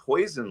to be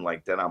poisoned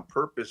like that on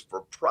purpose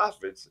for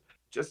profits,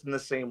 just in the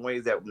same way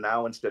that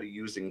now, instead of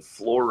using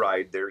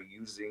fluoride, they're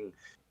using,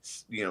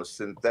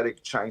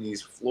 synthetic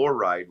Chinese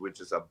fluoride,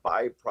 which is a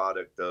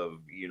byproduct of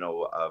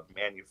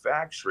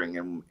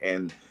manufacturing.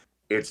 And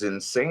it's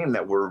insane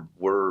that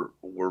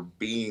we're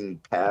being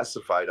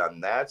pacified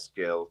on that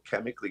scale,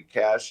 chemically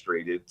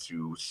castrated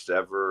to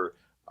sever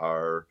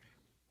our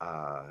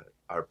uh,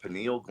 our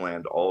pineal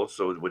gland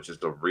also, which is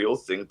the real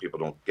thing. People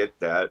don't get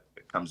that.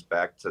 It comes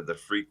back to the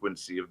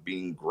frequency of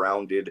being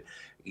grounded,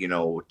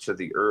 to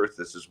the earth.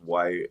 This is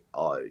why,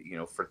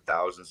 for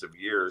thousands of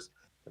years,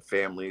 the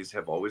families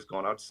have always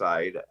gone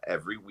outside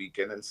every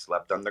weekend and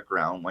slept on the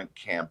ground, went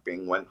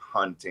camping, went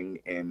hunting,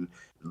 and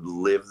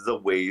lived the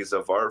ways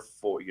of our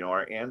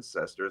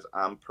ancestors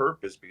on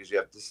purpose, because you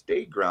have to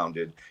stay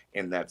grounded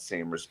in that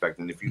same respect.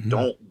 And if you Mhm.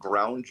 don't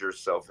ground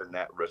yourself in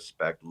that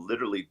respect,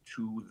 literally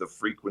to the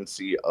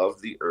frequency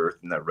of the earth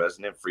and that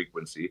resonant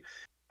frequency,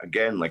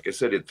 again, like I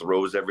said, it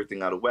throws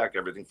everything out of whack,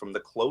 everything from the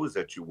clothes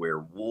that you wear,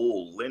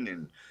 wool,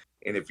 linen.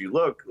 And if you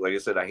look, like I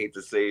said, I hate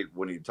to say it,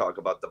 when you talk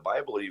about the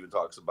Bible, it even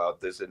talks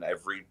about this in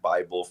every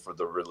Bible for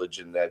the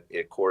religion that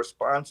it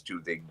corresponds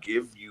to. They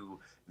give you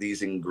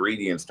these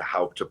ingredients to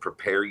how to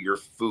prepare your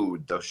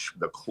food,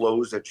 the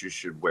clothes that you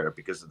should wear,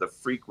 because of the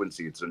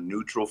frequency. It's a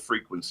neutral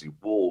frequency,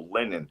 wool,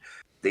 linen.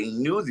 They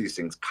knew these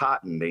things,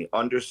 cotton. They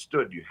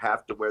understood you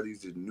have to wear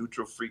these in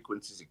neutral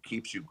frequencies. It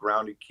keeps you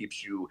grounded,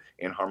 keeps you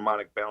in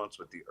harmonic balance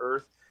with the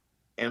earth.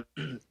 And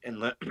and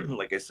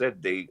like I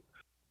said, they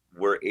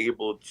were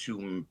able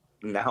to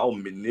now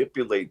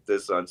manipulate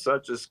this on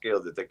such a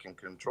scale that they can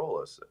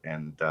control us,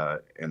 and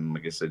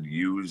like I said,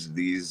 use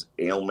these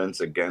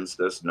ailments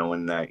against us,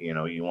 knowing that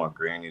you want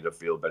Granny to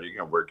feel better. You're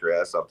gonna work your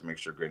ass off to make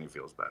sure Granny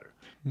feels better,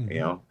 you Mhm.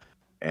 know,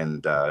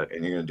 and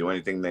you're gonna do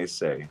anything they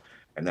say.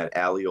 And that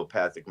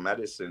allopathic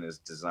medicine is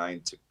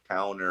designed to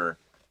counter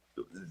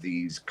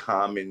these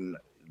common,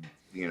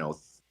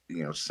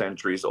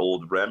 centuries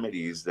old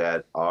remedies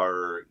that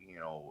our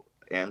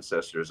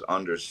ancestors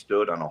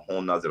understood on a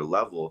whole nother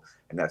level.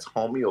 And that's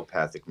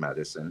homeopathic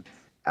medicine.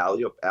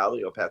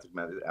 Allopathic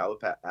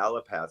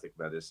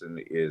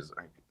medicine is,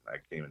 I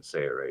can't even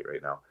say it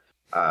right now.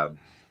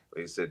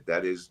 Like I said,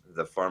 that is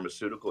the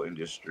pharmaceutical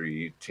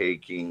industry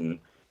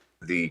taking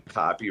the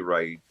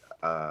copyright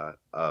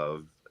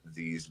of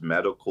these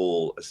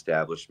medical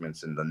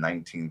establishments in the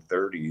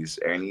 1930s.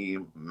 Any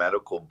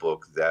medical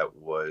book that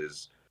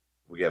was,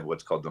 we have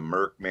what's called the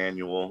Merck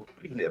Manual,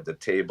 we have the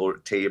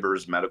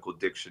Tabor's Medical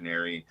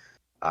Dictionary,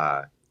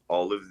 uh,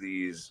 all of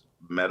these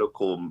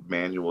medical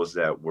manuals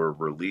that were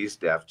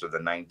released after the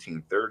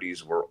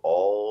 1930s were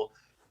all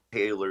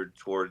tailored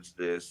towards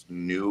this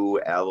new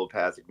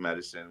allopathic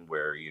medicine,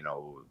 where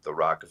the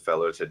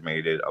Rockefellers had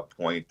made it a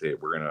point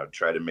that we're going to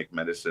try to make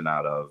medicine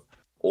out of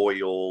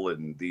oil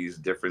and these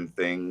different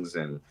things,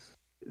 and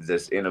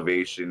this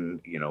innovation,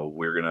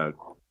 we're going to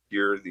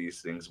cure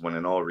these things, when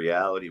in all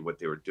reality what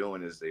they were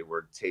doing is they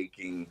were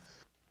taking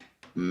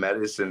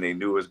medicine they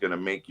knew was going to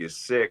make you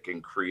sick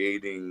and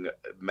creating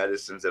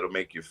medicines that'll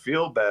make you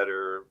feel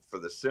better for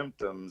the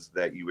symptoms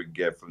that you would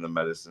get from the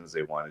medicines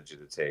they wanted you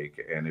to take.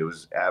 And it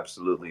was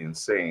absolutely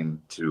insane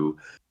to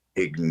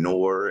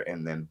ignore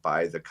and then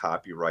buy the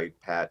copyright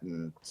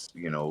patents,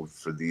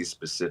 for these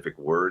specific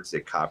words.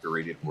 They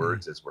copyrighted Mhm.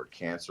 words. That's where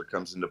cancer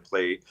comes into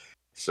play,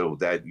 so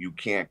that you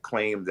can't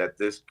claim that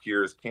this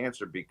cures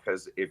cancer,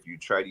 because if you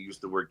try to use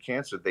the word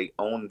cancer, they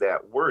own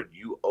that word.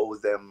 You owe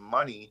them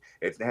money.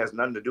 It has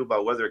nothing to do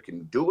about whether it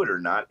can do it or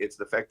not. It's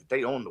the fact that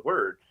they own the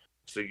word,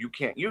 so you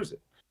can't use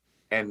it.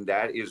 and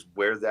that is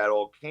where that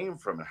all came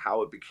from and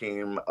how it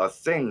became a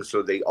thing.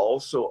 So they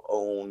also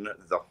own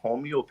the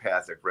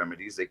homeopathic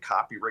remedies. They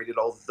copyrighted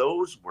all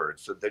those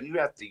words. So then you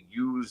have to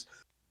use,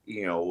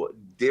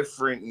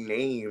 different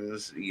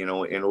names, in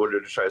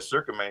order to try to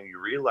circumvent. You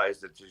realize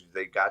that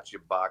they got you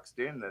boxed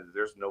in, and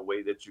there's no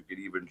way that you could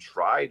even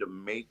try to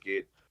make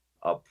it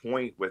a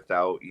point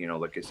without,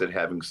 like I said,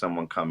 having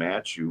someone come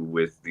at you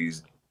with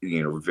these,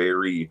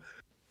 very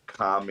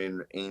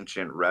common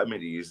ancient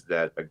remedies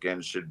that again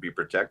should be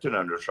protected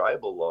under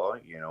tribal law,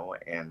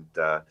 and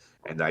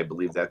I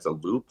believe that's a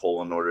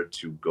loophole in order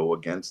to go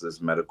against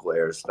this medical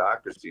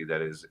aristocracy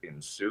that is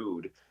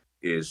ensued,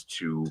 is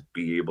to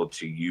be able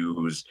to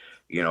use,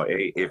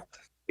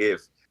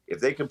 if if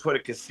they can put a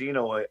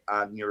casino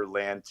on your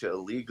land to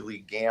illegally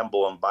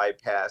gamble and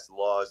bypass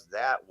laws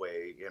that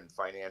way and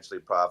financially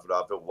profit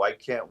off it, why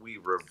can't we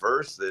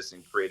reverse this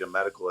and create a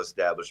medical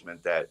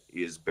establishment that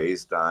is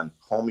based on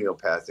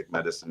homeopathic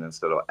medicine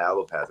instead of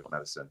allopathic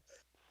medicine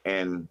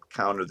and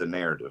counter the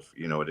narrative,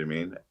 you know what I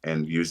mean?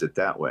 And use it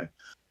that way.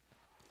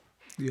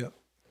 Yeah.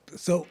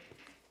 So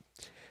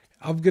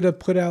I'm going to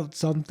put out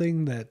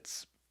something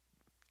that's,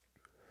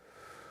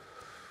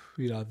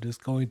 I'm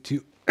just going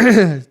to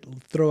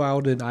throw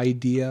out an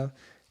idea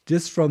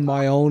just from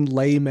my own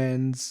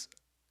layman's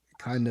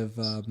kind of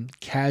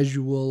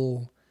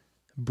casual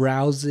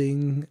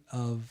browsing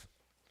of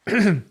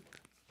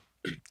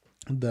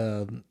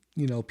the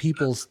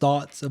people's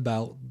thoughts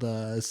about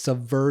the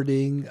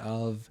subverting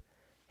of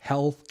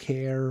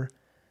healthcare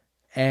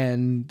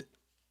and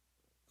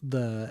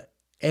the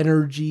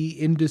energy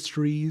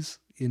industries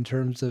in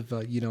terms of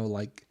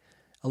like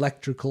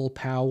electrical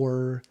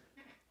power,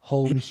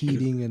 home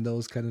heating, and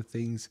those kind of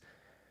things.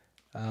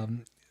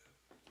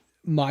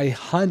 My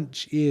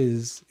hunch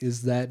is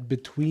that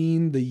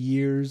between the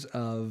years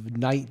of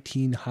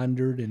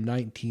 1900 and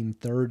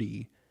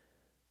 1930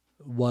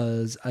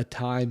 was a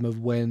time of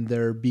when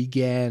there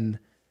began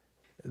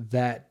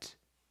that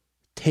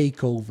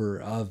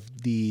takeover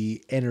of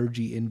the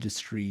energy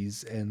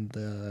industries and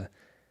the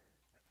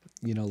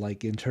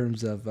like in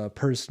terms of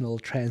personal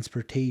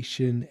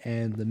transportation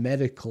and the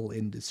medical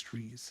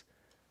industries,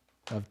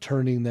 of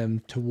turning them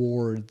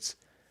towards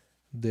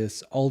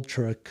this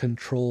ultra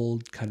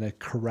controlled kind of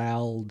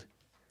corralled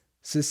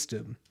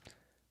system.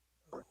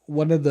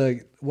 One of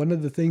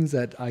the things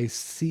that I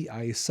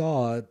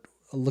saw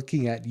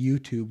looking at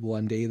YouTube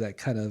one day that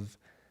kind of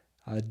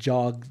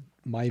jogged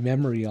my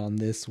memory on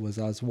this was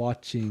I was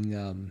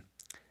watching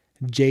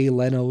Jay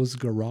Leno's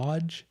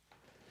Garage,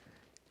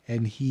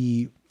 and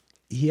he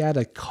had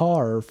a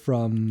car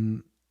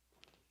from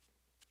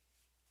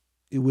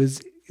it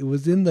was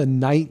in the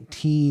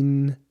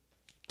 19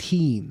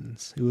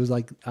 teens. It was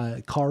like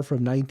a car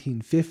from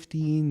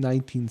 1915,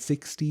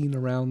 1916,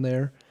 around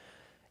there.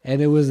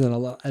 And it was an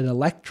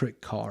electric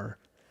car.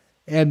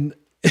 And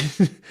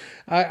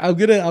I'm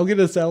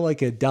gonna sound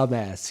like a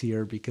dumbass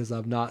here because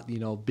I'm not,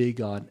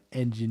 big on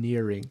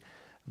engineering.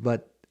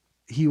 But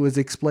he was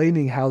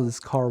explaining how this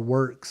car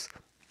works.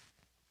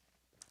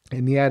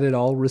 And he had it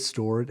all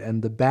restored,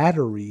 and the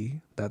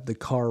battery that the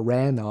car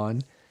ran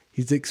on,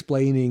 he's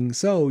explaining,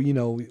 so,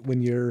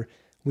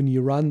 when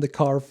you run the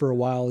car for a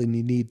while and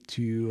you need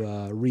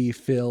to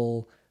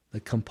refill the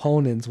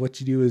components, what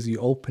you do is you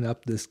open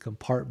up this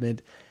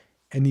compartment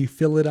and you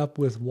fill it up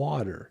with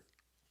water.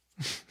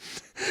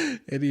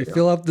 And you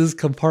fill up this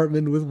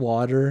compartment with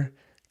water,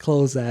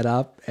 close that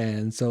up,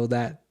 and so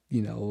that,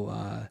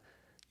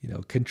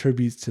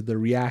 contributes to the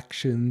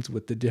reactions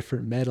with the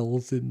different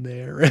metals in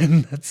there.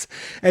 And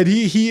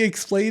he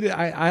explained it.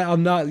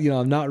 I'm not,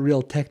 I'm not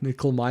real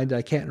technical minded.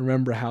 I can't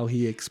remember how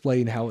he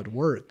explained how it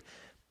worked.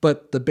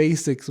 But the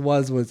basics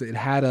was it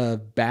had a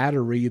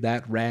battery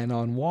that ran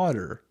on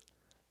water.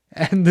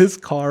 And this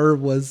car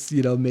was,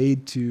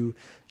 made to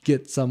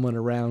get someone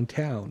around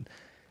town.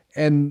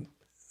 And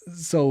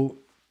so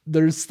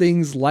there's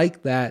things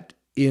like that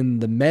in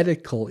the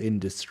medical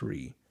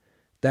industry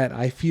that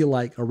I feel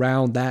like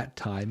around that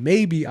time,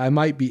 maybe I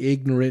might be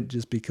ignorant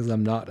just because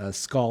I'm not a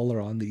scholar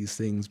on these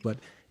things, but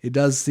it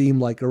does seem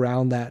like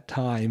around that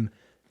time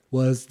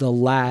was the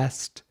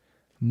last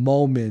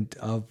moment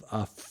of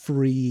a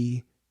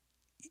free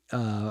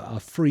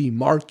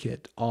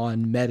market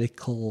on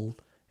medical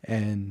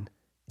and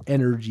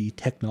energy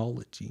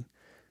technology.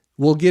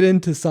 We'll get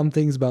into some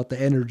things about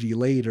the energy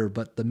later,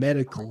 but the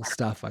medical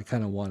stuff I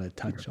kind of want to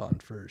touch on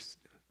first.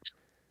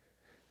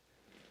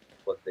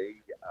 But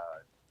they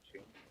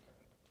changed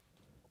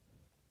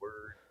the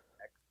word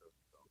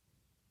exosome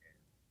and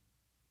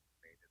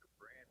made it a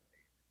brand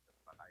name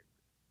behind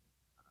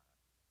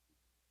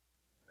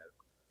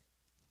medical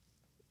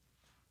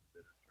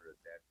literature at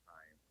that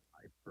time.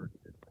 I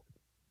purchased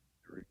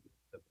during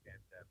the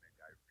pandemic.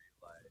 I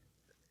realized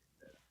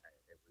that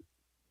it was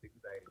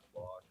things I had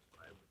lost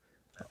when I was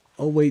in medical.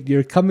 Oh wait,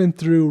 you're coming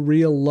through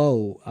real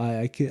low.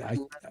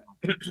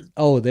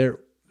 Oh, there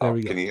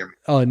we go. Can you hear me?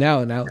 Oh,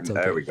 now it's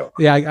okay. There we go.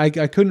 Yeah, I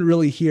couldn't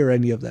really hear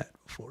any of that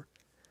before.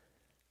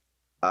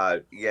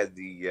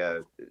 Yeah,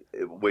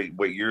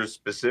 what you're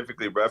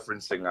specifically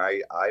referencing,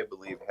 I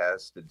believe,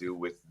 has to do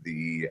with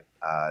the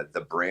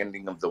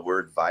branding of the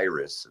word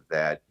virus.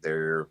 That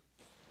there,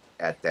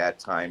 at that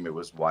time, it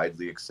was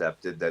widely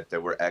accepted that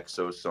there were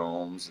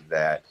exosomes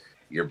that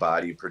your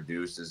body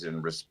produces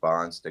in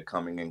response to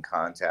coming in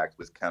contact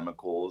with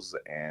chemicals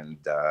and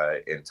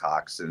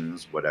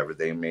toxins, whatever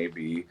they may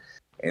be,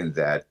 and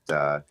that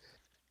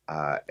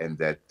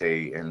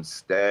they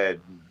instead,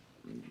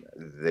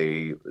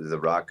 the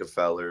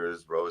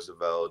Rockefellers,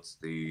 Roosevelts,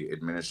 the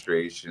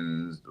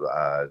administrations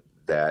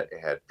that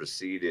had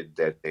preceded,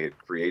 that they had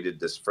created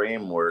this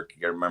framework.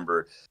 You got to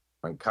remember,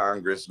 when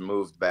Congress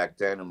moved back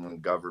then and when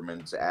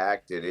governments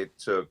acted, it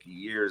took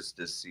years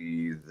to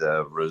see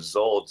the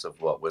results of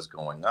what was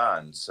going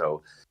on.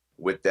 So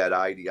with that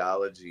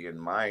ideology in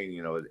mind,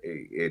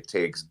 it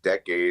takes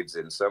decades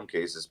in some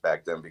cases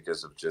back then,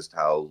 because of just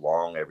how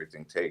long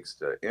everything takes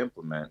to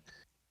implement,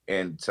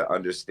 and to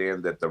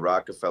understand that the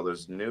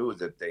Rockefellers knew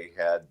that they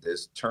had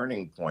this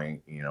turning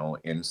point, in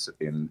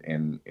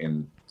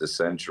the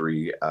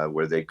century,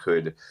 where they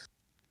could,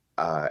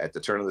 at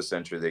the turn of the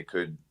century, they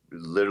could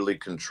literally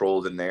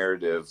control the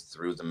narrative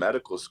through the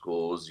medical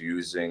schools,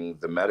 using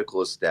the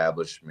medical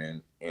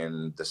establishment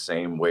in the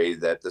same way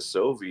that the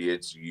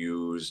Soviets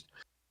used,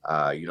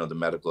 the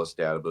medical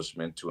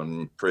establishment to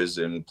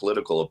imprison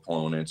political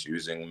opponents,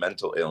 using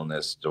mental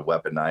illness to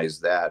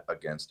weaponize that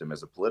against them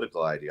as a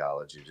political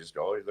ideology. Just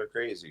go, oh, they're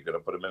crazy. You're going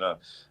to put them in a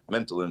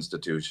mental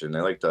institution.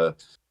 They like to,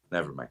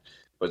 never mind.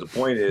 But the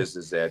point is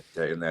that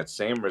in that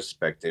same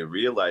respect, they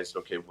realized,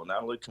 okay, well,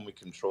 not only can we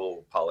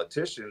control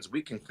politicians,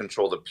 we can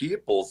control the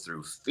people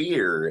through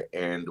fear,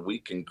 and we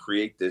can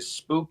create this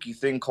spooky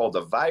thing called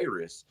a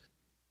virus.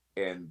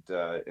 And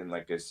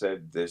like I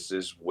said, this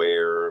is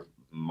where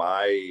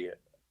my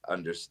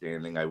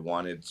understanding, I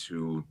wanted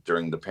to,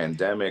 during the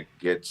pandemic,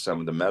 get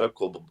some of the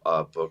medical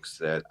books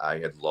that I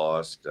had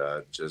lost,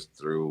 just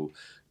through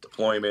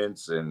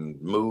deployments and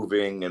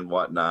moving and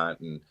whatnot.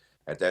 And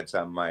at that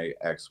time, my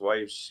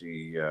ex-wife,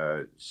 she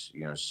had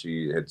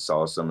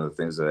saw some of the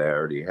things that I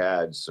already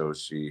had, so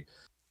she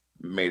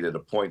made it a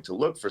point to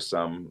look for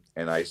some.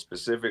 And I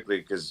specifically,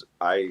 because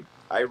I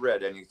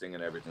read anything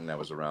and everything that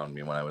was around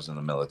me when I was in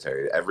the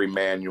military, every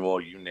manual,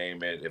 you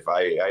name it. If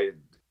I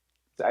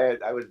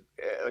was,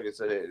 like I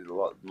said,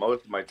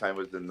 most of my time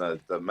was in the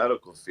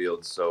medical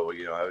field. So,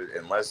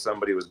 unless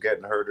somebody was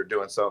getting hurt or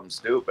doing something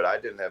stupid, I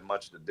didn't have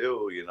much to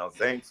do,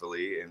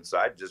 thankfully. And so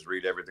I'd just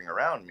read everything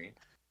around me.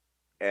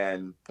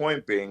 And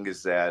point being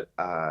is that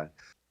I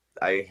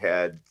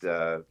had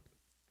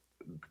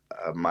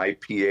my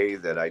PA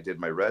that I did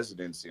my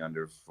residency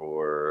under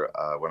for,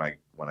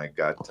 when I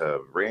got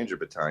to Ranger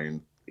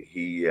Battalion.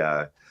 He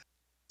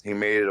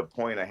made it a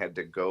point I had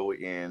to go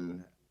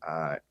in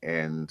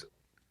and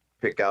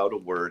pick out a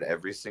word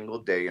every single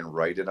day and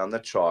write it on the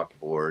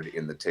chalkboard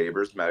in the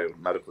Taber's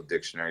medical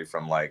dictionary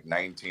from like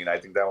 19. I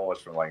think that one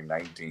was from like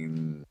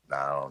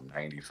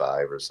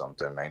 1995 or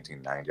something,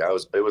 1990.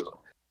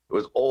 It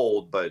was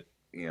old, but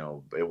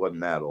it wasn't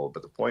that old.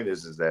 But the point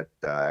is that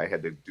I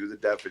had to do the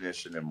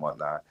definition and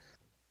whatnot.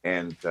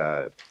 And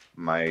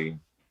my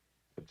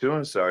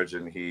platoon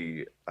sergeant,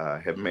 he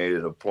had made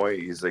it a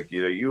point. He's like,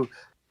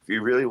 if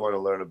you really want to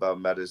learn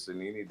about medicine,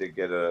 you need to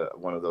get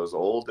one of those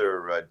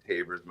older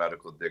Taber's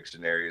medical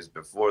dictionaries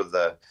before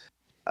the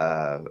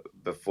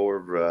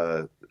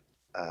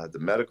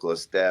medical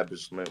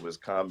establishment was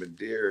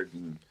commandeered.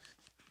 And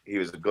he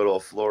was a good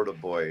old Florida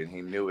boy, and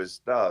he knew his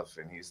stuff.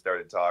 And he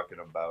started talking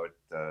about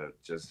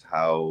just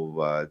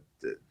how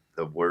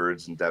the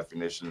words and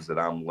definitions that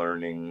I'm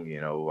learning,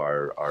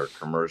 are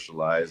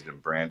commercialized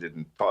and branded,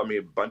 and taught me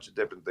a bunch of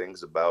different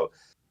things about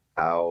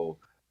how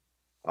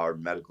our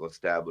medical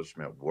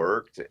establishment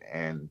worked,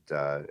 and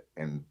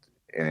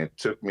it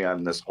took me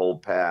on this whole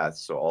path.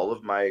 So all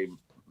of my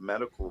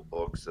medical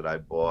books that I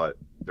bought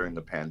during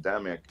the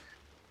pandemic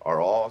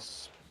are all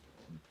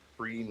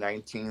pre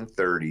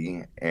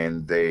 1930,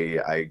 and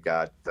I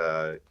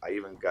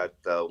even got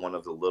one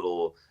of the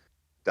little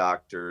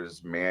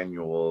doctor's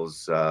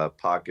manuals,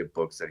 pocket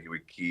books that he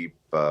would keep,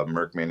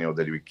 Merck manual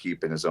that he would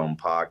keep in his own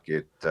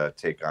pocket,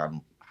 take on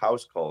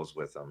house calls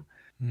with him.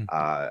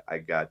 I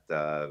got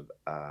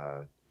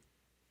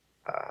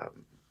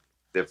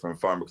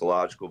different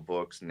pharmacological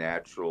books,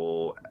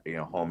 natural,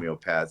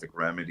 homeopathic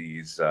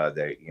remedies,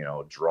 that,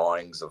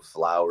 drawings of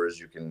flowers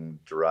you can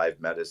derive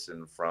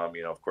medicine from.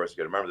 Of course, you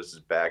got to remember, this is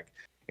back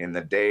in the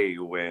day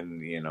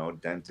when,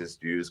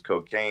 dentists used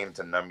cocaine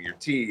to numb your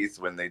teeth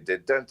when they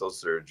did dental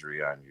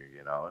surgery on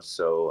you,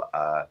 So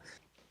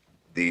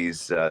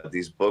these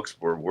books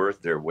were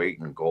worth their weight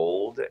in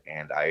gold,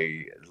 and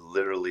I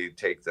literally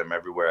take them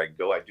everywhere I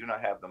go. I do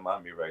not have them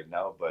on me right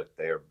now, but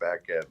they are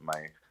back at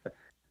my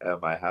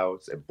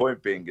house. And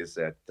point being is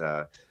that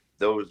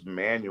those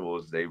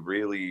manuals, they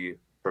really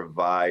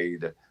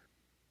provide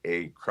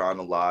a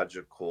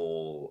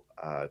chronological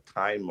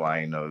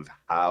timeline of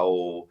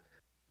how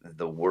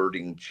the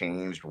wording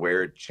changed,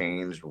 where it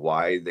changed,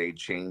 why they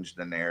changed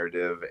the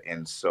narrative.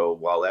 And so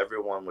while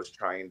everyone was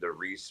trying to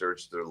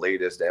research the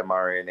latest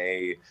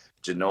mRNA,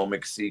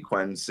 genomic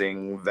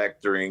sequencing,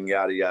 vectoring,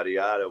 yada, yada,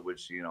 yada,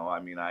 which, I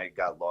mean, I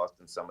got lost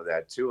in some of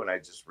that too. And I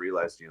just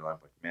realized, I'm like,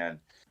 man,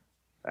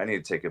 I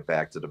need to take it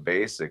back to the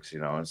basics,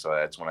 and so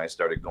that's when I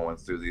started going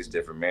through these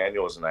different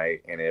manuals, and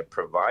it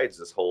provides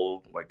this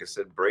whole, like I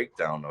said,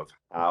 breakdown of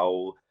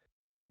how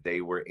they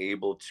were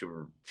able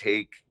to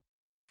take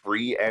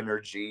free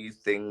energy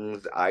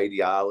things,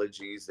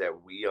 ideologies that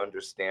we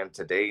understand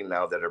today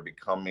now that are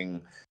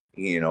becoming,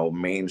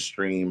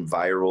 mainstream,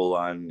 viral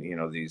on,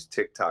 these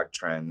TikTok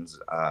trends,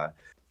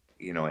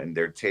 and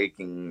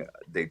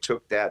they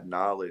took that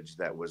knowledge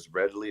that was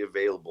readily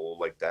available,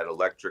 like that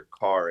electric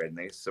car, and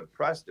they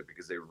suppressed it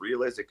because they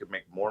realized they could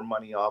make more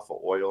money off of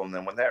oil. And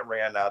then when that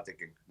ran out, they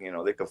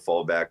could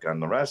fall back on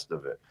the rest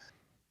of it.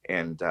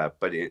 And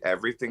but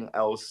everything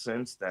else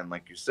since then,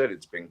 like you said,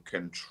 it's been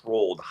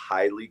controlled,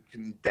 highly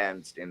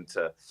condensed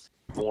into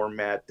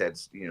format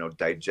that's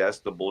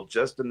digestible,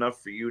 just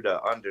enough for you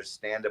to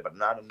understand it, but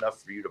not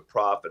enough for you to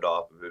profit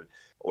off of it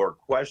or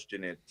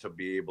question it, to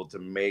be able to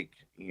make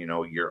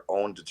your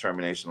own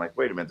determination. Like,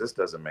 wait a minute, this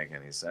doesn't make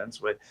any sense.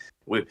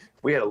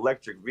 We had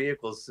electric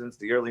vehicles since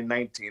the early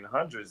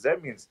 1900s.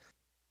 That means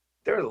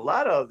there are a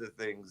lot of other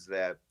things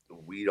that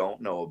we don't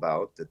know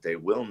about, that they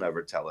will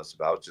never tell us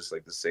about. Just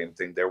like the same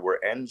thing, there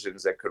were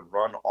engines that could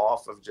run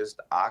off of just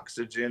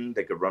oxygen.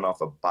 They could run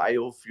off of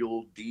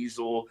biofuel,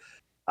 diesel,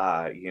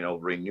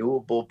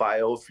 renewable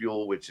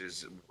biofuel, which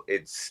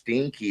it's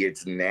stinky,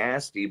 it's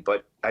nasty.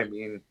 But I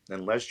mean,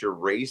 unless you're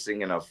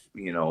racing in a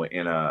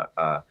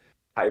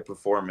high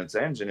performance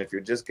engine, if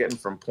you're just getting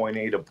from point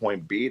A to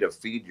point B to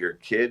feed your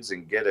kids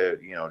and get a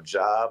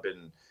job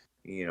and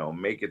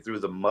make it through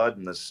the mud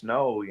and the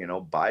snow,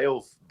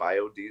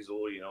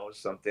 biodiesel,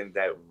 something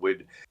that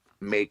would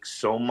make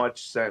so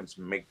much sense,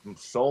 make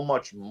so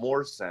much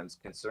more sense,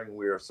 considering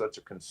we are such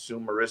a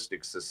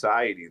consumeristic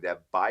society,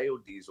 that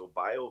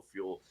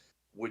biofuel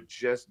would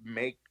just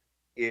make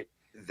it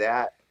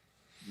that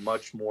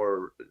much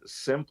more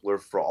simpler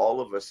for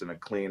all of us in a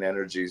clean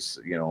energies,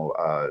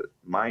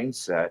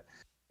 mindset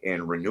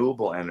and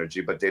renewable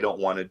energy. But they don't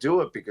want to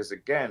do it because,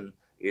 again,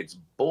 it's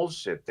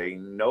bullshit. They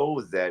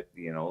know that,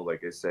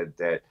 like I said,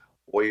 that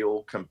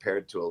oil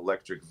compared to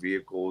electric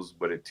vehicles,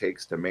 what it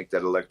takes to make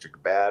that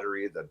electric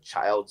battery, the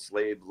child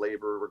slave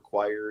labor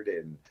required,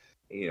 and,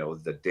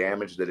 the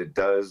damage that it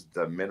does,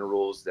 the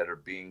minerals that are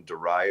being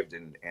derived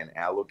and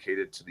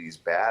allocated to these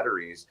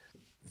batteries,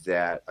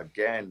 that,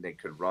 again, they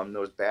could run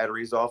those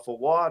batteries off of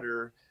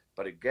water.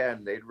 But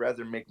again, they'd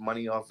rather make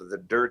money off of the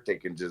dirt they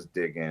can just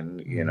dig in,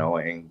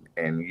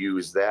 and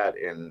use that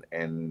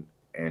and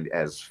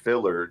as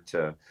filler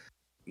to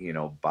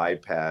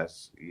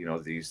bypass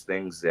these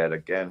things that,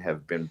 again,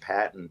 have been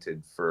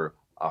patented for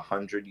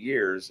 100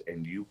 years,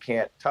 and you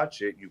can't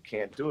touch it, you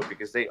can't do it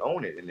because they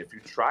own it. And if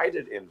you try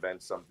to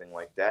invent something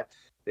like that,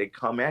 they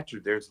come at you.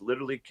 There's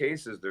literally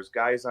cases, there's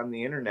guys on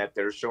the internet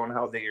that are showing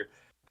how they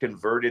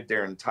converted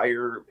their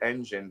entire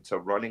engine to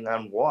running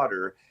on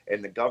water,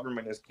 and the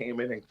government has came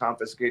in and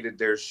confiscated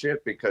their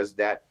shit because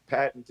that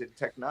patented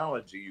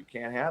technology, you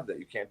can't have that,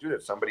 you can't do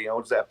that, somebody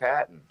owns that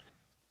patent.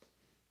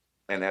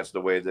 And that's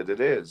the way that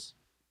it is.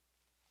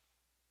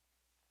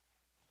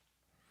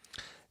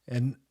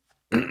 And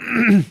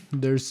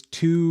there's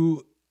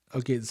two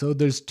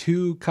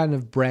kind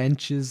of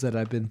branches that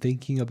I've been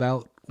thinking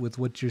about with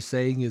what you're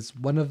saying. Is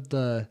one of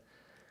the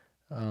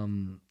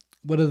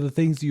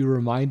things you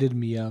reminded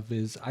me of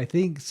is, I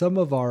think some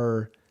of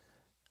our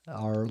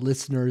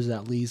listeners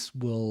at least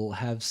will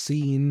have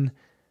seen,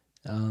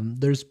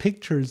 there's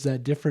pictures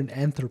that different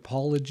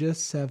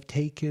anthropologists have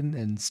taken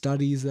and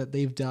studies that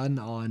they've done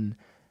on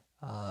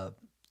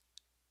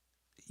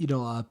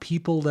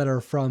people that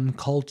are from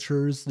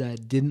cultures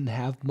that didn't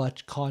have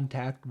much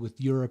contact with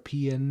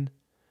European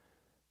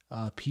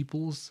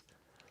peoples.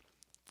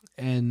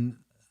 And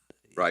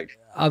right,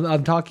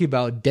 I'm talking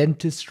about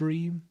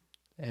dentistry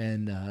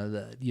and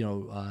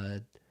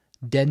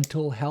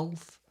dental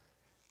health.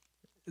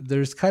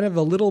 There's kind of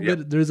a little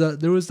bit.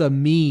 There was a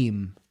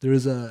meme.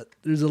 There's a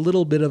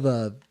little bit of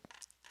a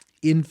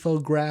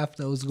infographic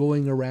that was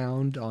going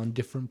around on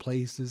different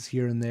places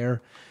here and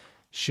there,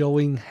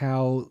 showing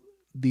how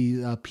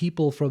the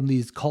people from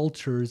these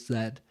cultures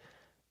that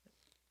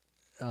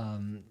I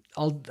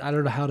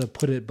don't know how to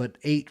put it, but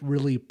ate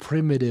really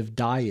primitive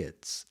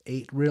diets,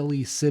 ate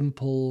really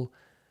simple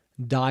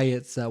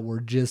diets that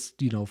were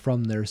just,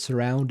 from their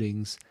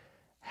surroundings,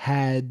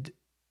 had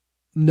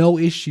no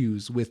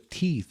issues with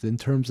teeth in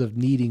terms of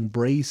needing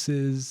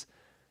braces,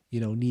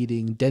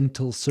 needing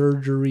dental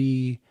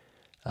surgery,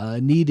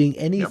 needing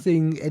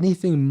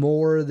anything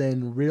more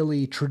than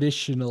really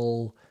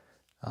traditional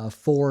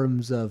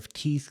forms of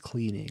teeth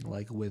cleaning,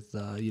 like with,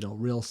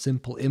 real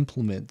simple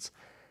implements.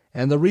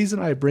 And the reason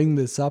I bring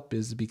this up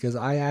is because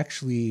I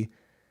actually,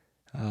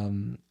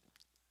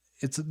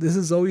 this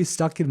is always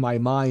stuck in my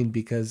mind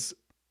because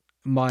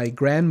my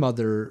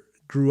grandmother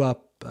grew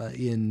up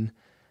in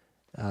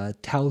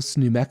Taos,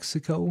 New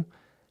Mexico,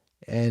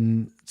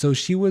 And so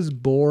she was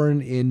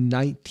born in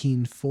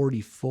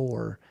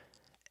 1944,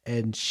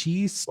 and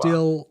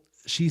Wow.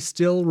 she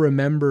still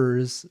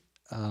remembers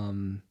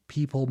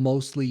people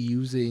mostly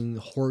using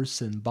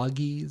horse and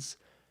buggies.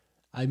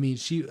 I mean,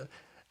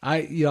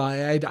 I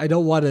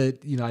don't want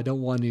to, I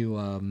don't want to,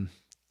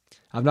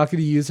 I'm not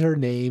going to use her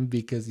name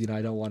because,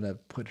 I don't want to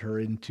put her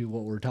into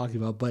what we're talking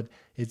about, but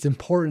it's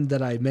important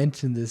that I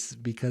mention this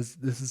because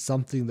this is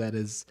something that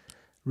has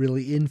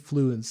really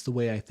influenced the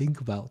way I think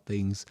about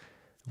things,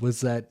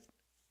 was that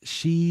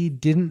she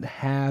didn't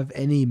have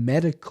any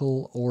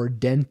medical or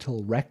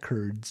dental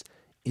records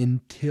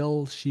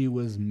until she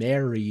was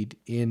married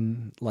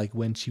in, like,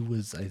 when she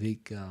was, I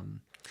think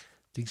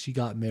she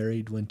got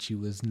married when she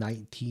was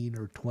 19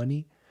 or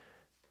 20.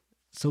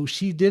 So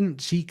she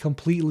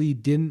completely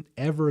didn't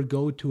ever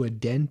go to a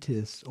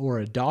dentist or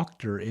a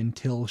doctor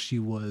until she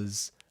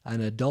was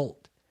an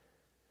adult.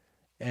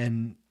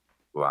 And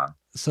Wow.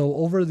 so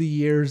over the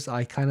years,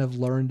 I kind of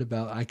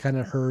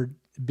heard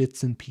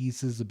bits and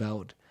pieces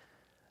about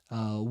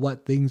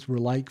what things were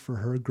like for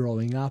her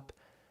growing up.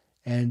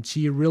 And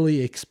she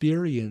really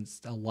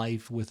experienced a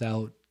life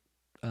without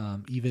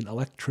even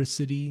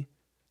electricity.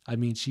 I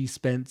mean, she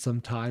spent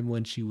some time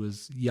when she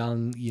was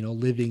young,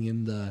 living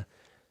in the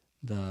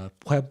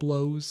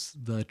pueblos,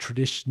 the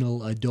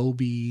traditional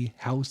adobe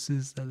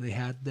houses that they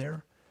had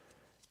there.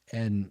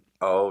 And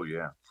Oh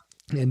yeah.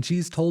 and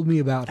she's told me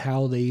about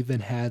how they even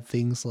had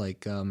things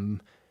like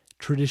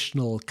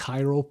traditional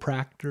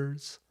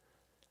chiropractors,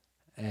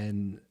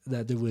 and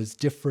that there was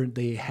different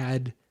they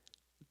had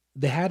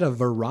a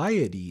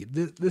variety.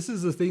 This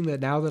is the thing that,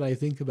 now that I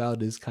think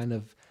about, is kind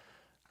of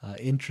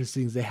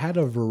interesting. They had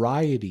a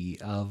variety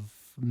of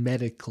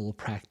medical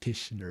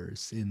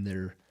practitioners in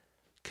their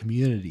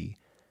community.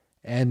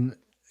 And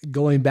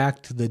going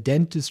back to the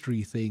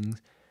dentistry thing,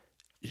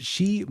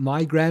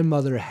 my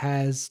grandmother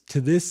has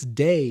to this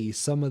day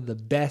some of the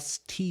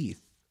best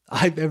teeth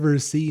I've ever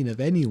seen of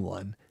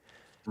anyone.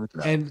 No.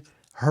 And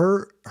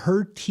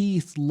her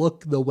teeth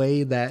look the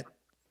way that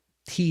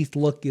teeth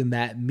look in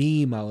that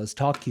meme I was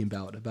talking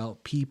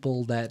about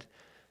people that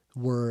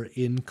were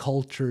in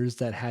cultures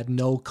that had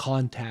no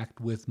contact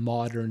with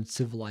modern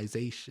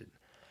civilization.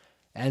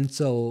 And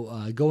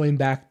so, going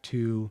back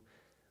to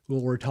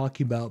what we're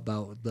talking about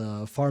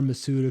the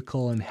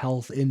pharmaceutical and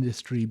health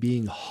industry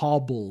being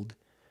hobbled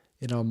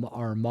in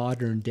our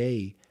modern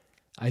day,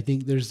 I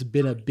think there's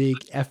been a big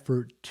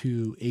effort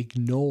to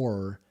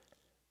ignore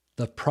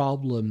the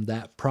problem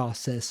that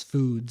processed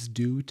foods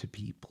do to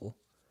people,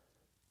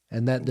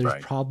 and that there's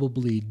Right.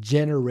 probably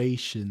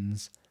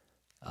generations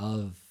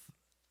of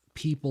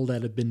people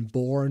that have been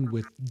born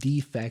with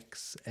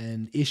defects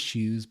and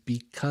issues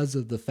because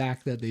of the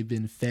fact that they've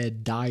been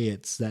fed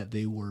diets that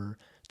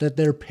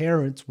their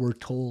parents were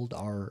told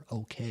are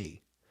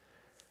okay.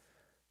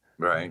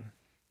 Right.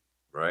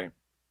 Right.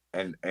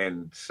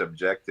 And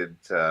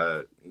subjected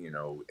to,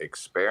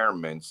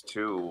 experiments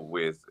too,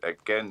 with,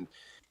 again,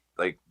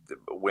 like,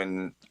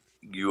 when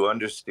you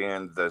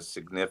understand the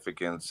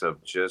significance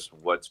of just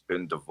what's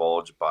been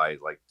divulged by,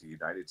 like, the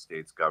United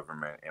States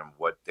government and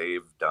what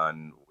they've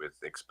done with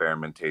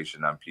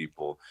experimentation on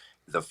people,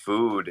 the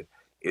food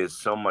is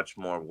so much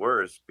more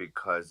worse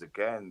because,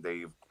 again,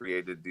 they've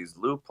created these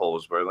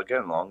loopholes where,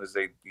 again, as long as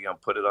they,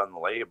 put it on the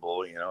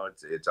label,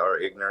 it's our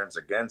ignorance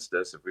against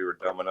us if we were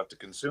dumb enough to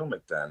consume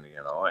it then,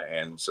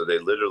 and so they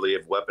literally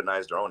have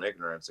weaponized our own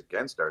ignorance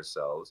against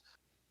ourselves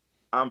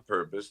on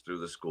purpose through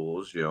the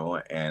schools,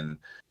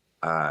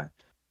 uh,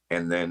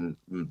 and then,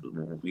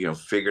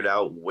 figured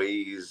out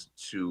ways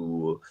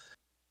to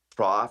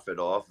profit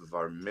off of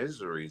our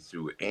misery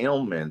through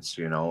ailments,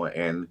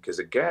 and because,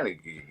 again,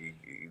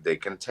 they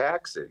can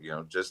tax it,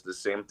 just the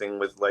same thing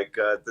with, like,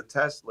 the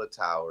Tesla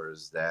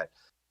towers that,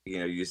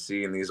 you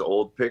see in these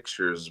old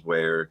pictures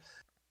where,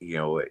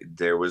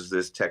 there was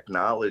this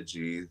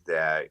technology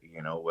that,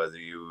 whether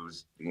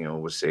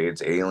say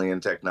it's alien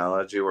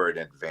technology or an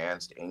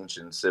advanced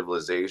ancient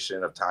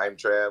civilization of time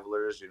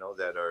travelers,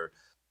 that are,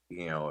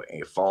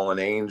 a fallen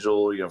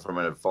angel, from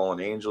a fallen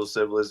angel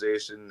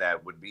civilization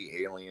that would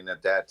be alien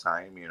at that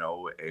time,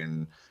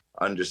 and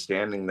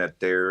understanding that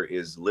there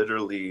is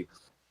literally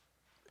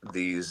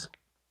these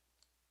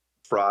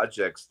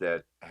projects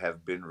that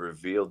have been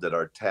revealed that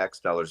our tax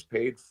dollars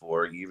paid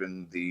for,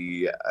 even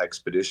the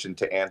expedition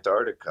to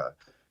Antarctica,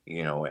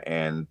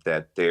 and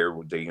that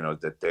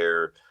that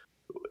there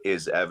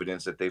is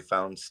evidence that they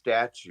found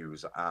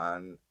statues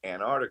on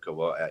Antarctica.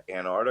 Well,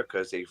 Antarctica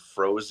is a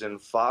frozen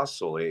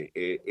fossil.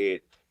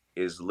 It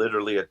is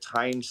literally a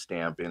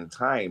timestamp in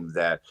time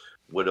that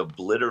would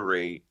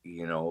obliterate,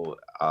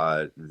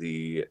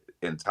 the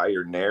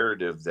entire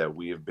narrative that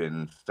we have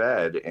been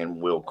fed, and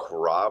will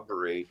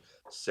corroborate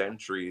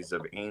centuries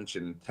of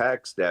ancient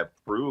texts that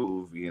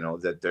prove,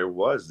 that there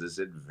was this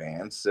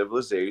advanced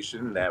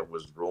civilization that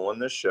was ruling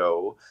the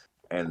show,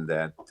 and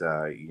that,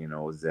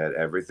 that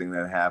everything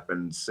that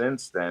happened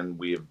since then,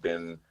 we have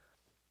been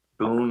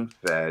spoon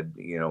fed,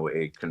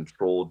 a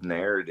controlled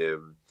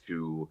narrative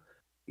to,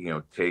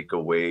 take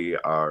away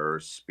our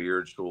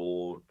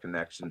spiritual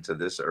connection to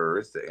this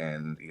earth,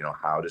 and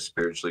how to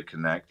spiritually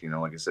connect,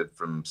 like I said,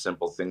 from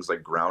simple things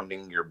like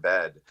grounding your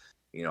bed.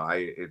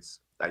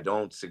 I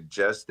don't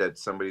suggest that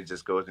somebody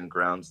just goes and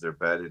grounds their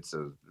bed. It's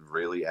a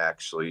really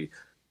actually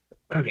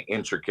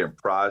intricate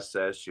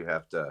process. You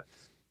have to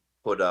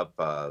put up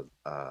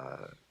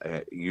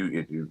it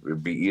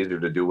would be easier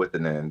to do with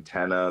an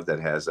antenna that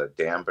has a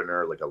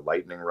dampener, like a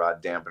lightning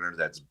rod dampener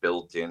that's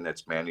built in,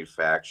 that's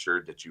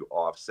manufactured, that you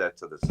offset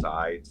to the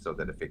side so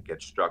that if it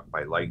gets struck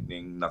by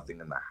lightning,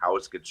 nothing in the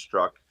house gets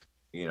struck,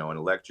 and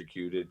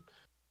electrocuted.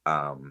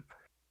 um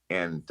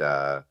and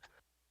uh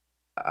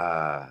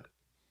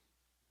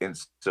and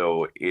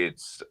so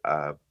it's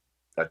a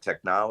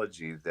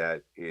technology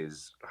that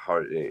is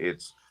hard.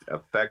 It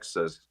affects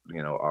us,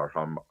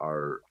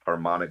 our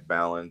harmonic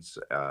balance,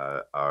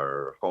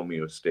 our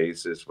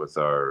homeostasis with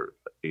our,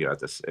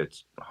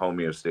 it's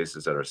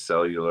homeostasis at our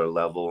cellular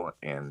level,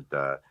 and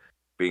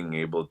being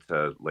able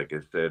to, like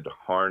I said,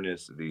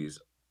 harness these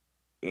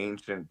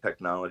ancient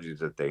technologies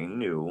that they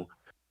knew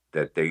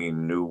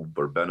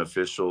were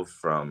beneficial,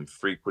 from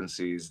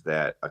frequencies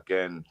that,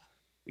 again,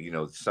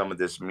 some of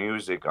this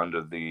music,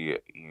 under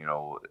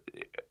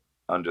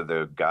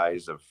the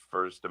guise of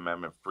First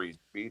Amendment free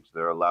speech,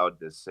 they're allowed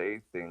to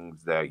say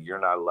things that you're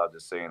not allowed to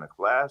say in a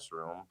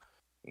classroom.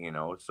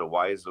 So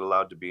why is it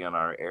allowed to be on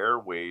our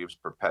airwaves,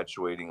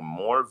 perpetuating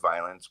more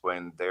violence,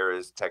 when there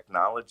is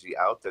technology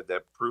out there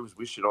that proves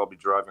we should all be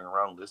driving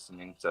around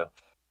listening to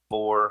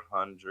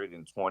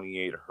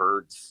 428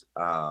 hertz,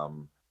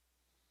 to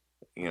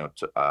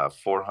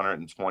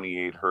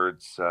 428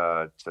 hertz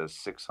to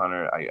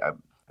 600. I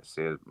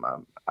see it.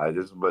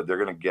 But they're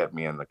gonna get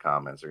me in the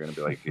comments. They're gonna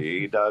be like,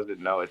 he does it.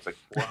 No, it's like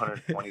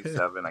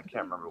 427. I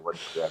can't remember what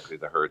exactly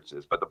the hertz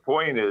is. But the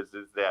point is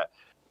that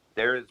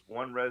there is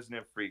one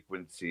resonant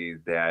frequency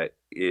that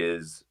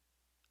is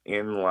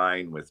in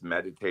line with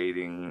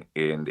meditating,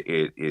 and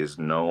it is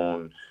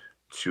known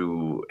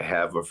to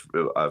have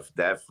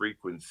that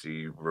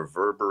frequency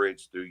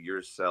reverberates through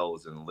your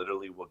cells and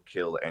literally will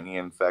kill any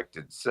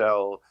infected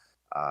cell.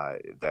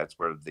 That's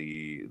where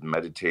the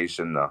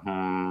meditation,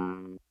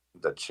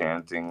 the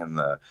chanting, and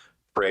the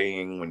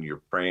praying, when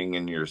you're praying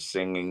and you're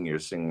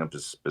singing up a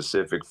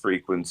specific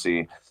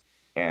frequency.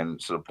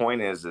 And so the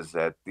point is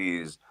that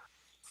these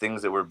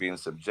things that we're being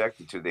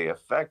subjected to, they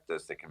affect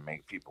us. They can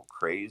make people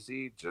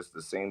crazy, just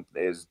the same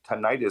as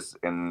tinnitus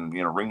and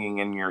ringing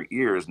in your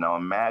ears. Now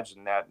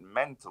imagine that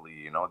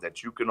mentally,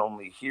 that you can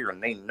only hear,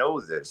 and they know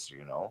this,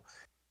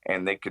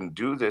 and they can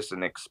do this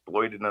and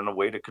exploit it in a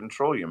way to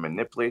control you,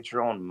 manipulate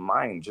your own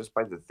mind just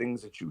by the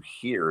things that you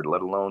hear,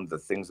 let alone the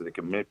things that it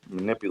can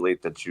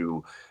manipulate that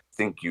you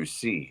think you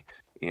see.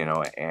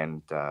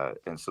 And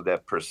so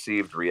that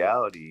perceived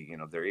reality,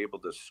 they're able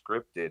to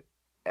script it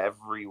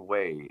every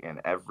way, in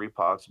every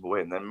possible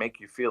way, and then make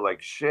you feel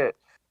like shit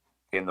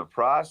in the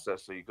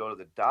process. So you go to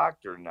the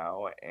doctor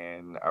now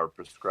and are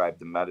prescribed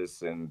the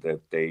medicine that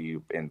they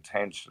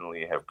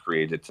intentionally have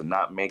created to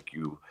not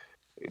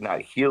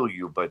heal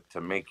you, but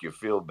to make you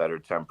feel better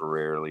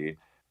temporarily,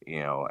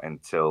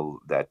 until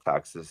that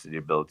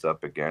toxicity builds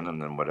up again, and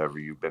then whatever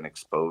you've been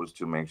exposed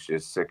to makes you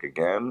sick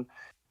again.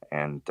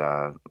 And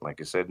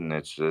like I said, and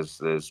it's just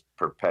this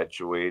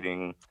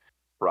perpetuating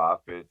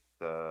profit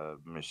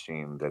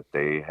machine that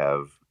they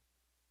have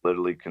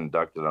literally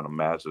conducted on a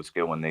massive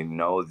scale, when they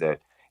know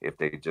that if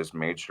they just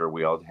made sure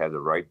we all had the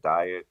right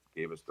diet,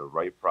 gave us the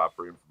right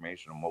proper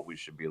information on what we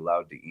should be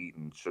allowed to eat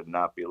and should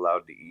not be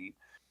allowed to eat,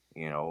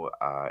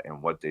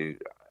 and what they,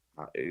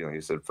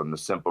 you said, from the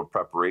simple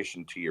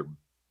preparation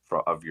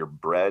of your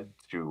bread,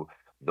 to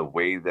the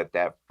way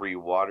that free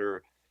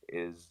water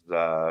is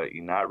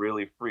not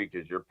really free,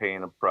 because you're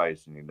paying a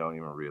price and you don't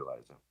even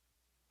realize it.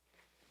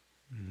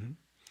 Mm-hmm.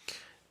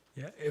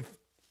 Yeah,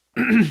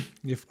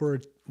 if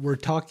we're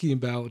talking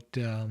about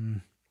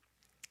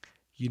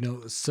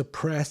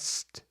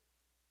suppressed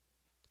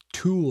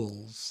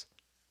tools,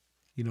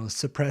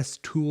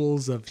 suppressed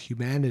tools of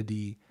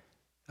humanity,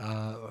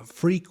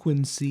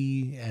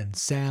 frequency and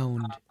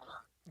sound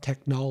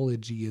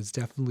technology is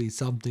definitely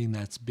something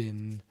that's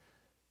been,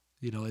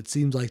 it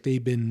seems like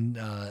they've been,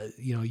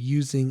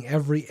 using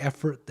every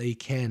effort they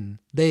can.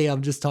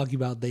 I'm just talking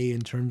about they in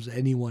terms of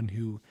anyone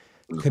who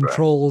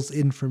controls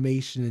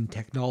information and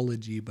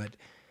technology, but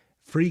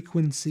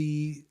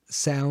frequency,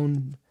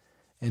 sound,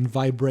 and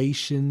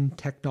vibration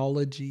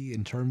technology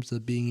in terms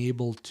of being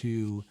able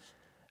to,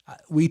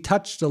 we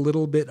touched a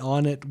little bit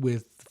on it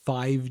with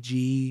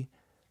 5G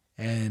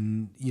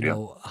and,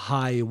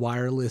 high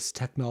wireless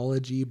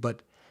technology,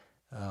 but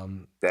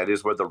that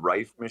is where the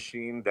Rife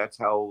machine, that's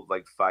how,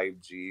 like,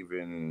 5G,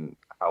 even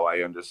how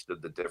I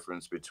understood the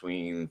difference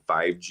between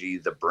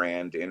 5G, the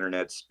brand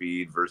internet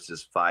speed,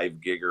 versus 5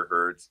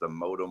 gigahertz, the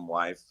modem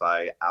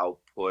Wi-Fi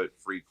output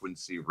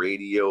frequency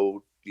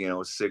radio,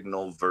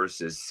 signal,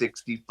 versus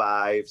 60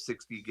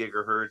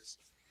 gigahertz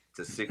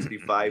to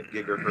 65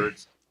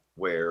 gigahertz,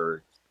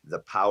 where the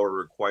power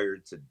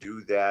required to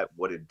do that,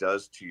 what it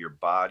does to your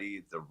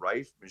body. The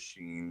Rife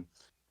machine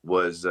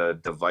was a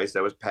device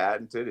that was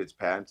patented. It's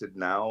patented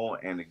now.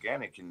 And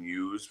again, it can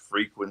use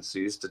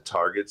frequencies to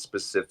target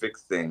specific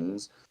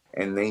things.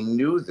 And they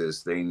knew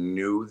this. They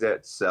knew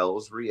that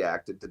cells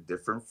reacted to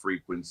different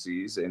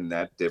frequencies and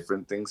that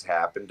different things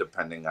happen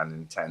depending on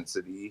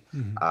intensity,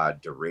 Mhm.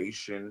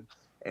 duration.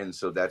 And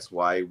so that's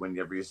why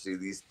whenever you see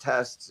these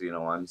tests,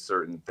 on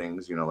certain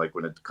things, like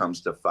when it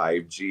comes to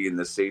 5G and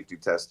the safety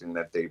testing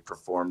that they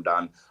performed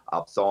on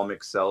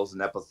ophthalmic cells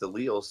and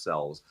epithelial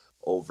cells,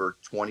 over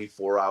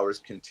 24 hours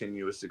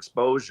continuous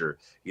exposure.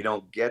 You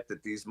don't get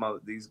that these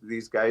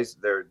guys,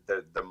 they're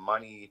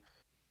money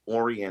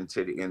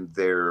oriented in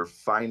their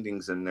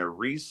findings and their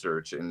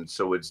research, and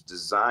so it's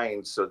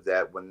designed so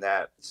that when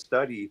that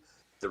study,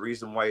 the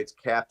reason why it's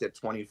capped at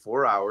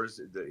 24 hours,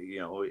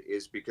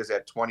 is because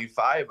at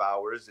 25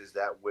 hours is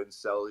that when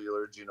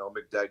cellular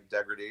genomic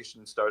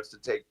degradation starts to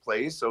take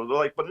place. So they're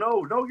like, but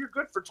no, you're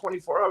good for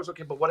 24 hours.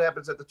 Okay, but what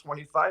happens at the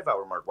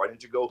 25-hour mark? Why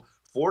didn't you go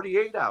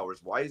 48 hours?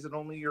 Why is it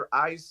only your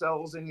eye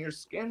cells and your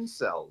skin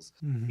cells?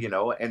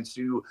 Mhm. And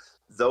to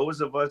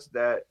those of us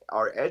that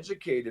are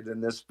educated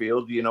in this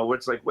field,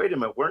 it's like, wait a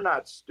minute, we're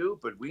not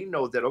stupid. We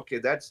know that, okay,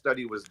 that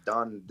study was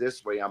done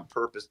this way on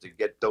purpose to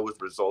get those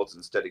results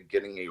instead of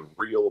getting a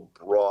real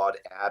broad,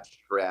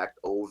 abstract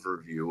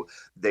overview.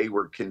 They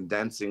were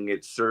condensing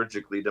it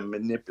surgically to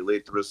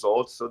manipulate the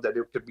results so that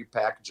it could be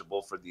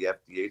packageable for the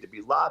FDA to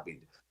be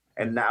lobbied.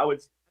 And Right. now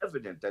it's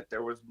evident that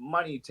there was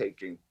money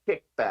taking,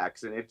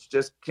 kickbacks, and it's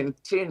just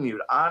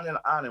continued on,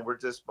 and we're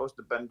just supposed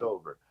to bend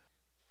over.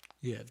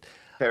 Yeah.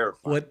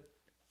 Terrifying. What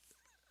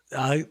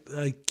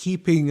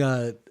keeping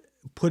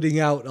putting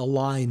out a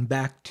line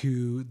back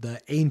to the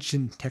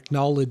ancient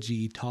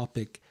technology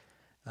topic.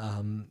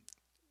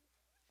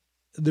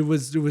 There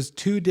was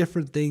two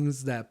different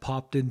things that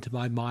popped into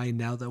my mind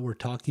now that we're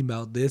talking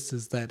about this.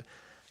 Is that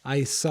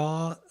I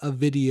saw a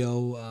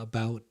video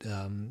about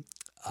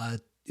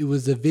it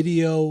was a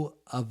video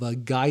of a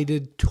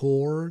guided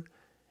tour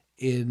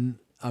in,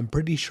 I'm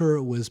pretty sure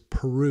it was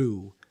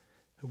Peru,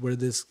 where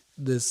this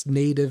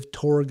native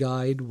tour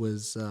guide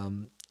was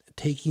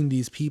taking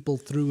these people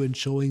through and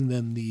showing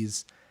them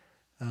these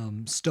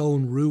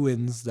stone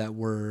ruins that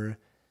were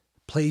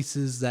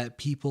places that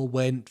people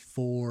went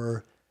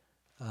for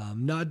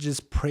not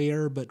just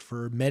prayer but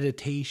for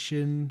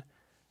meditation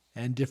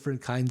and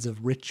different kinds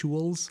of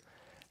rituals.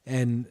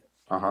 And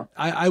Uh-huh.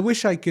 I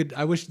wish I could.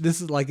 I wish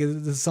this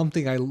is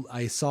something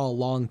I saw a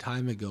long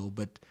time ago,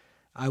 but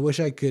I wish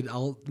I could.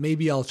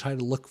 Maybe I'll try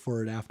to look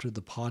for it after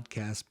the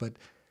podcast. But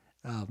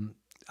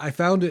I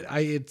found it.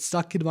 It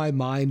stuck in my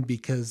mind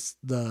because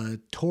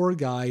the tour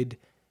guide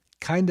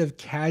kind of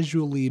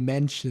casually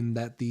mentioned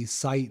that these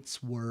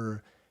sites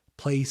were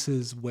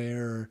places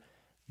where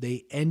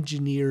they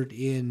engineered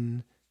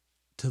in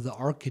to the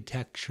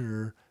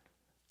architecture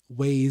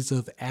ways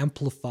of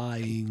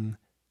amplifying,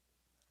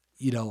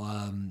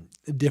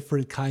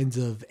 different kinds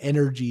of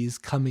energies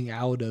coming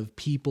out of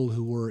people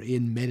who were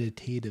in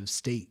meditative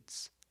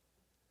states,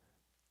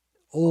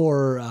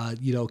 or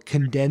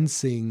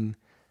condensing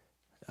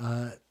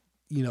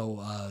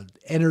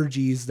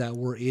energies that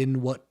were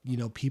in what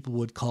people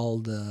would call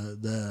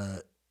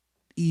the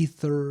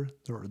ether,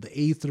 or the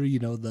aether,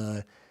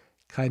 the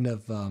kind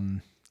of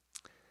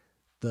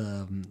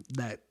the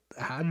that,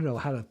 I don't know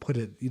how to put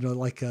it,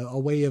 like a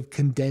way of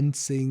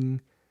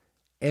condensing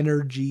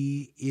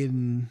energy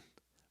in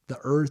the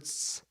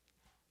earth's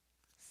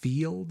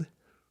field.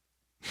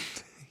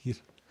 You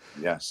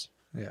Yes.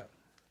 Yeah.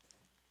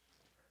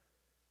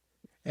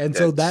 And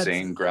so That that's,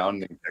 same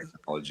grounding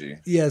technology.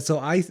 yeah, so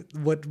I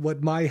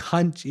what my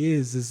hunch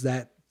is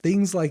that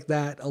things like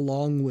that,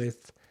 along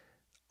with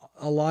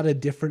a lot of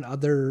different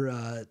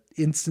other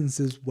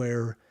instances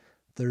where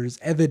there's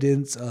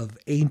evidence of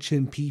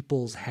ancient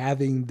peoples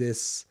having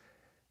this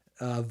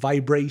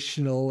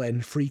vibrational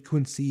and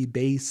frequency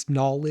based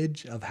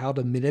knowledge of how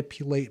to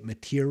manipulate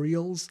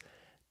materials,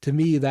 to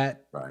me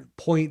that Right.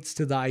 points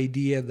to the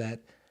idea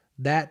that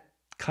that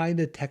kind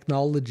of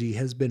technology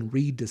has been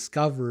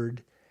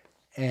rediscovered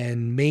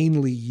and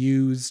mainly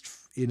used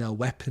in a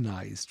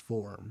weaponized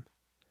form,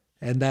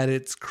 and that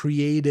its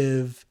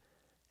creative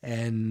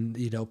and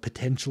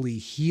potentially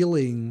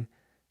healing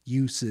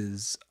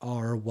uses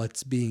are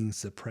what's being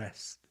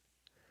suppressed.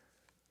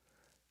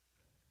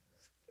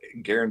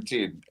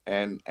 Guaranteed.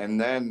 And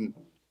then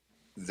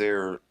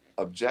their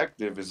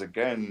objective is,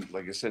 again,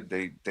 like I said,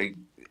 they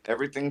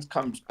everything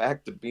comes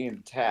back to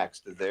being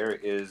taxed. There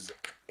is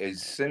a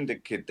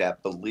syndicate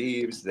that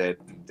believes that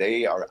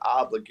they are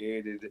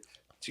obligated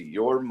to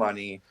your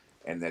money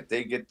and that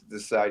they get to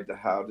decide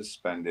how to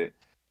spend it.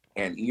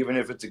 And even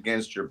if it's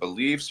against your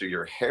beliefs or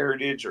your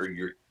heritage or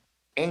your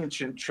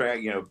ancient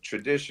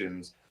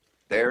traditions,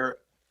 their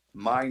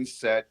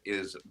mindset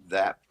is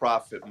that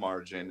profit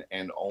margin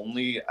and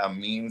only a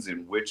means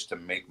in which to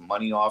make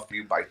money off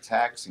you by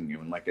taxing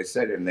you. And like I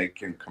said, and they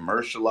can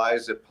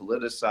commercialize it,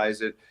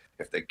 politicize it.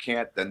 If they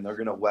can't, then they're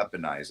going to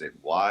weaponize it.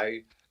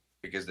 Why?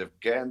 Because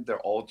again, their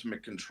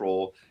ultimate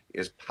control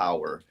is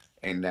power,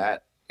 and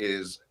that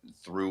is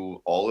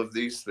through all of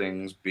these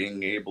things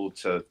being able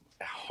to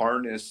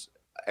harness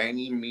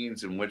any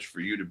means in which for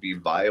you to be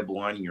viable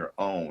on your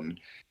own,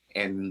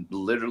 and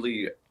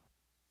literally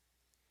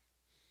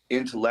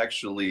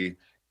intellectually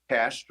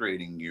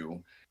castrating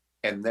you,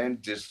 and then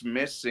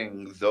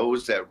dismissing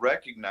those that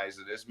recognize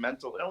it as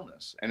mental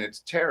illness. And it's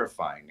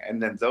terrifying.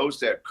 And then those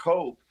that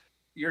cope,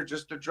 you're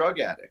just a drug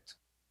addict.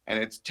 And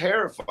it's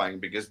terrifying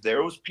because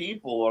those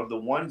people are the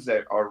ones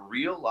that are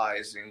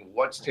realizing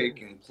what's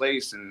taking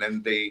place, and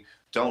then they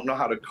don't know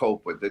how to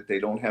cope with it. They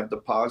don't have the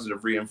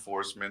positive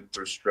reinforcement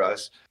for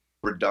stress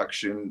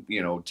reduction,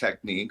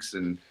 techniques,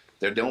 and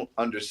they don't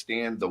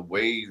understand the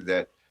way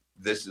that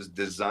this is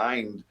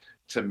designed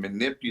to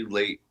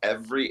manipulate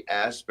every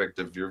aspect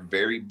of your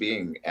very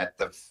being at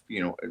the,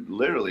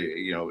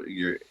 literally,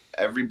 your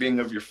every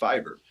being of your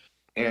fiber.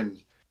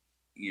 And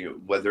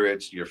whether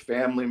it's your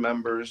family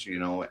members,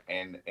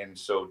 and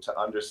so to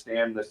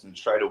understand this and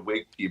try to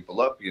wake people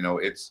up,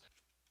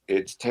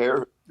 it's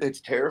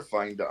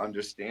terrifying to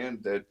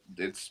understand that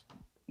it's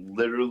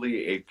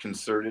literally a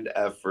concerted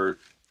effort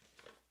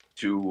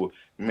to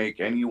make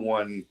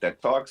anyone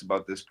that talks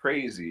about this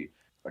crazy,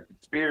 a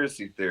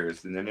conspiracy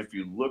theorist. And then if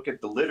you look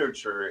at the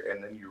literature,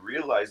 and then you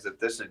realize that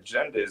this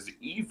agenda is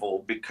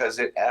evil because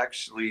it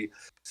actually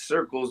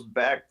circles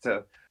back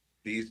to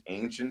these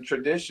ancient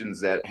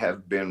traditions that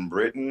have been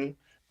written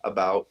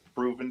about,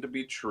 proven to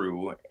be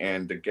true.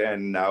 And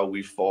again, now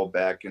we fall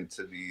back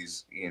into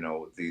these,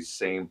 these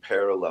same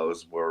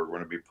parallels where we're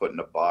going to be put in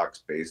a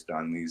box based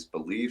on these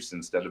beliefs,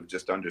 instead of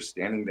just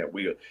understanding that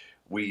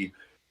we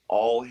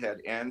all had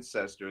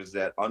ancestors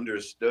that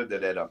understood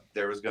that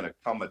there was going to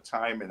come a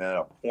time and at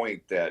a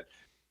point that,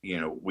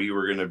 we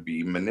were going to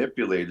be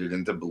manipulated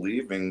into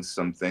believing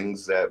some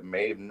things that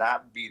may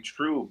not be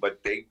true,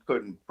 but they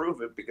couldn't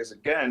prove it because,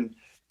 again,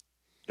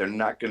 they're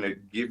not going to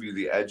give you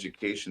the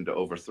education to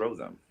overthrow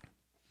them.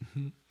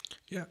 Mm-hmm.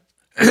 Yeah.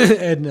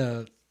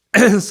 And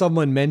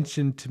someone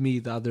mentioned to me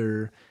the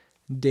other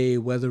day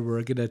whether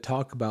we're going to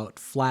talk about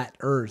flat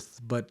Earth,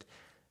 but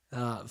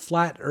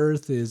flat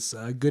Earth is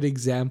a good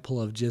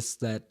example of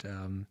just that,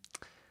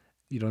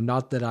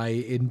 not that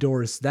I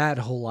endorse that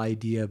whole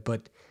idea,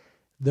 but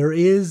there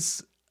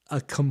is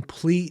a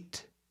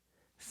complete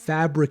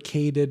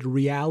fabricated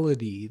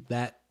reality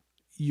that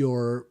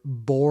you're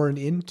born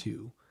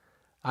into.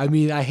 I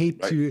mean, I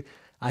hate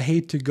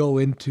to go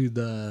into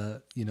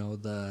the,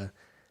 the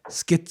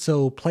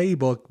schizo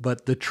playbook,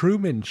 but the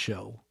Truman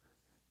Show.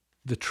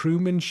 The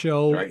Truman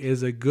Show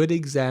is a good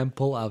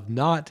example of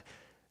not,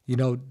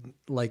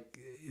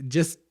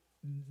 just,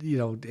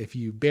 if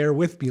you bear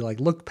with me,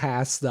 look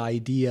past the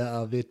idea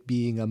of it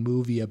being a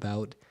movie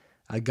about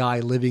a guy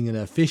living in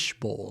a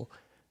fishbowl.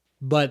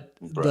 But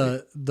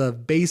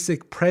the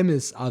basic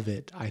premise of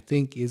it, I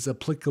think, is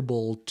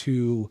applicable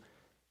to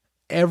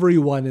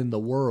everyone in the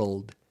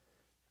world,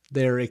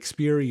 their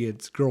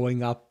experience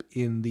growing up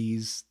in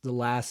the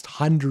last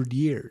 100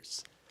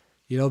 years,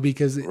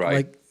 because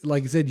like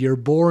I said, you're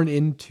born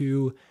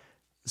into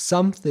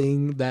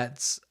something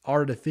that's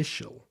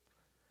artificial.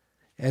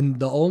 And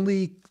the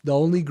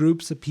only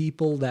groups of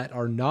people that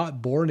are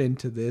not born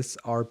into this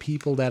are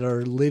people that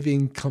are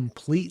living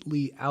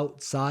completely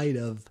outside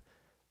of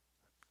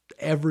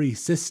every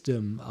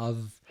system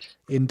of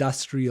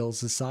industrial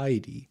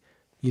society.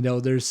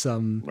 There's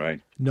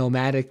some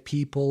nomadic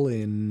people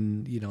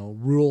in,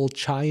 rural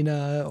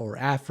China or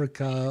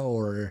Africa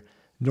or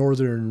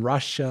northern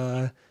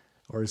Russia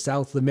or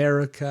South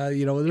America.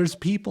 There's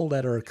people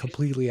that are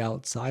completely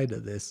outside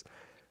of this,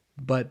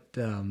 but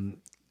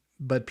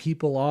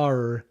people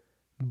are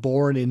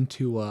born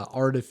into a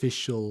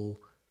artificial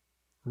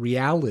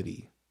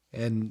reality,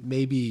 and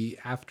maybe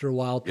after a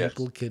while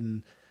people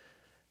can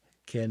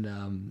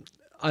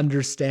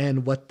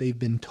understand what they've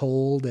been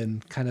told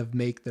and kind of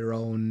make their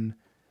own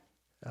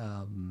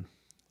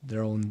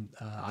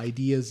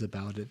ideas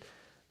about it.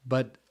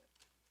 But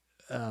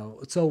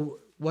so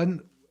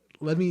one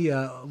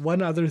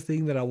other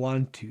thing that I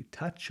want to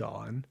touch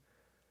on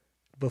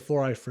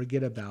before I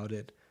forget about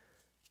it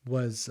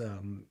was, I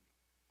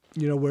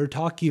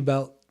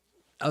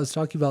was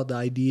talking about the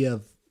idea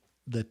of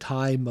the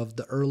time of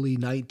the early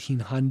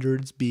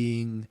 1900s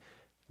being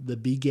the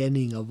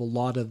beginning of a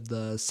lot of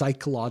the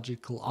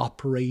psychological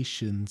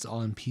operations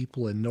on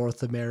people in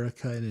North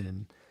America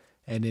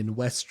and in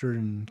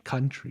Western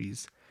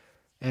countries.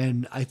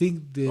 And I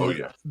think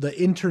the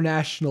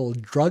international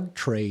drug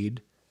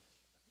trade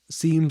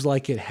seems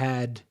like it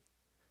had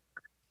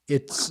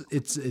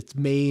its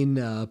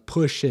main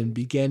push and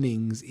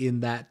beginnings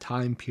in that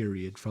time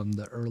period, from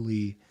the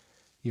early,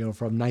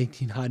 from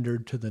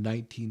 1900 to the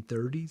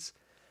 1930s.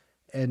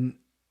 And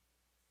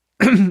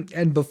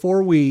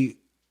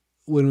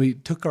when we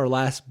took our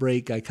last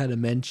break, I kind of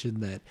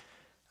mentioned that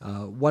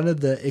one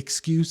of the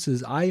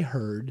excuses I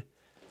heard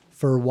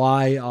for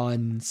why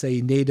on,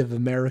 say, Native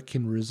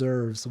American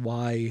reserves,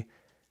 why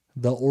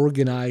the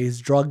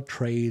organized drug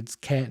trades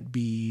can't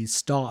be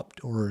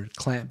stopped or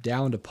clamped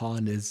down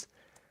upon is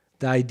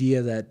the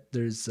idea that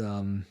there's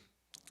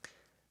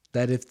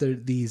that if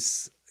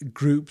these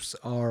groups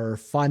are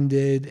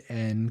funded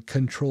and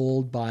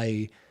controlled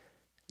by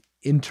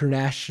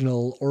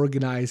international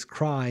organized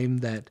crime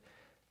that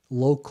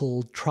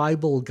local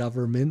tribal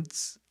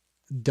governments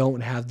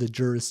don't have the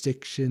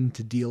jurisdiction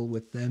to deal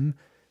with them,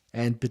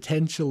 and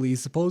potentially,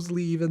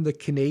 supposedly, even the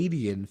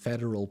Canadian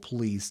federal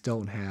police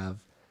don't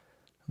have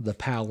the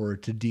power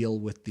to deal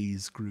with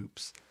these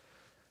groups.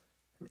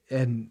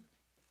 And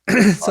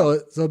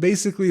so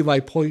basically my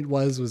point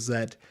was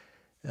that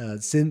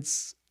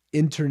since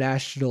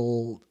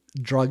international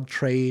drug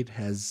trade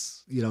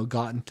has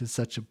gotten to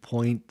such a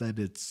point that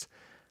it's,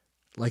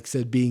 like I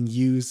said, being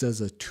used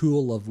as a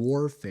tool of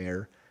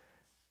warfare,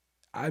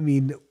 I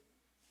mean,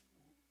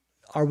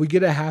 are we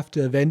gonna have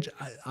to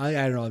I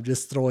don't know, I'm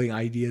just throwing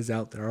ideas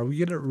out there. Are we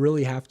gonna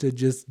really have to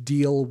just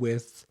deal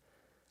with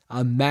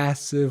a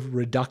massive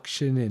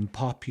reduction in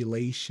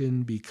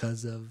population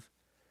because of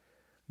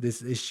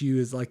this issue?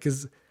 Is like,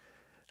 because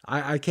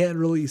I can't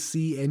really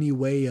see any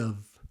way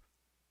of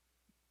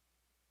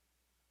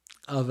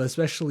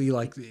especially,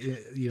 like,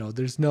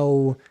 there's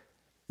no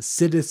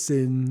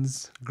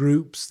citizens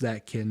groups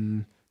that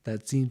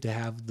seem to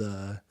have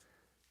the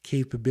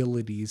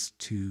capabilities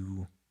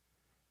to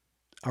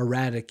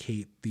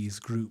eradicate these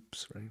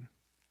groups, right?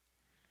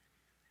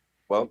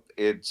 Well,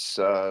 it's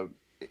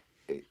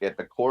at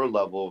the core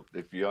level,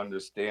 if you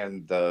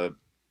understand the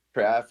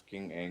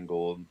trafficking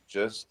angle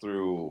just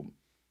through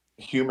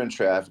human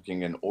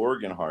trafficking and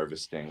organ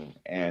harvesting,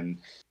 and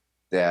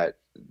that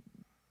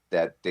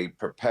they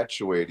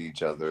perpetuate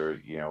each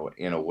other,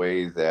 in a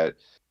way that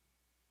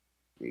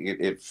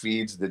it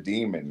feeds the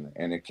demon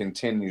and it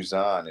continues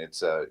on.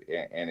 It's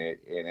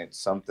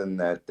something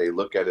that they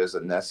look at as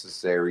a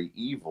necessary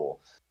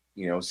evil.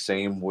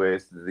 Same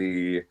with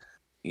the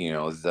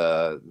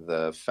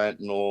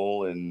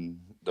fentanyl and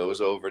those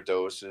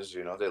overdoses.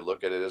 They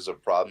look at it as a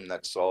problem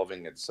that's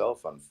solving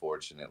itself,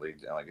 unfortunately.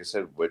 Like I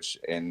said, which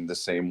in the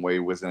same way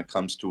when it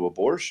comes to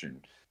abortion,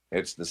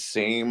 it's the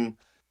same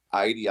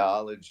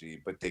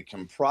ideology, but they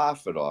can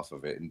profit off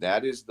of it. And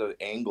that is the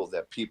angle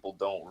that people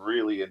don't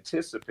really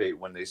anticipate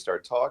when they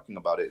start talking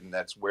about it. And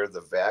that's where the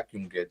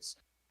vacuum gets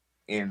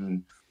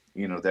in.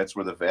 That's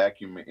where the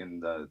vacuum in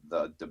the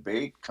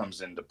debate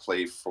comes into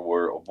play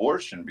for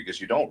abortion,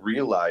 because you don't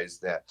realize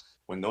that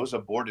when those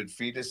aborted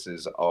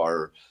fetuses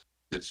are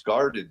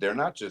discarded, they're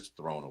not just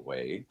thrown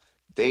away.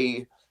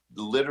 They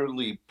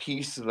literally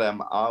piece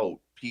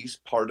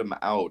part them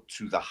out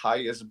to the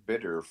highest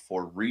bidder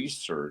for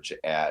research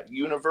at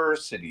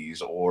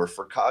universities or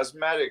for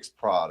cosmetics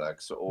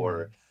products,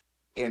 or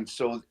and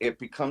so it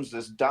becomes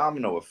this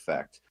domino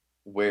effect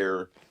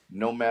where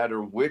no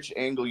matter which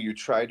angle you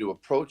try to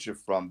approach it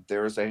from,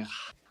 there's a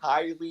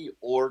highly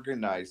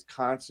organized,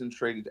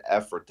 concentrated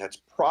effort that's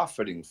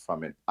profiting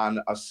from it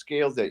on a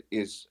scale that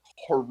is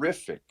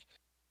horrific.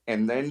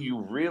 And then you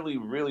really,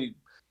 really,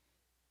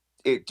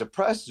 it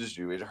depresses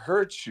you, it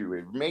hurts you,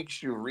 it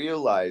makes you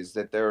realize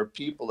that there are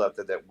people out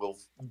there that will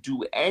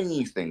do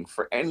anything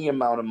for any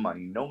amount of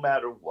money, no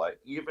matter what,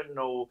 even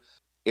though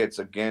it's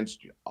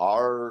against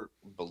our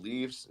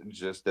beliefs.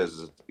 Just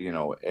as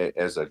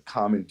as a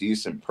common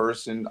decent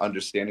person,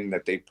 understanding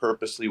that they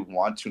purposely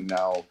want to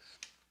now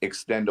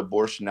extend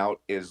abortion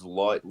out as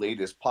late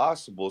as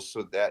possible,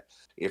 so that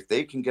if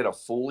they can get a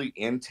fully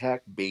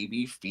intact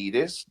baby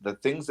fetus, the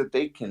things that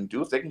they can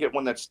do, if they can get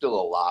one that's still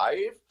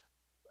alive,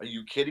 are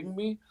you kidding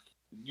me?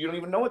 You don't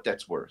even know what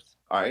that's worth.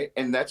 All right.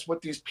 And that's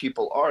what these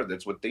people are.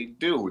 That's what they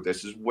do.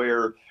 This is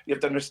where you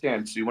have to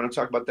understand. So you want to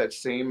talk about that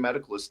same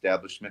medical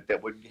establishment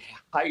that would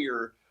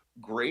hire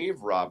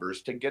grave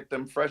robbers to get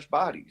them fresh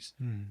bodies,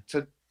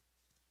 to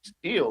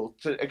steal,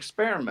 to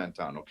experiment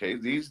on. Okay,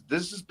 this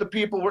is the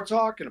people we're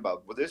talking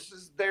about. Well, this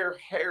is their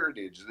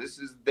heritage, this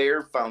is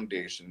their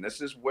foundation,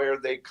 this is where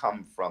they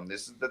come from,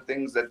 this is the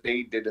things that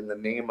they did in the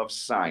name of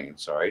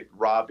science. All right,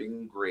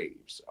 robbing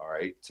graves, all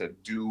right, to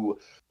do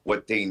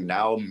what they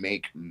now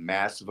make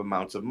massive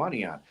amounts of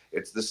money on.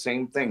 It's the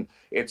same thing.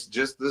 It's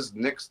just this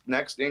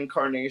next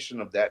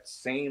incarnation of that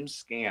same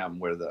scam,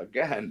 where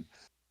again,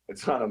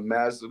 it's on a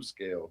massive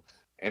scale,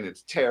 and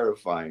it's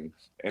terrifying.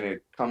 And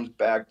it comes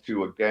back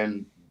to,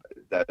 again,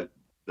 that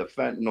the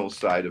fentanyl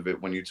side of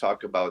it. When you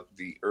talk about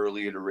the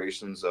early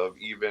iterations of,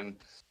 even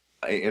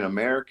in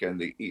America,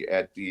 and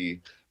at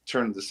the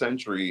turn of the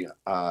century,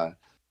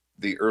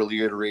 the early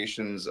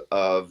iterations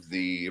of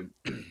the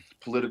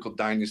political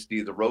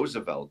dynasty, the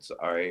Roosevelts,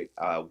 all right,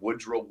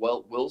 Woodrow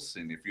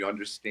Wilson. If you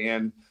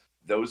understand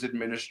those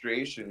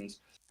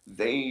administrations,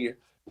 they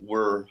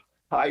were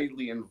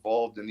highly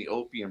involved in the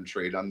opium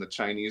trade on the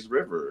Chinese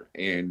River,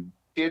 and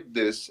did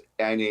this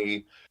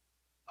in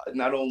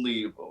not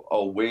only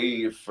a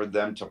way for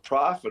them to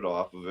profit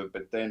off of it,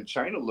 but then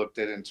China looked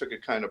at it and took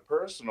it kind of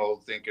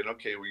personal, thinking,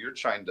 okay, well, you're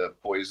trying to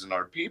poison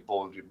our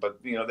people.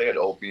 But they had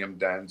opium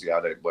dens,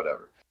 yada,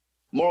 whatever.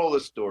 Moral of the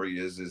story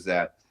is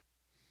that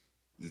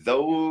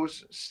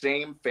those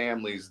same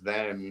families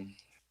then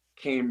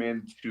came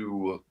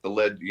into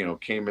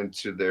came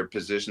into their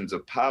positions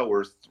of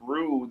power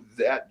through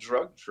that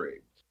drug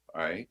trade.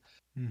 All right.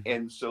 Mhm.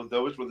 And so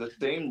those were the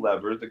same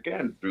levers,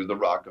 again, through the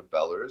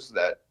Rockefellers,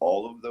 that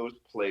all of those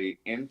play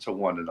into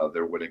one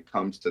another when it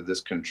comes to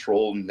this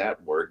control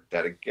network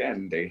that,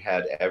 again, they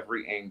had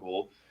every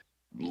angle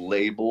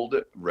labeled,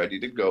 ready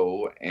to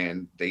go,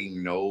 and they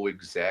know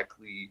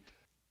exactly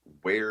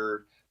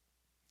where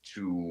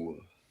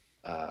to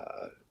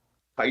uh,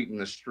 tighten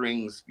the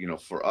strings,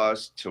 for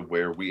us to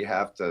where we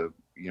have to,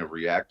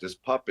 react as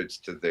puppets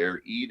to their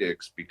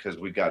edicts because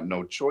we got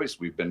no choice.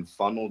 We've been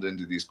funneled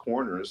into these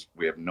corners.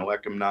 We have no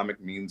economic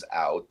means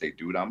out. They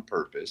do it on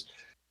purpose,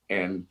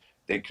 and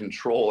they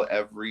control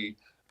every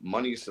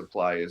money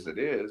supply as it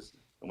is.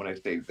 And when I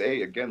say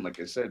they, again, like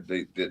I said,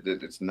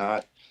 it's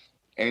not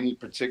any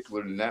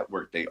particular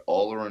network. They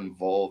all are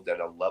involved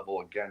at a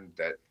level, again,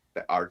 that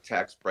our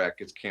tax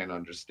brackets can't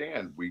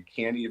understand. We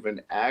can't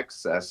even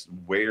access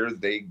where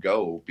they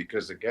go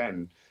because,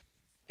 again,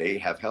 they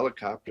have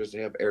helicopters, they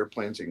have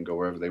airplanes, they can go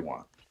wherever they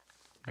want.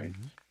 Right?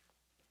 Mhm.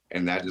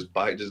 And that is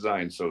by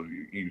design. So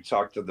you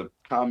talk to the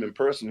common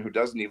person who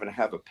doesn't even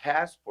have a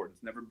passport,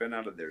 it's never been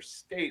out of their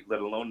state,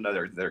 let alone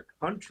their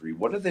country.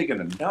 What are they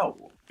going to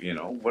know?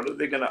 What are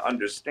they going to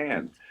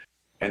understand?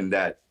 And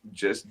that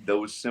just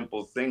those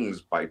simple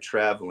things by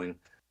traveling,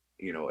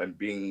 and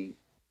being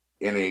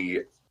in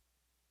a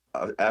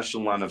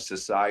echelon of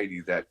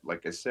society that,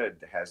 like I said,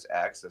 has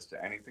access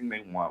to anything they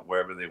want,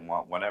 wherever they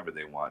want, whenever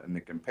they want, and they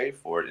can pay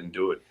for it and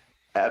do it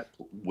at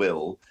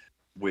will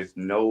with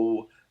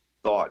no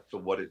thought to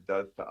what it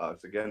does to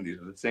us. Again, these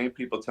are the same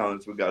people telling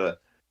us we got to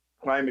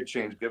climate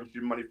change, give us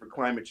your money for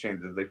climate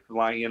change as they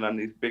fly in on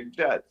these big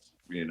jets,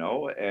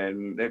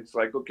 and it's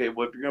like, okay,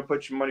 well, if you're going to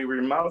put your money where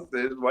your mouth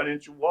is, why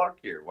didn't you walk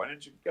here? Why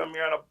didn't you come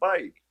here on a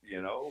bike?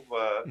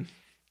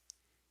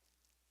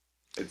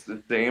 It's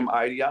the same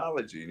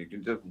ideology, and you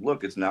can just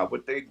look. It's not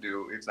what they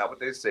do. It's not what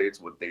they say.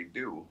 It's what they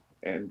do.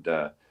 And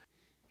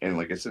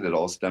like I said, it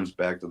all stems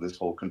back to this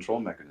whole control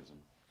mechanism.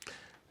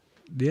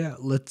 Yeah,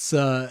 let's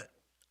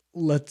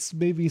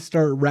maybe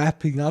start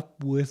wrapping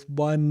up with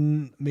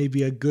one,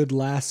 maybe a good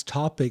last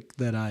topic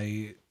that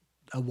I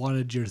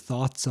wanted your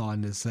thoughts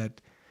on is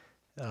that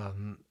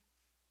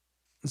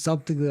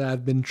something that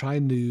I've been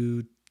trying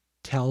to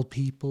tell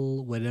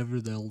people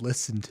whenever they'll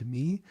listen to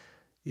me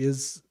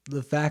is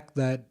the fact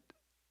that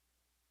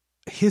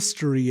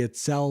history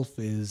itself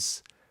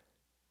is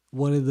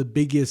one of the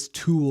biggest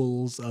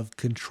tools of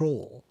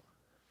control.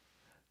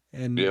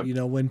 And Yep.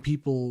 when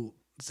people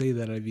say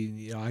that, I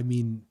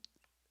mean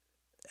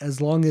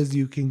as long as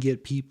you can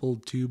get people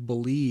to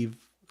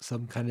believe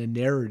some kind of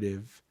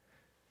narrative,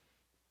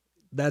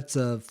 that's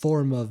a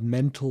form of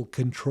mental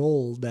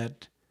control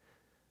that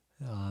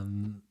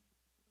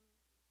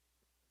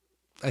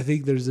I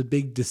think there's a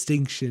big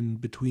distinction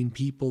between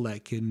people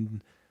that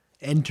can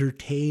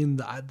entertain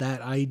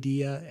that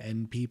idea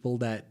and people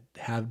that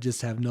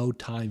have no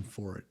time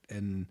for it,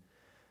 and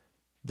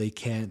they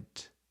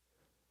can't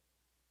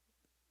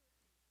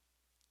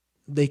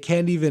they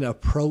can't even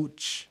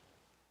approach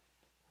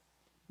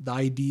the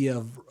idea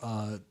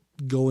of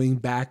going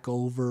back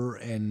over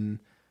and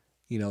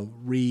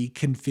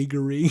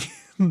reconfiguring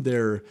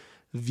their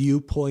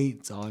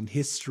viewpoints on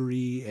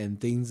history and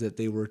things that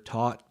they were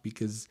taught,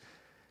 because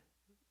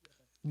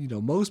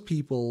most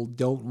people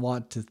don't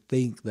want to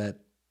think that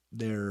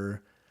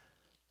their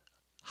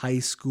high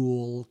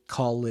school,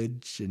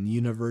 college, and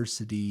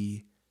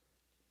university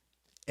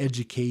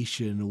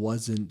education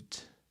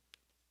wasn't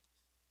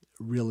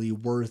really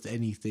worth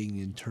anything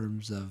in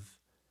terms of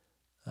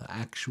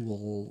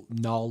actual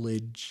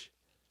knowledge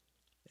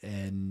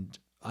and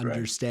Right.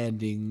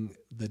 understanding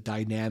the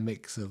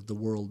dynamics of the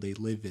world they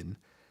live in.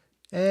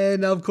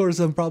 And of course,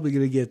 I'm probably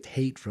gonna get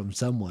hate from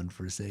someone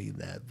for saying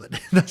that, but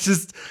that's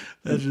just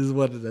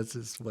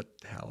what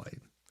how I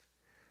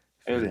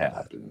It feel about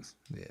happens.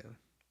 it.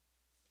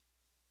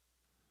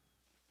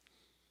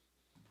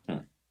 Yeah.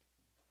 Hmm.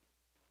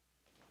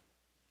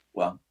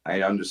 Well,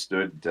 I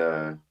understood.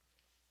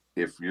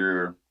 If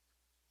you're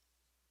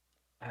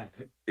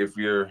if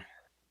you're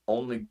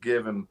only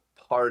given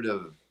part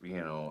of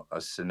a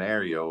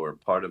scenario or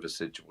part of a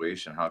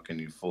situation, how can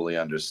you fully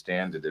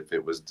understand it if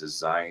it was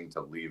designed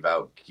to leave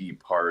out key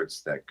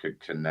parts that could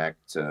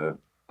connect to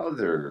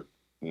other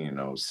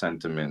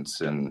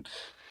sentiments and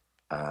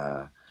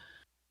uh,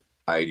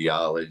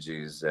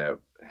 ideologies that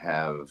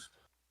have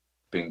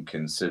been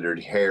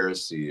considered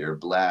heresy or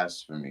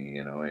blasphemy,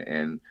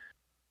 and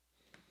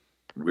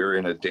we're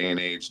in a day and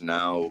age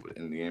now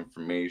in the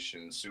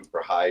information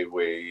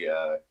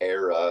superhighway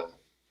era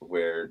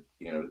where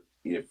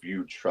if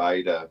you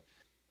try to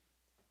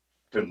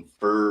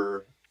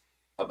confer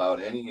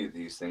about any of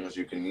these things,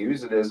 you can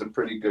use it as a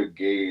pretty good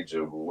gauge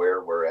of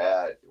where we're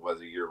at,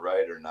 whether you're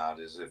right or not.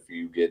 Is if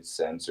you get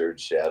censored,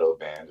 shadow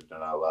banned, if you're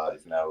not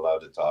allowed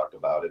to talk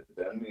about it,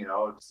 then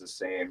it's the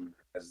same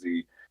as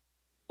the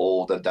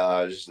old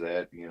adage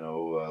that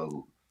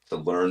to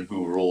learn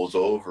who rules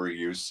over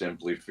you,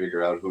 simply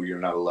figure out who you're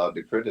not allowed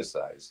to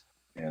criticize.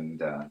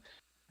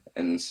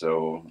 And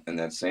so in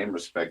that same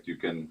respect, you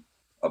can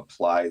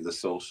apply the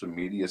social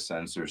media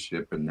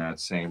censorship in that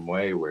same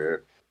way,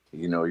 where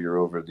you're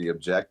over the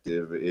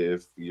objective.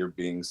 If you're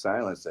being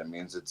silenced, that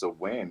means it's a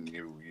win.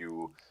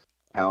 You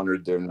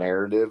countered their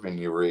narrative, and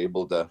you were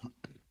able to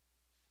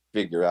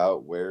figure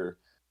out where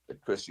the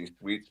cushy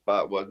sweet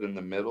spot was in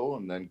the middle,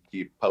 and then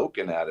keep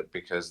poking at it,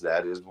 because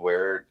that is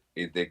where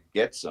it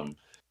gets them.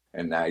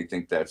 And I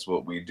think that's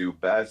what we do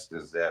best,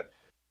 is that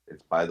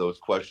it's by those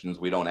questions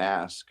we don't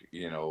ask,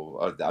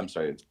 I'm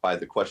sorry, it's by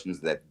the questions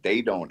that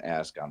they don't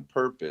ask on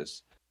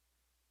purpose,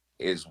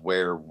 is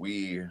where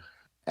we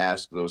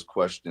ask those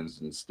questions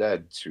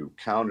instead to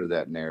counter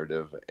that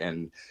narrative.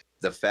 And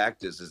the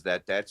fact is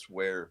that that's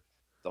where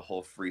the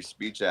whole free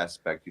speech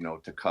aspect,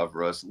 to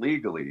cover us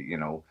legally,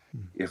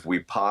 if we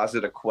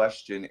posit a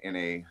question in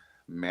a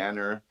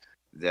manner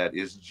that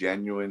is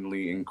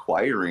genuinely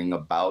inquiring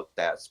about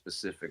that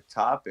specific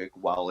topic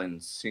while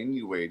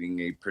insinuating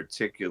a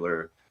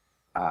particular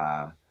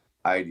uh,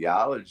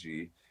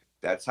 ideology,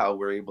 that's how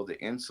we're able to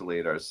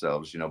insulate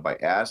ourselves, by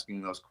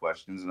asking those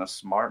questions in a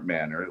smart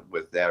manner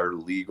with their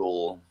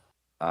legal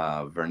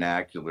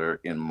vernacular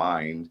in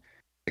mind,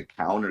 to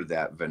counter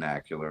that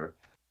vernacular,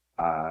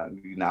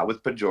 not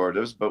with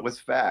pejoratives, but with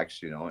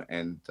facts,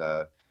 and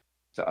to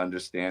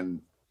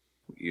understand,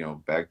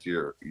 back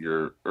to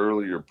your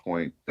earlier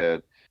point,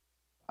 that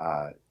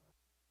uh,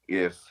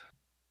 if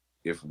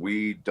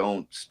we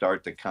don't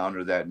start to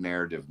counter that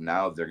narrative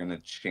now, they're going to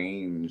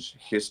change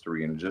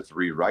history and just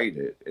rewrite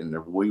it, and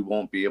we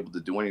won't be able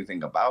to do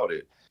anything about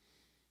it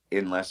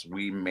unless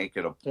we make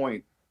it a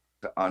point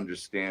to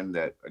understand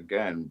that,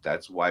 again,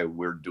 that's why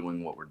we're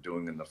doing what we're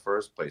doing in the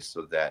first place,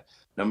 so that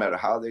no matter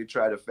how they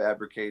try to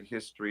fabricate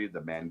history,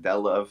 the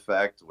Mandela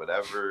effect,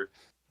 whatever,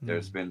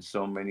 there's been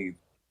so many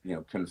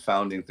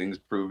confounding things,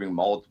 proving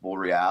multiple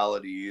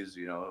realities,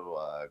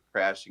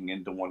 crashing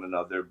into one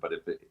another. But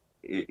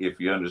if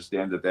you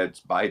understand that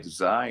that's by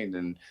design,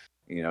 and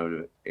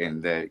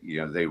and that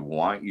they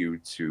want you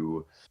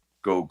to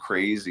go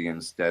crazy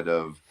instead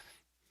of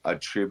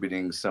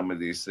attributing some of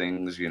these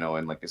things,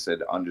 and like I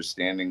said,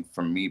 understanding,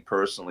 from me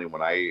personally,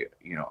 when I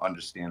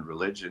understand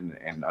religion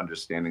and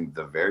understanding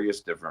the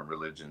various different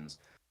religions,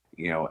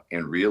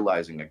 and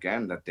realizing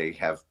again that they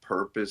have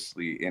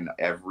purposely, in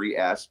every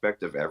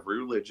aspect of every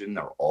religion,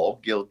 they're all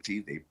guilty.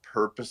 They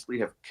purposely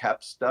have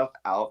kept stuff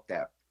out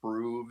that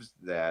proves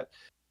that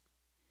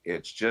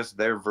it's just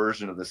their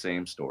version of the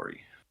same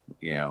story,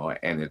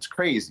 and it's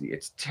crazy.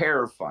 It's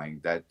terrifying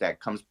that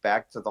comes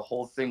back to the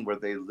whole thing where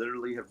they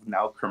literally have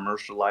now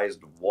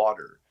commercialized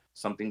water,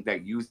 something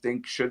that you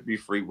think should be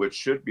free, which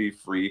should be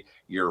free.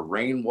 Your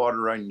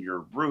rainwater on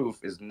your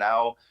roof is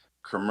now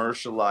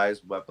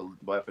commercialized,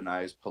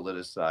 weaponized,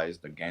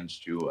 politicized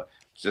against you,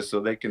 just so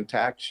they can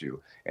tax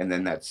you. And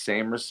then that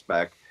same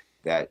respect,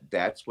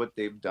 that's what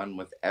they've done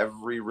with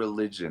every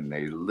religion.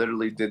 They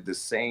literally did the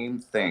same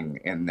thing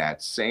in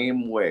that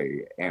same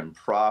way and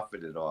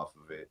profited off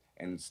of it,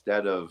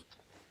 instead of,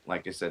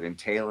 like I said, in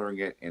tailoring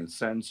it and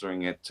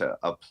censoring it to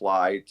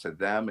apply to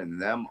them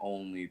and them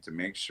only, to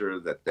make sure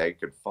that they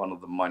could funnel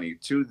the money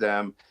to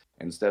them,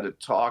 instead of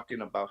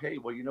talking about, hey,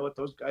 well, you know what,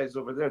 those guys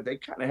over there, they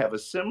kind of have a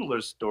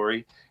similar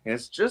story and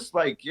it's just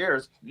like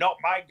yours. No,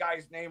 my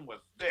guy's name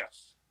was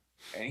this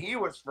and he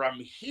was from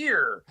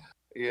here,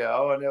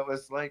 and it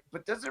was like,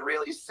 but does it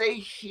really say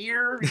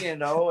here?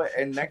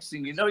 And next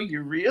thing you know,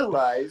 you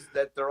realize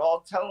that they're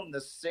all telling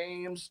the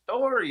same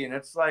story, and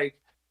it's like,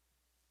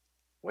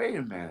 wait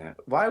a minute,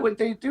 why would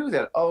they do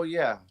that? Oh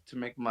yeah, to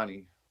make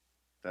money.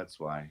 That's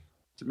why.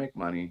 To make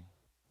money.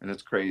 And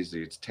it's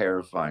crazy, it's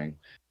terrifying.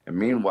 And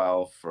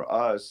meanwhile, for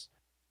us,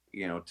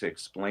 to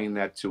explain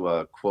that to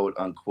a quote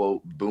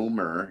unquote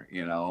boomer,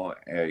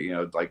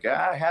 like,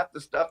 half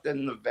the stuff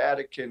in the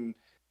Vatican,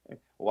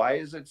 why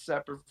is it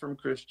separate from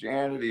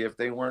Christianity if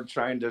they weren't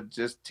trying to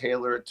just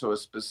tailor it to a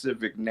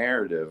specific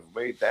narrative?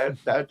 Wait,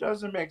 that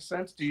doesn't make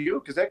sense to you?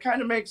 Because that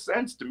kind of makes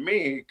sense to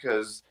me.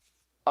 Because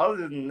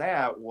other than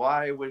that,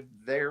 why would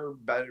their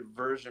better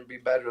version be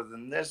better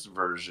than this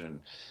version?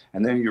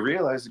 And then you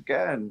realize,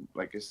 again,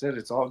 like I said,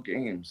 it's all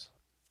games.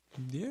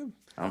 Yeah.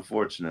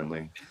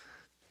 Unfortunately.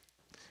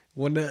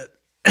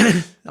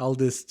 I'll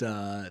just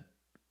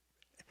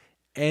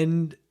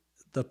end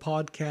the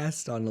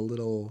podcast on a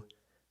little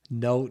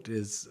note.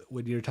 Is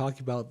when you're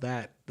talking about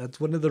that's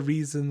one of the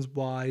reasons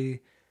why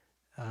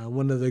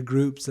one of the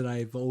groups that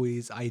I've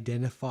always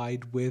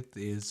identified with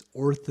is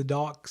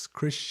Orthodox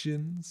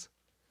Christians,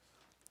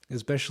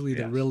 especially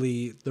the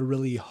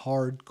really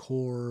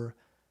hardcore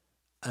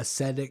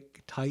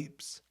ascetic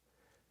types,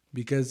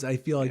 because I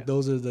feel like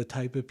those are the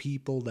type of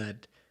people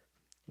that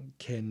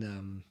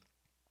can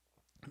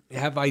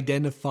have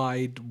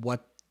identified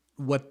what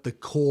the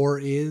core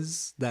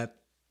is that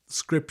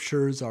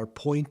scriptures are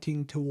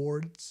pointing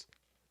towards.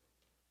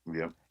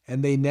 Yep.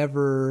 And they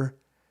never,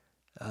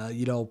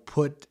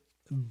 put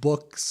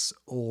books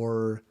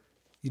or,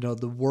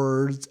 the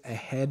words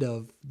ahead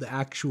of the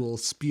actual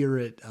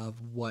spirit of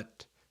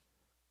what,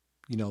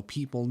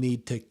 people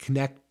need to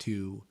connect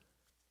to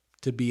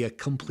be a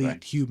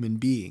complete human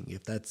being,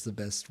 if that's the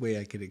best way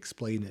I could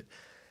explain it.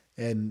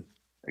 And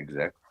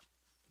exactly.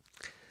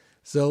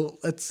 so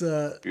let's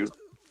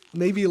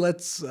maybe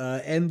let's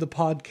end the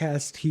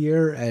podcast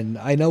here. And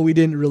I know we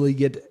didn't really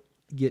get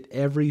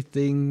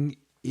everything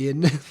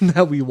in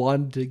that we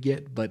wanted to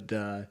get, but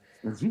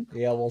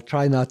yeah, we'll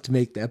try not to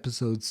make the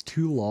episodes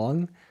too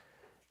long.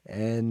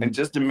 And And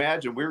just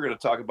imagine we were going to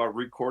talk about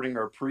recording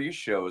our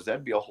pre-shows.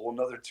 That'd be a whole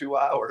nother 2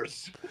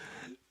 hours.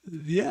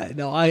 yeah,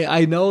 no,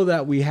 I know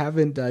that we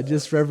haven't,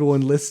 just for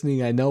everyone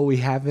listening, I know we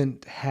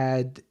haven't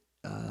had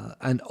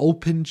an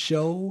open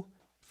show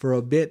for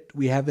a bit.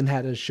 We haven't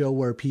had a show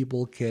where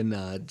people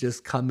can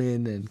just come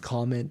in and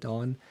comment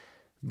on.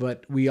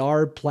 But we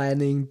are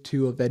planning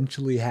to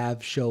eventually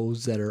have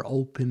shows that are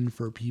open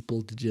for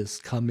people to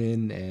just come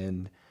in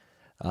and,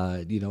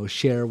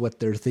 share what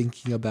they're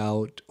thinking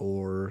about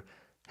or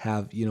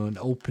have, an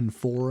open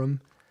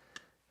forum.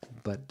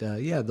 But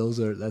yeah,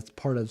 that's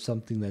part of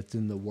something that's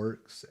in the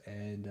works.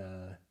 And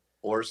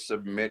or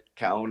submit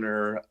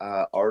counter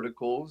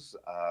articles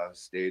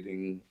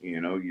stating,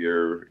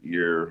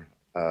 your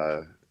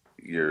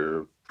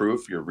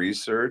proof, your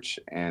research,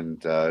 and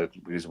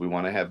because we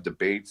want to have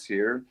debates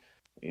here.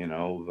 I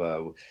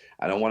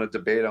don't want to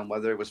debate on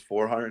whether it was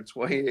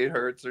 428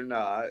 hertz or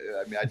not.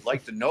 I mean, I'd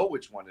like to know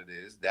which one it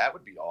is. That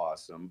would be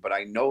awesome. But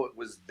I know it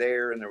was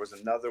there, and there was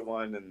another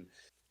one, and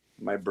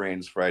my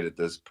brain's fried at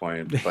this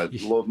point. But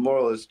the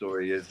moral of the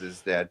story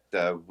is that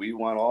we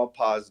want all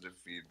positive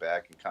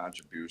feedback and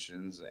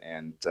contributions,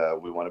 and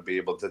we want to be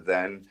able to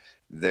then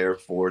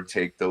therefore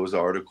take those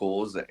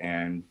articles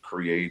and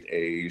create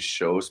a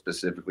show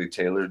specifically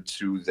tailored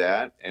to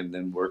that, and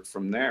then work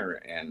from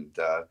there. And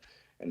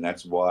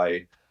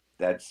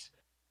that's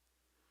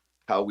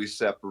how we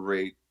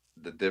separate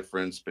the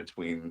difference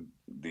between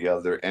the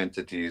other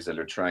entities that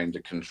are trying to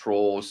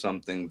control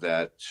something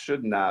that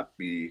should not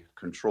be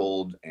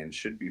controlled and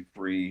should be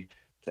free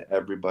to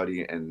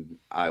everybody. And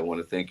I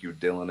want to thank you,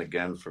 Dylan,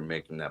 again for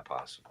making that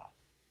possible.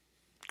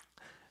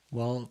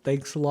 well,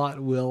 thanks a lot,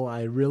 Will.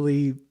 I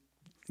really,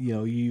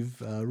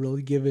 you've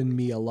really given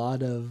me a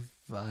lot of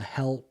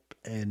help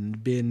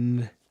and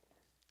been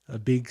a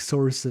big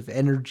source of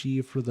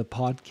energy for the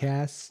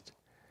podcast.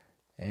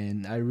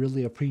 And I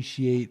really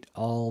appreciate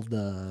all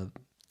the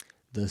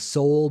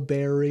soul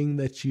bearing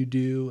that you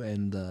do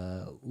and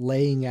the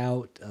laying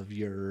out of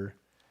your,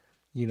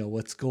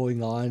 what's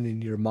going on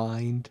in your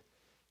mind.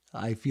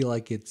 I feel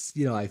like it's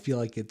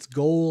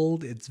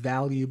gold. It's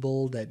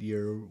valuable that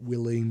you're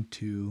willing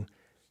to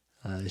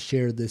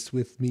share this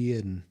with me.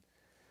 And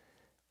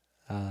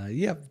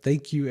yeah,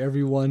 thank you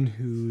everyone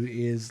who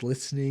is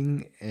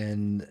listening.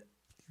 And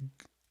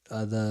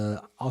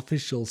the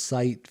official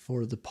site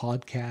for the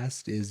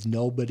podcast is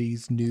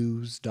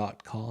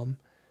nobodiesnews.com.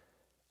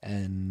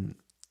 And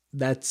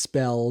that's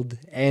spelled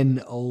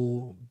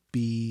NOBDYS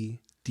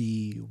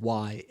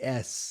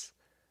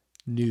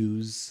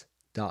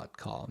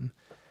news.com.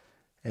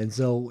 And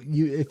so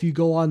if you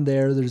go on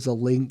there, there's a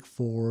link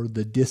for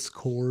the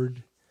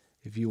Discord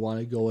if you want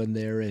to go in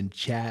there and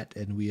chat.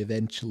 And we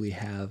eventually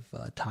have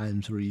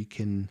times where you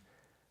can,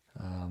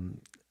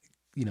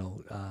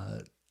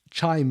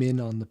 chime in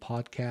on the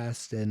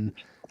podcast. And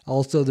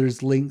also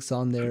there's links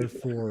on there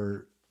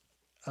for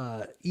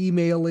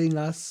emailing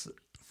us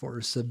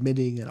for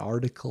submitting an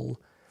article.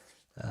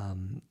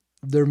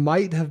 There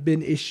might have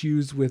been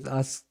issues with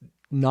us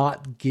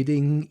not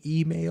getting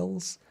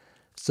emails.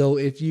 So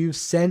if you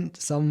sent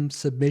some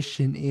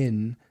submission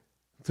in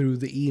through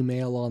the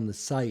email on the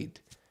site,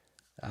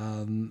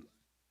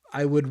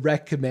 I would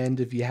recommend,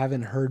 if you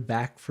haven't heard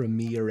back from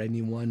me or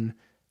anyone,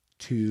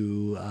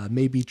 to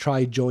maybe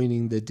try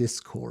joining the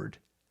Discord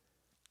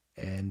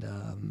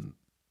and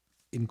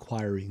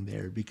inquiring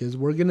there, because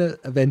we're going to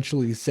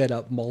eventually set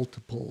up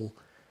multiple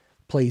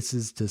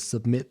places to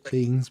submit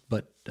things.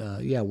 But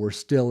yeah, we're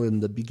still in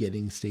the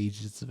beginning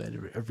stages of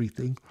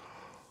everything.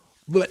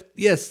 But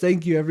yes,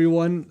 thank you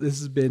everyone. This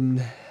has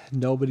been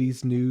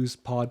Nobody's News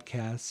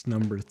podcast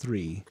number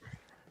 3.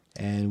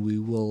 And we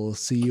will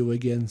see you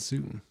again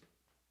soon.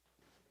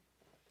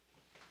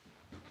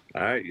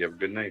 All right. You have a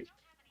good night.